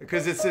major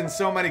because it's in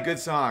so many good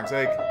songs.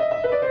 Like,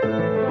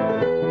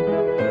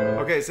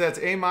 okay, so that's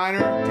A minor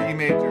to E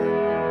major.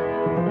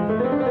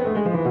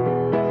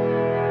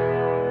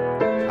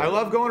 I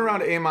love going around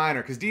to A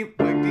minor because D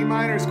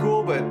minor is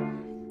cool, but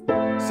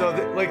so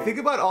like think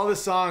about all the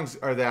songs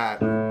are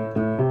that.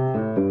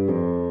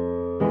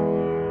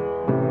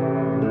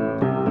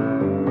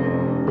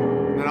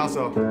 And then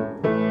also.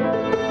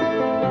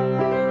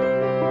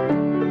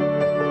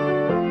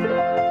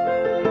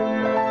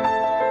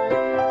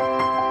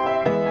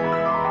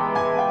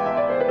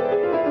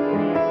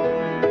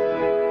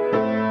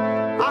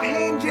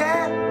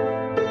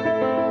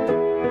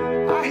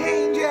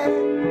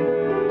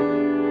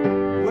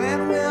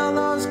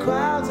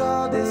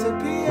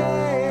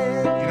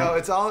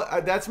 It's all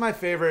that's my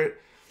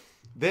favorite.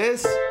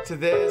 This to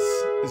this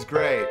is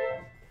great.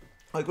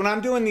 Like when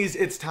I'm doing these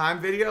It's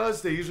Time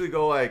videos, they usually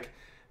go like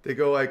it's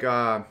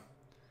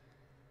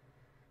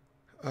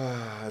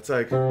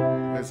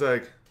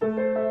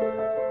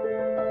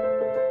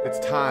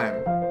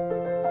time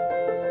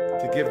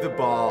to give the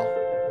ball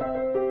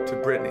to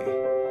Brittany.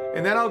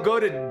 And then I'll go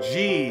to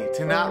G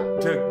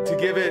to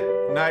give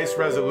it nice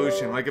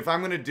resolution. Like if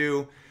I'm gonna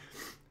do,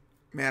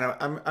 man,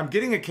 I'm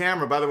getting a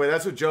camera, by the way.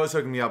 That's what Joe's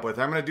hooking me up with.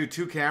 I'm going to do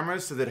 2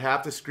 cameras so that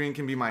half the screen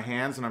can be my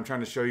hands, and I'm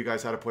trying to show you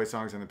guys how to play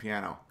songs on the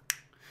piano.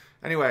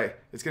 Anyway,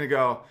 it's going to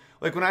go,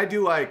 like when I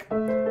do like,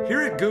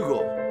 here at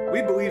Google,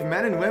 we believe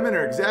men and women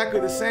are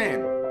exactly the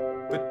same.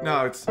 But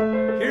no, it's,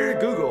 here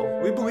at Google,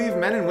 we believe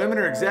men and women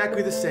are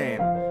exactly the same,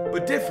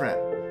 but different.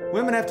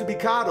 Women have to be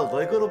coddled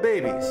like little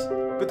babies,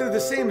 but they're the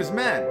same as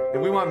men,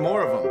 and we want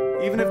more of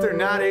them, even if they're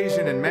not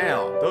Asian and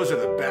male. Those are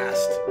the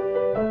best.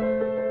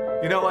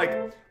 You know,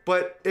 like,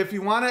 but if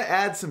you want to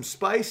add some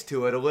spice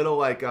to it, a little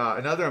like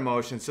another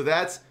emotion, so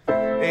that's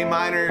A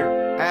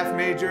minor, F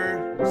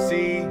major,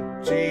 C,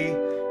 G,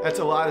 that's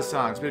a lot of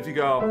songs. But if you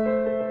go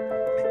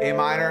A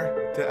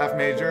minor to F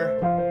major,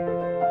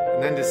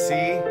 and then to C,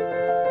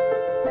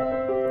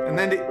 and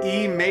then to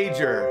E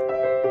major,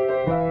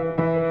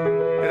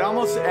 it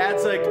almost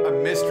adds like a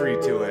mystery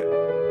to it.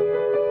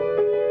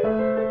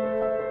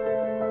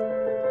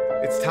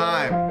 It's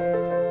time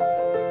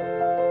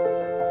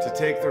to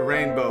take the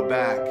rainbow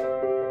back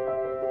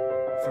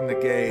from the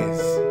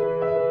gaze.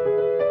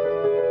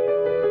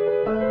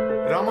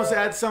 It almost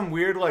adds some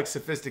weird like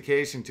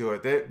sophistication to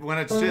it. When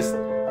it's just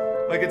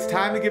like it's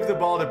time to give the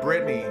ball to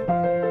Brittany,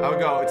 I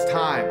would go, it's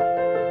time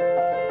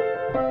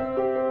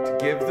to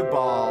give the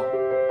ball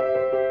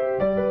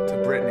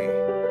to Brittany.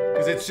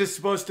 Because it's just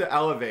supposed to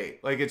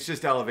elevate. Like it's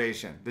just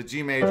elevation. The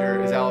G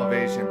major is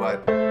elevation,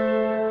 but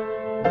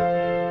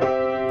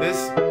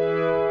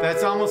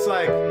that's almost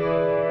like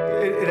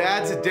it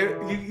adds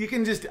you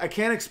can just, I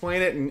can't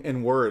explain it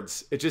in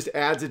words. It just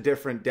adds a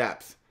different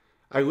depth.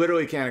 I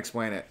literally can't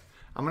explain it.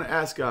 I'm going to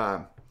ask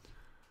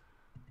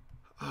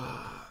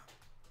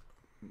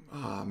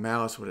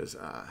Malice what his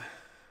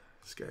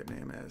Skype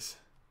name is.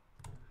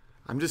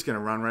 I'm just going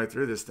to run right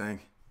through this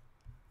thing.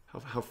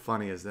 How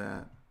funny is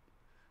that?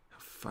 How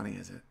funny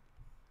is it?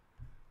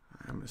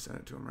 I'm going to send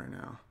it to him right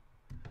now.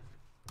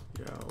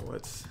 Yo,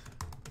 what's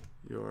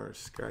your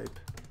Skype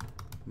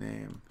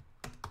name?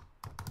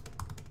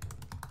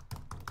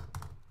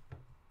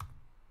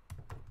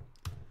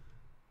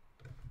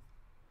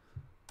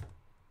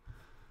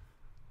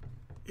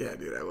 Yeah,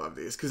 dude, I love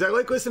these. Because I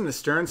like listening to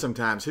Stern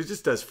sometimes. He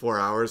just does 4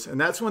 hours. And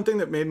that's one thing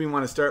that made me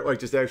want to start, like,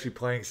 just actually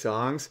playing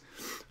songs.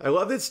 I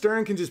love that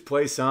Stern can just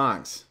play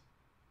songs.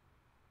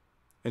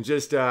 And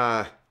just,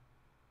 that's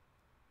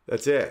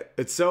it.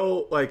 It's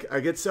so, like,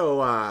 I get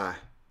so, I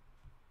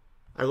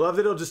love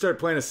that he'll just start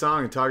playing a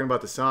song and talking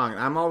about the song.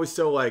 And I'm always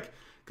so, like,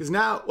 because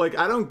now, like,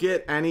 I don't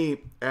get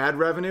any ad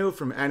revenue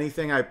from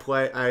anything I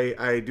play.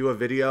 I do a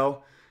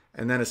video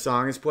and then a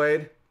song is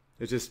played.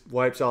 It just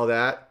wipes all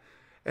that.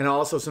 And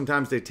also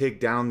sometimes they take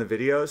down the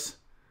videos.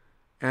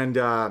 And,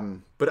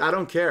 but I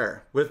don't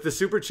care. With the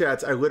Super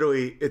Chats,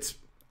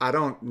 I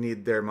don't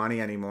need their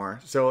money anymore.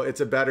 So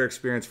it's a better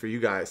experience for you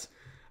guys,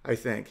 I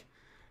think.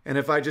 And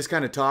if I just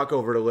kind of talk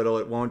over it a little,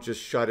 it won't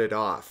just shut it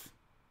off.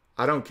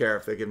 I don't care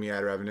if they give me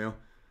ad revenue.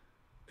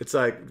 It's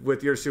like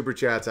with your Super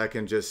Chats, I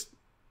can just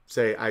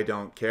say I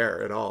don't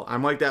care at all.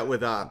 I'm like that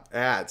with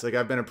ads. Like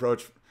I've been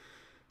approached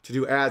to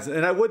do ads,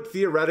 and I would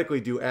theoretically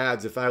do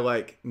ads if I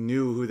like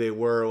knew who they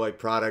were, like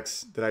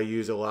products that I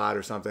use a lot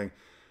or something,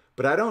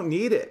 but I don't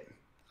need it.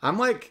 I'm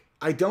like,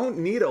 I don't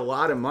need a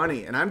lot of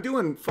money, and I'm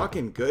doing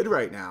fucking good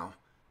right now.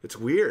 It's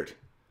weird.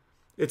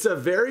 It's a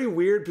very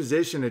weird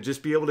position to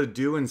just be able to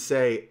do and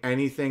say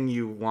anything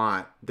you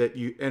want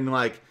and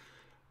like,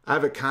 I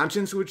have a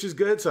conscience, which is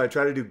good. So I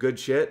try to do good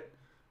shit,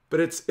 but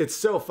it's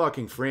so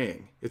fucking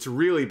freeing. It's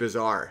really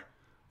bizarre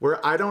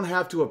where I don't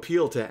have to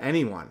appeal to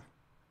anyone.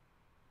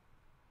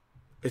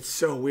 It's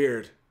so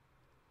weird.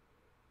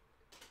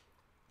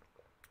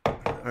 All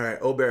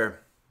right,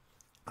 Bear.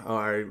 All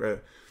right,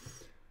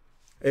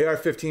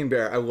 AR-15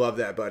 Bear. I love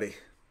that, buddy.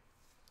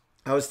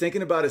 I was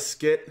thinking about a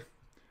skit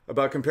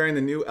about comparing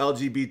the new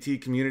LGBT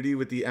community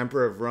with the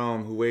Emperor of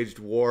Rome who waged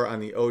war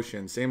on the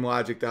ocean. Same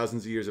logic,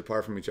 thousands of years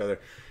apart from each other.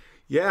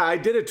 Yeah, I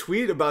did a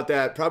tweet about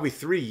that probably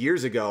 3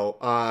 years ago.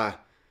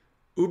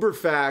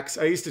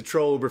 Uberfax, I used to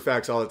troll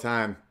Uberfax all the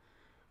time.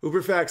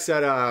 Uberfax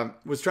said,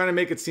 was trying to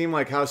make it seem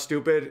like how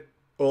stupid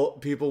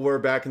old people were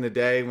back in the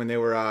day when they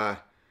were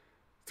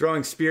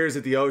throwing spears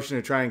at the ocean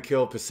to try and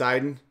kill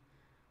Poseidon.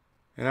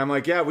 And I'm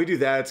like, yeah, we do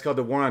that. It's called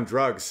the war on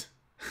drugs.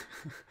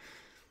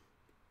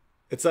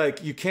 It's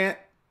like, you can't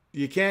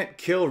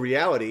kill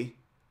reality.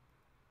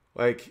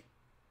 Like,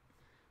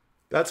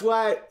 that's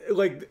why,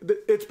 like,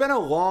 it's been a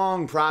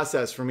long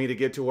process for me to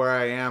get to where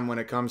I am when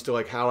it comes to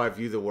like how I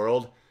view the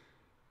world.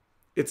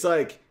 It's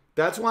like,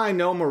 that's why I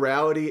know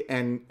morality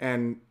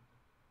and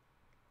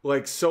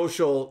like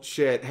social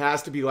shit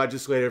has to be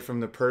legislated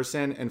from the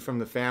person and from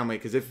the family.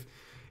 Because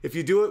if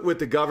you do it with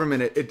the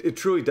government, it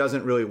truly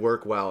doesn't really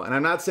work well. And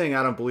I'm not saying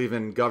I don't believe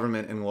in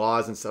government and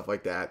laws and stuff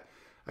like that.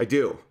 I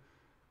do.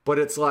 But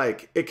it's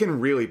like, it can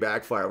really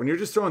backfire. When you're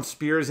just throwing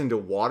spears into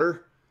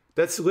water,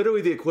 that's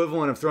literally the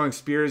equivalent of throwing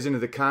spears into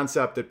the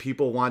concept that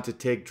people want to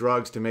take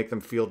drugs to make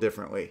them feel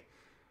differently.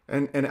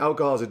 And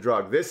alcohol is a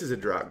drug. This is a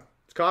drug.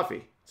 It's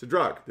coffee. It's a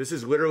drug. This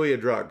is literally a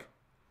drug.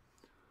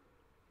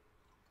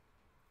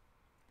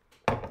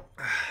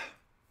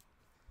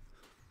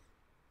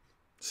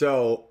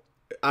 So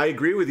I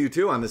agree with you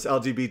too on this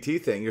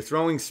LGBT thing. You're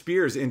throwing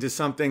spears into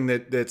something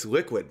that's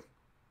liquid.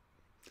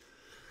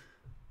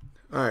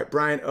 All right,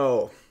 Brian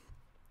O.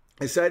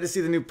 Excited to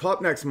see the new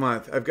pup next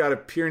month. I've got a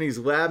Pyrenees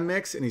Lab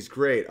mix and he's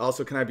great.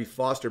 Also, can I be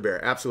Foster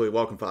Bear? Absolutely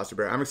welcome, Foster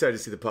Bear. I'm excited to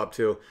see the pup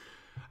too.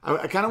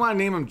 I kind of want to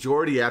name him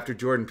Jordy after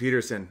Jordan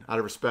Peterson out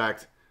of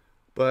respect.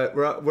 But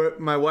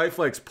my wife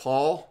likes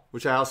Paul,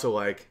 which I also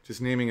like.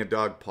 Just naming a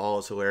dog Paul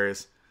is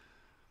hilarious.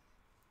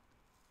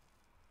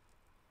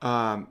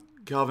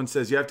 Calvin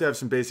says, you have to have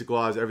some basic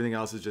laws. Everything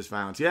else is just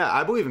violence. Yeah,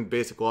 I believe in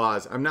basic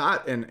laws. I'm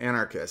not an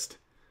anarchist.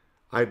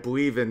 I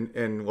believe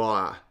in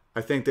law.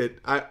 I think that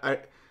I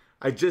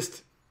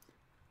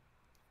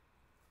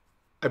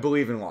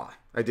believe in law.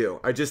 I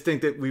do. I just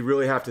think that we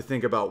really have to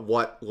think about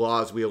what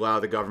laws we allow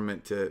the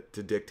government to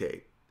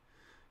dictate.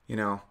 You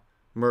know,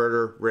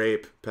 murder,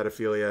 rape,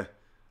 pedophilia,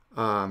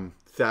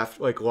 theft,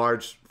 like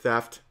large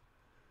theft.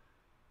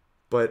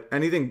 But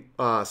anything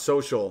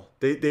social,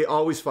 they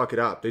always fuck it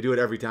up. They do it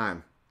every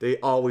time. They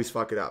always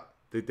fuck it up.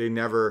 They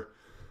never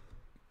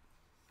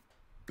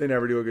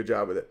do a good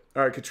job with it.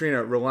 All right,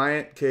 Katrina,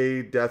 Reliant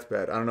K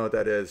Deathbed. I don't know what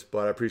that is,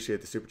 but I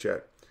appreciate the super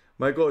chat.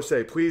 Michael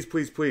say, please,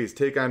 please, please,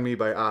 Take on Me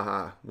by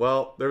Aha.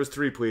 Well, there was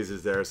 3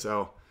 pleases there,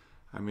 so,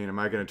 I mean, am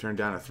I going to turn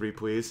down a 3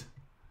 please?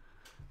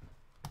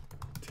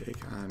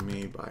 Take on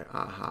Me by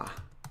Aha.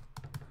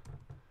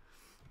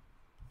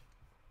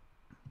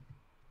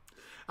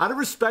 Out of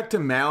respect to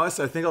Malice,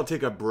 I think I'll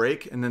take a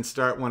break and then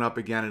start one up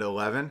again at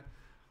 11.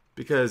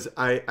 Because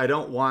I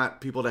don't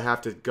want people to have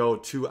to go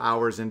 2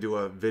 hours into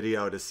a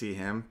video to see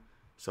him.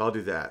 So I'll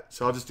do that.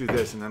 So I'll just do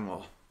this and then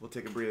we'll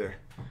take a breather.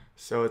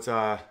 So it's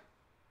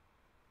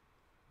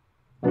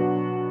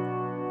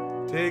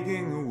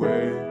taking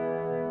away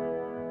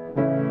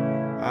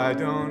I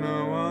don't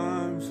know what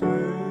I'm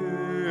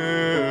saying.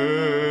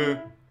 Yeah.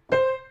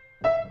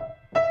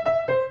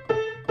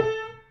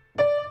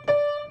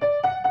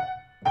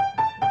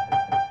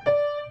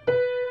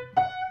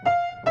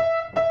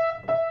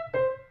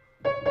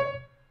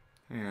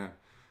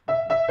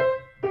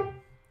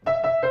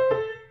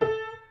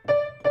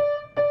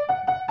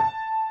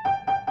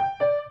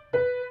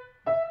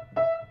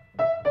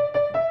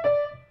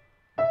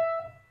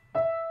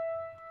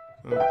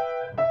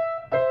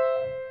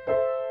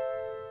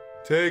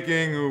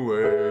 Taking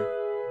away.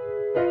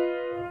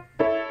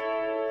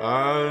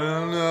 I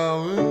don't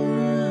know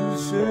what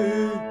to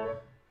say.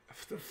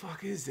 What the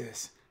fuck is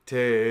this?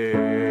 Take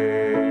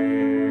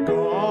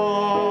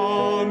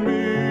on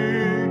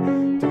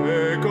me,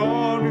 take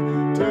on me,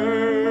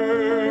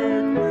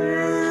 take me,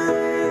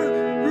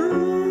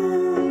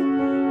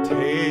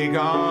 take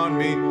on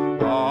me.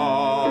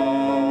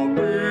 I'll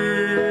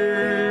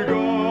be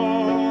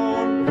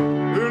gone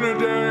in a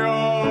day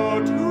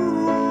or two.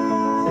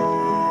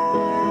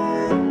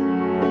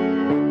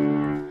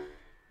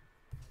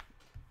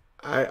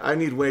 I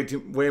need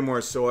way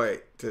more soy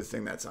to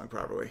sing that song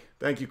properly.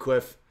 Thank you,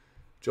 Cliff.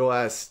 Joel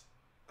asks,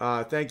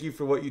 thank you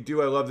for what you do.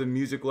 I love the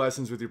music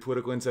lessons with your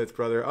political insights,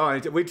 brother.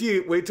 Oh,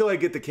 wait till I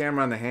get the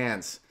camera on the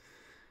hands.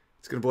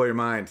 It's gonna blow your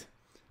mind.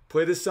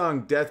 Play this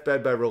song,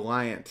 Deathbed by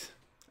Reliant.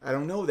 I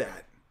don't know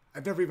that.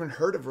 I've never even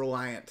heard of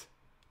Reliant.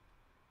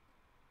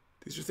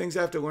 These are things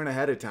I have to learn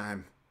ahead of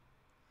time.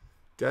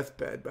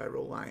 Deathbed by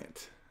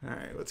Reliant. All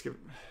right, let's give.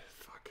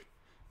 Fuck.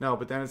 No,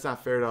 but then it's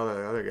not fair to all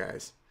the other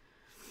guys.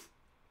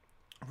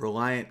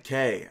 Reliant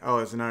K. Oh,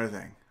 that's another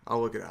thing.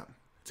 I'll look it up.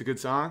 It's a good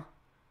song.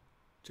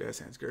 Jazz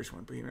Hands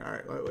Gershwin. Bohemian. All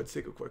right, let's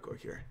take a quick look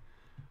here.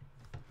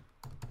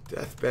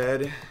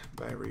 Deathbed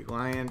by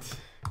Reliant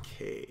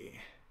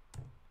K.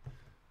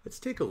 Let's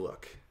take a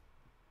look.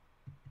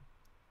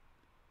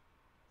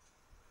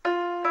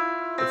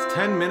 It's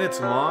 10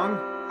 minutes long.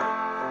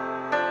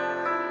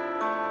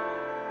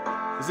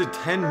 This is a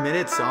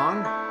 10-minute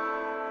song?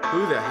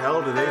 Who the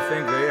hell do they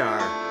think they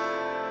are?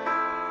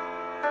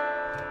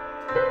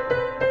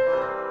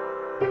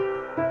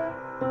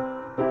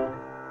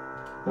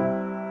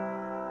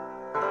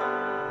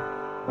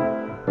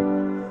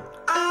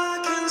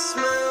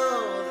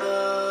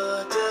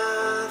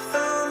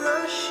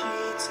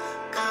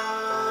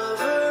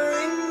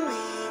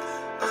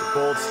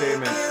 Bold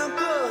statement. I can't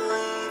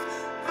believe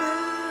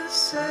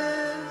this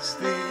is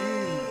the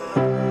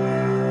end.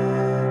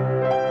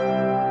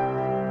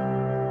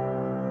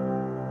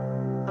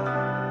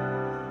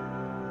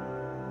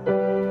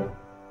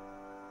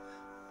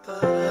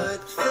 But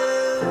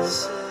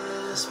this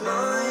is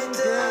my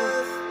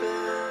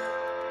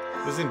deathbed.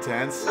 It was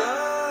intense.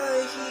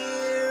 Lie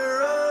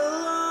here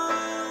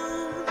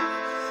alone.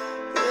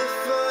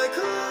 If I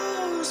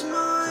close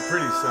my it's a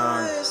pretty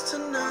song. Eyes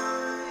tonight.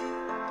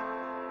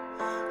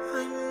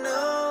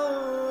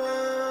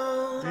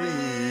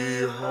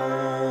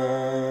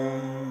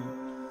 Home.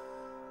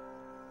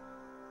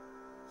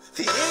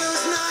 The year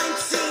is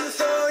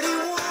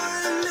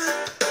 1941.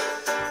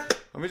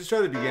 Let me just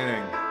try the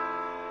beginning.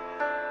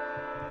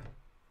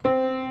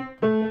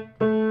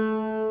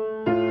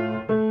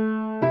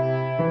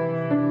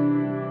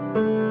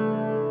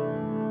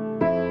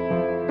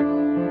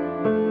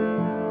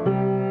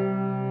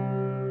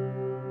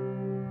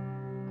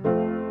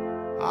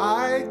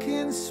 I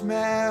can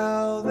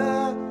smell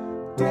the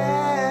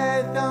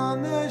death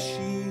on the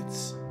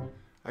sheets.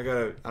 I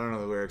don't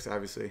know the lyrics,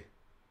 obviously.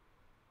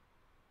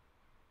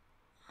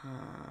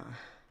 How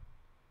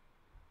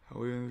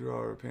we in the draw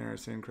our pain our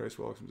sin, Christ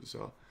welcomes us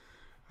all.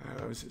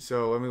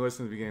 So let me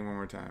listen to the beginning one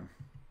more time.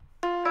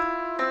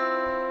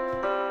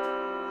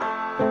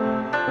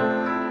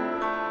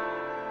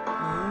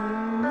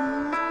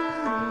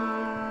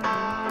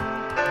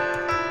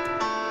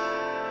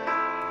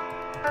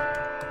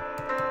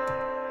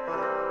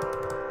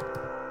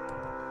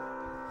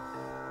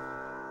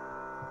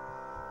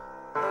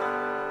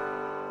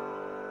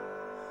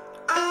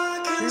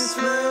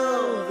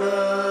 Smell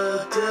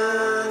the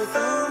death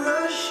on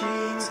the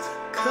sheets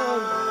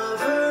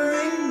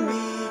covering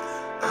me.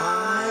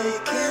 I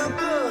can't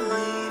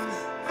believe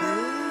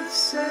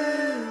this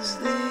is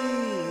the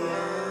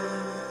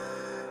end.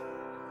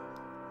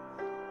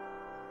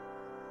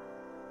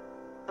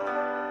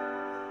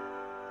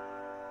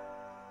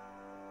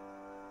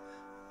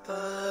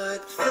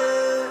 But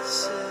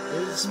this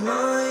is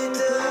my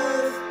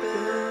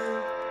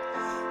deathbed.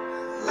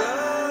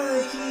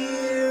 Lie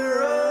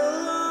here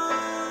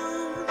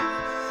alone.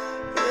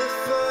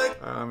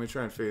 Let me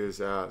try and figure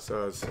this out.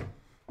 So it's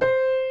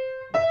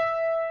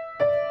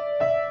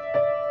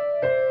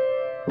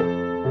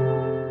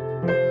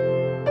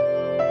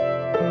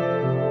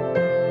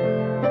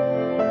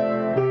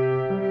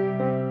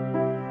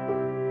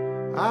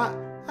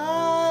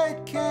I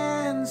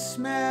can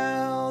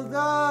smell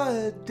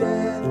the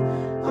death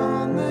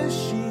on the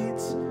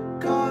sheets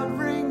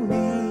covering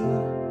me.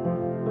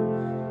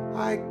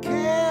 I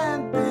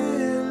can't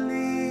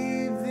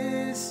believe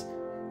this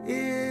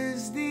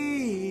is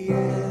the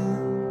end.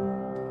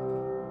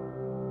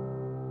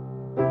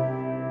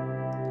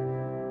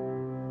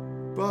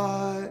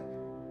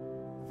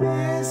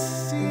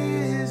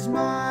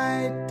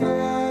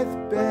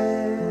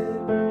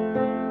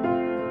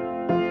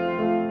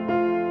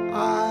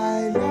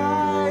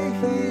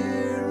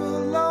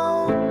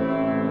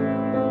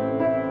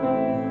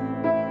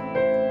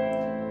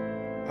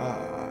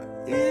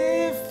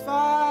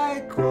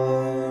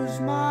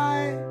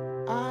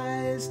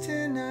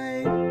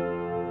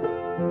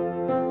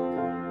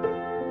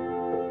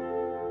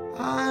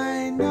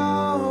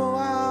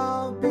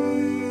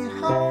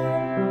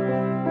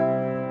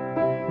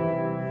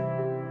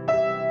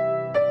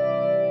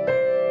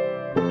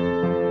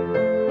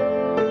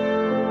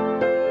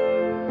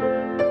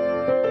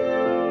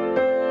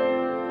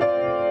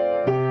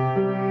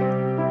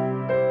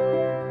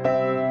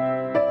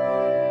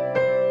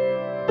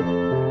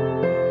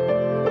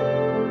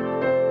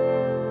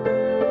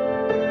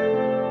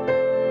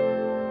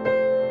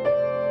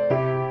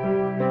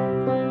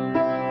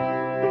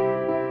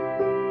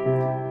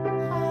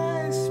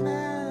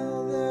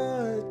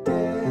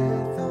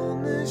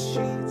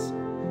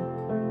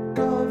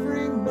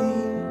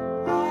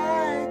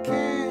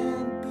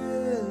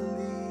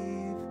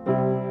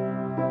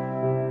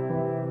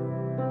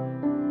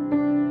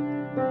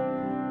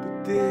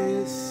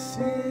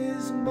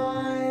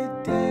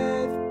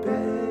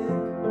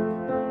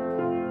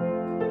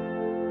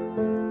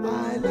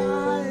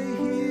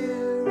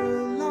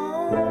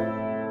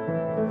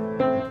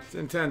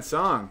 an intense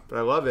song, but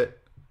I love it.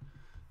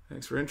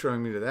 Thanks for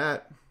introing me to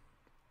that.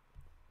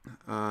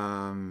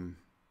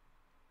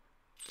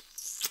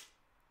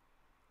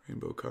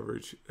 Rainbow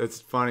coverage.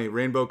 That's funny.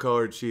 Rainbow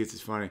colored sheets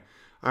is funny.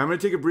 I'm going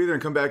to take a breather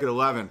and come back at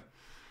 11.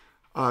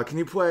 Can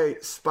you play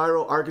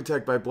Spiral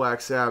Architect by Black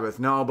Sabbath?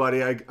 No,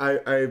 buddy.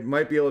 I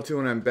might be able to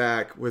when I'm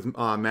back with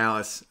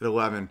Malice at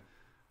 11.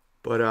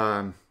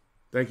 But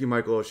thank you,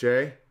 Michael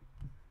O'Shea.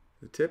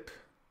 The tip.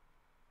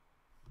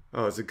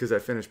 Oh, is it because I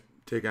finished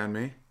Take On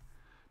Me?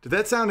 Did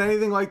that sound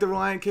anything like the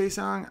Relient K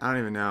song? I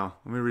don't even know.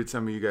 Let me read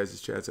some of you guys'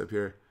 chats up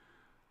here.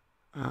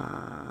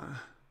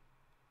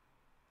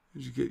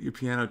 Did you get your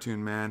piano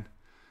tune, man?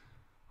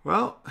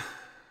 Well,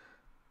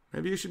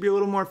 maybe you should be a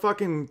little more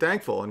fucking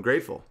thankful and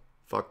grateful.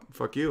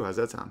 Fuck you. How's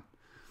that sound?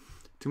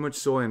 Too much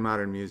soy in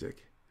modern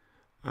music.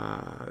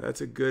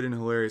 That's a good and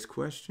hilarious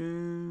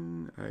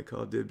question. I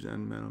call dibs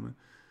on Metalman.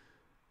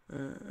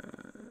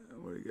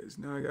 What do you guys?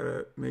 Now I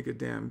gotta make a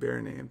damn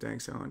bear name.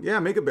 Thanks, Owen. Yeah,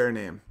 make a bear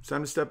name. It's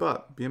time to step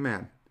up. Be a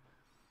man.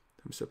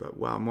 Time to step up.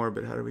 Wow,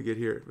 morbid. How did we get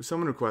here? Well,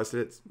 someone requested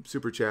it.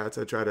 Super chats.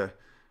 I try to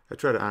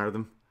honor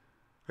them.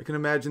 I can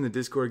imagine the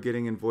Discord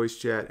getting in voice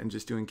chat and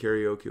just doing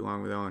karaoke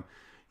along with Owen.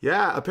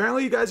 Yeah,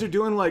 apparently you guys are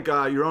doing like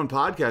your own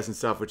podcast and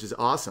stuff, which is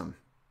awesome.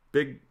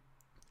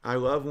 I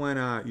love when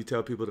you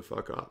tell people to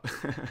fuck off.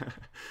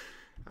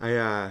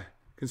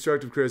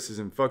 Constructive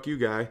criticism. Fuck you,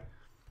 guy.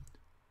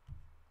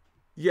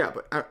 Yeah,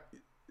 but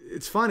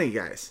it's funny,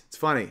 guys. It's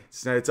funny.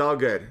 It's all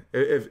good.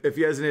 If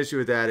he has an issue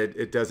with that,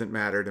 it doesn't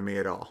matter to me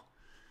at all.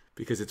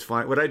 Because it's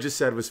fun. What I just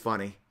said was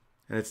funny.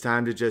 And it's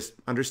time to just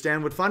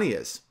understand what funny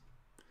is.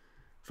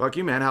 Fuck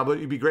you, man. How about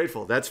you be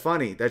grateful? That's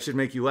funny. That should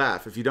make you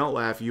laugh. If you don't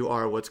laugh, you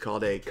are what's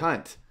called a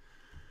cunt.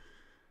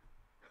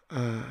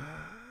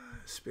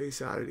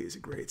 Space Oddity is a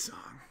great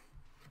song.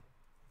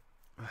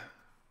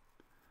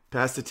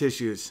 Pass the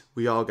tissues.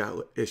 We all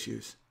got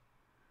issues.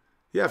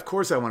 Yeah, of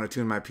course I want to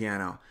tune my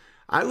piano.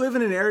 I live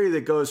in an area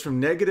that goes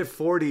from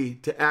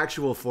 -40 to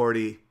actual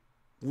 40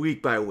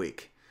 week by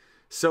week.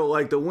 So,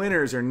 like, the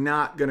winters are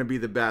not going to be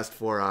the best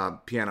for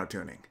piano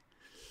tuning.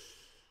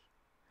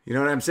 You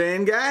know what I'm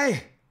saying,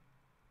 guy?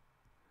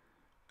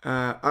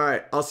 All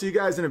right, I'll see you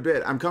guys in a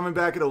bit. I'm coming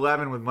back at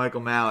 11 with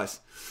Michael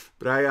Malice.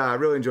 But I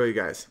really enjoy you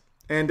guys.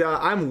 And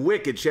I'm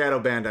wicked shadow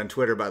banned on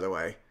Twitter, by the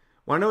way.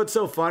 Want to know what's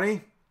so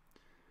funny?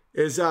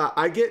 Is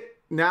I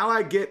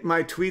get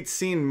my tweets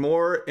seen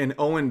more in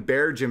Owen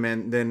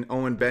Benjamin than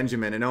Owen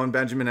Benjamin. And Owen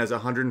Benjamin has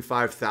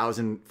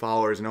 105,000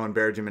 followers and Owen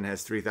Benjamin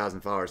has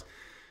 3,000 followers.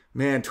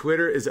 Man,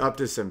 Twitter is up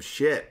to some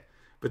shit.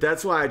 But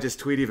that's why I just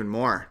tweet even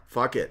more.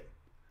 Fuck it.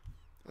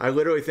 I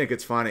literally think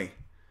it's funny.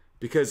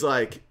 Because,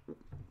 like,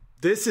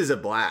 this is a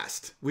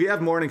blast. We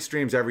have morning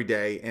streams every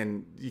day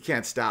and you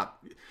can't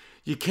stop.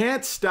 You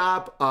can't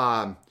stop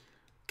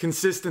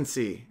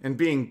consistency and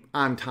being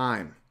on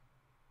time.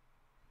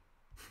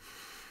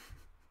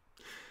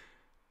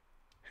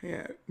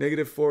 Yeah,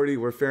 -40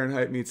 where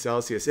Fahrenheit meets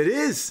Celsius. It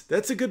is.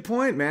 That's a good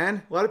point,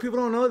 man. A lot of people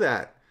don't know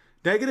that.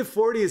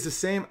 -40 is the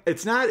same.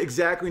 It's not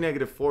exactly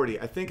 -40.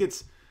 I think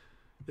it's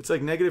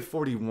like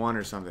 -41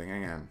 or something.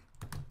 Hang on.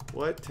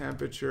 What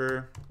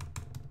temperature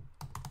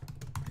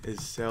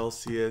is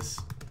Celsius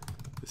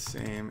the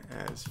same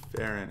as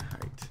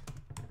Fahrenheit?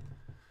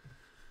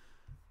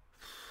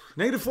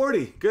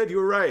 -40. Good, you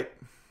were right.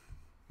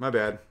 My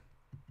bad.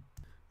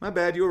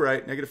 You were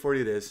right.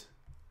 -40 it is.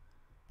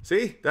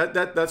 See,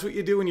 that's what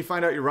you do when you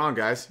find out you're wrong,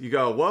 guys. You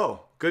go,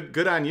 whoa,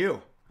 good on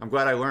you. I'm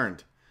glad I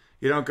learned.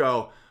 You don't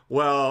go,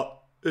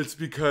 well, it's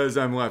because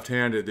I'm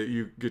left-handed that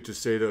you get to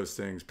say those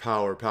things.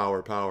 Power.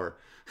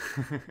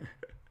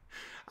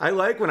 I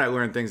like when I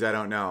learn things I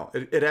don't know.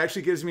 It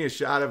actually gives me a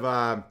shot of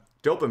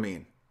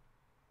dopamine.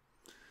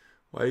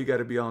 Why you got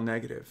to be all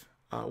negative?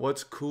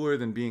 What's cooler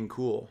than being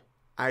cool?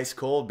 Ice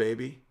cold,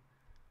 baby.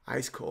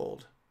 Ice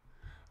cold.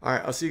 All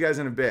right, I'll see you guys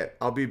in a bit.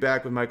 I'll be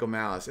back with Michael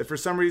Malice. If for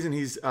some reason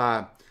he's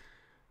the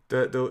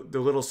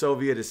little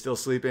Soviet is still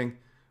sleeping,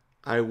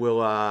 I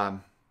will.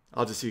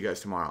 I'll just see you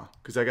guys tomorrow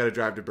because I got to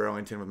drive to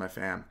Burlington with my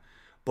fam.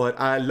 But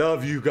I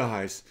love you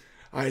guys.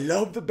 I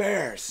love the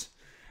Bears.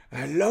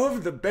 I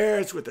love the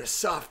Bears with their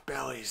soft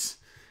bellies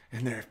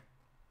and their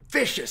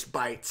vicious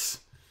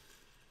bites.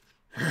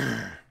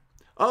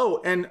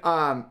 Oh, and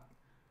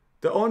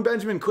the Owen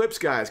Benjamin clips,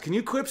 guys. Can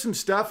you clip some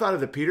stuff out of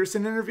the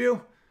Peterson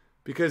interview?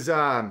 Because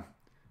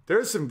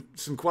there's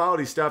some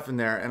quality stuff in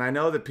there, and I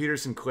know that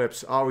Peterson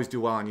clips always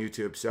do well on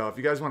YouTube. So if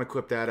you guys want to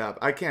clip that up,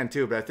 I can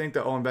too. But I think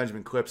the Owen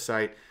Benjamin clips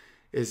site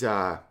is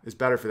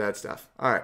better for that stuff. All right.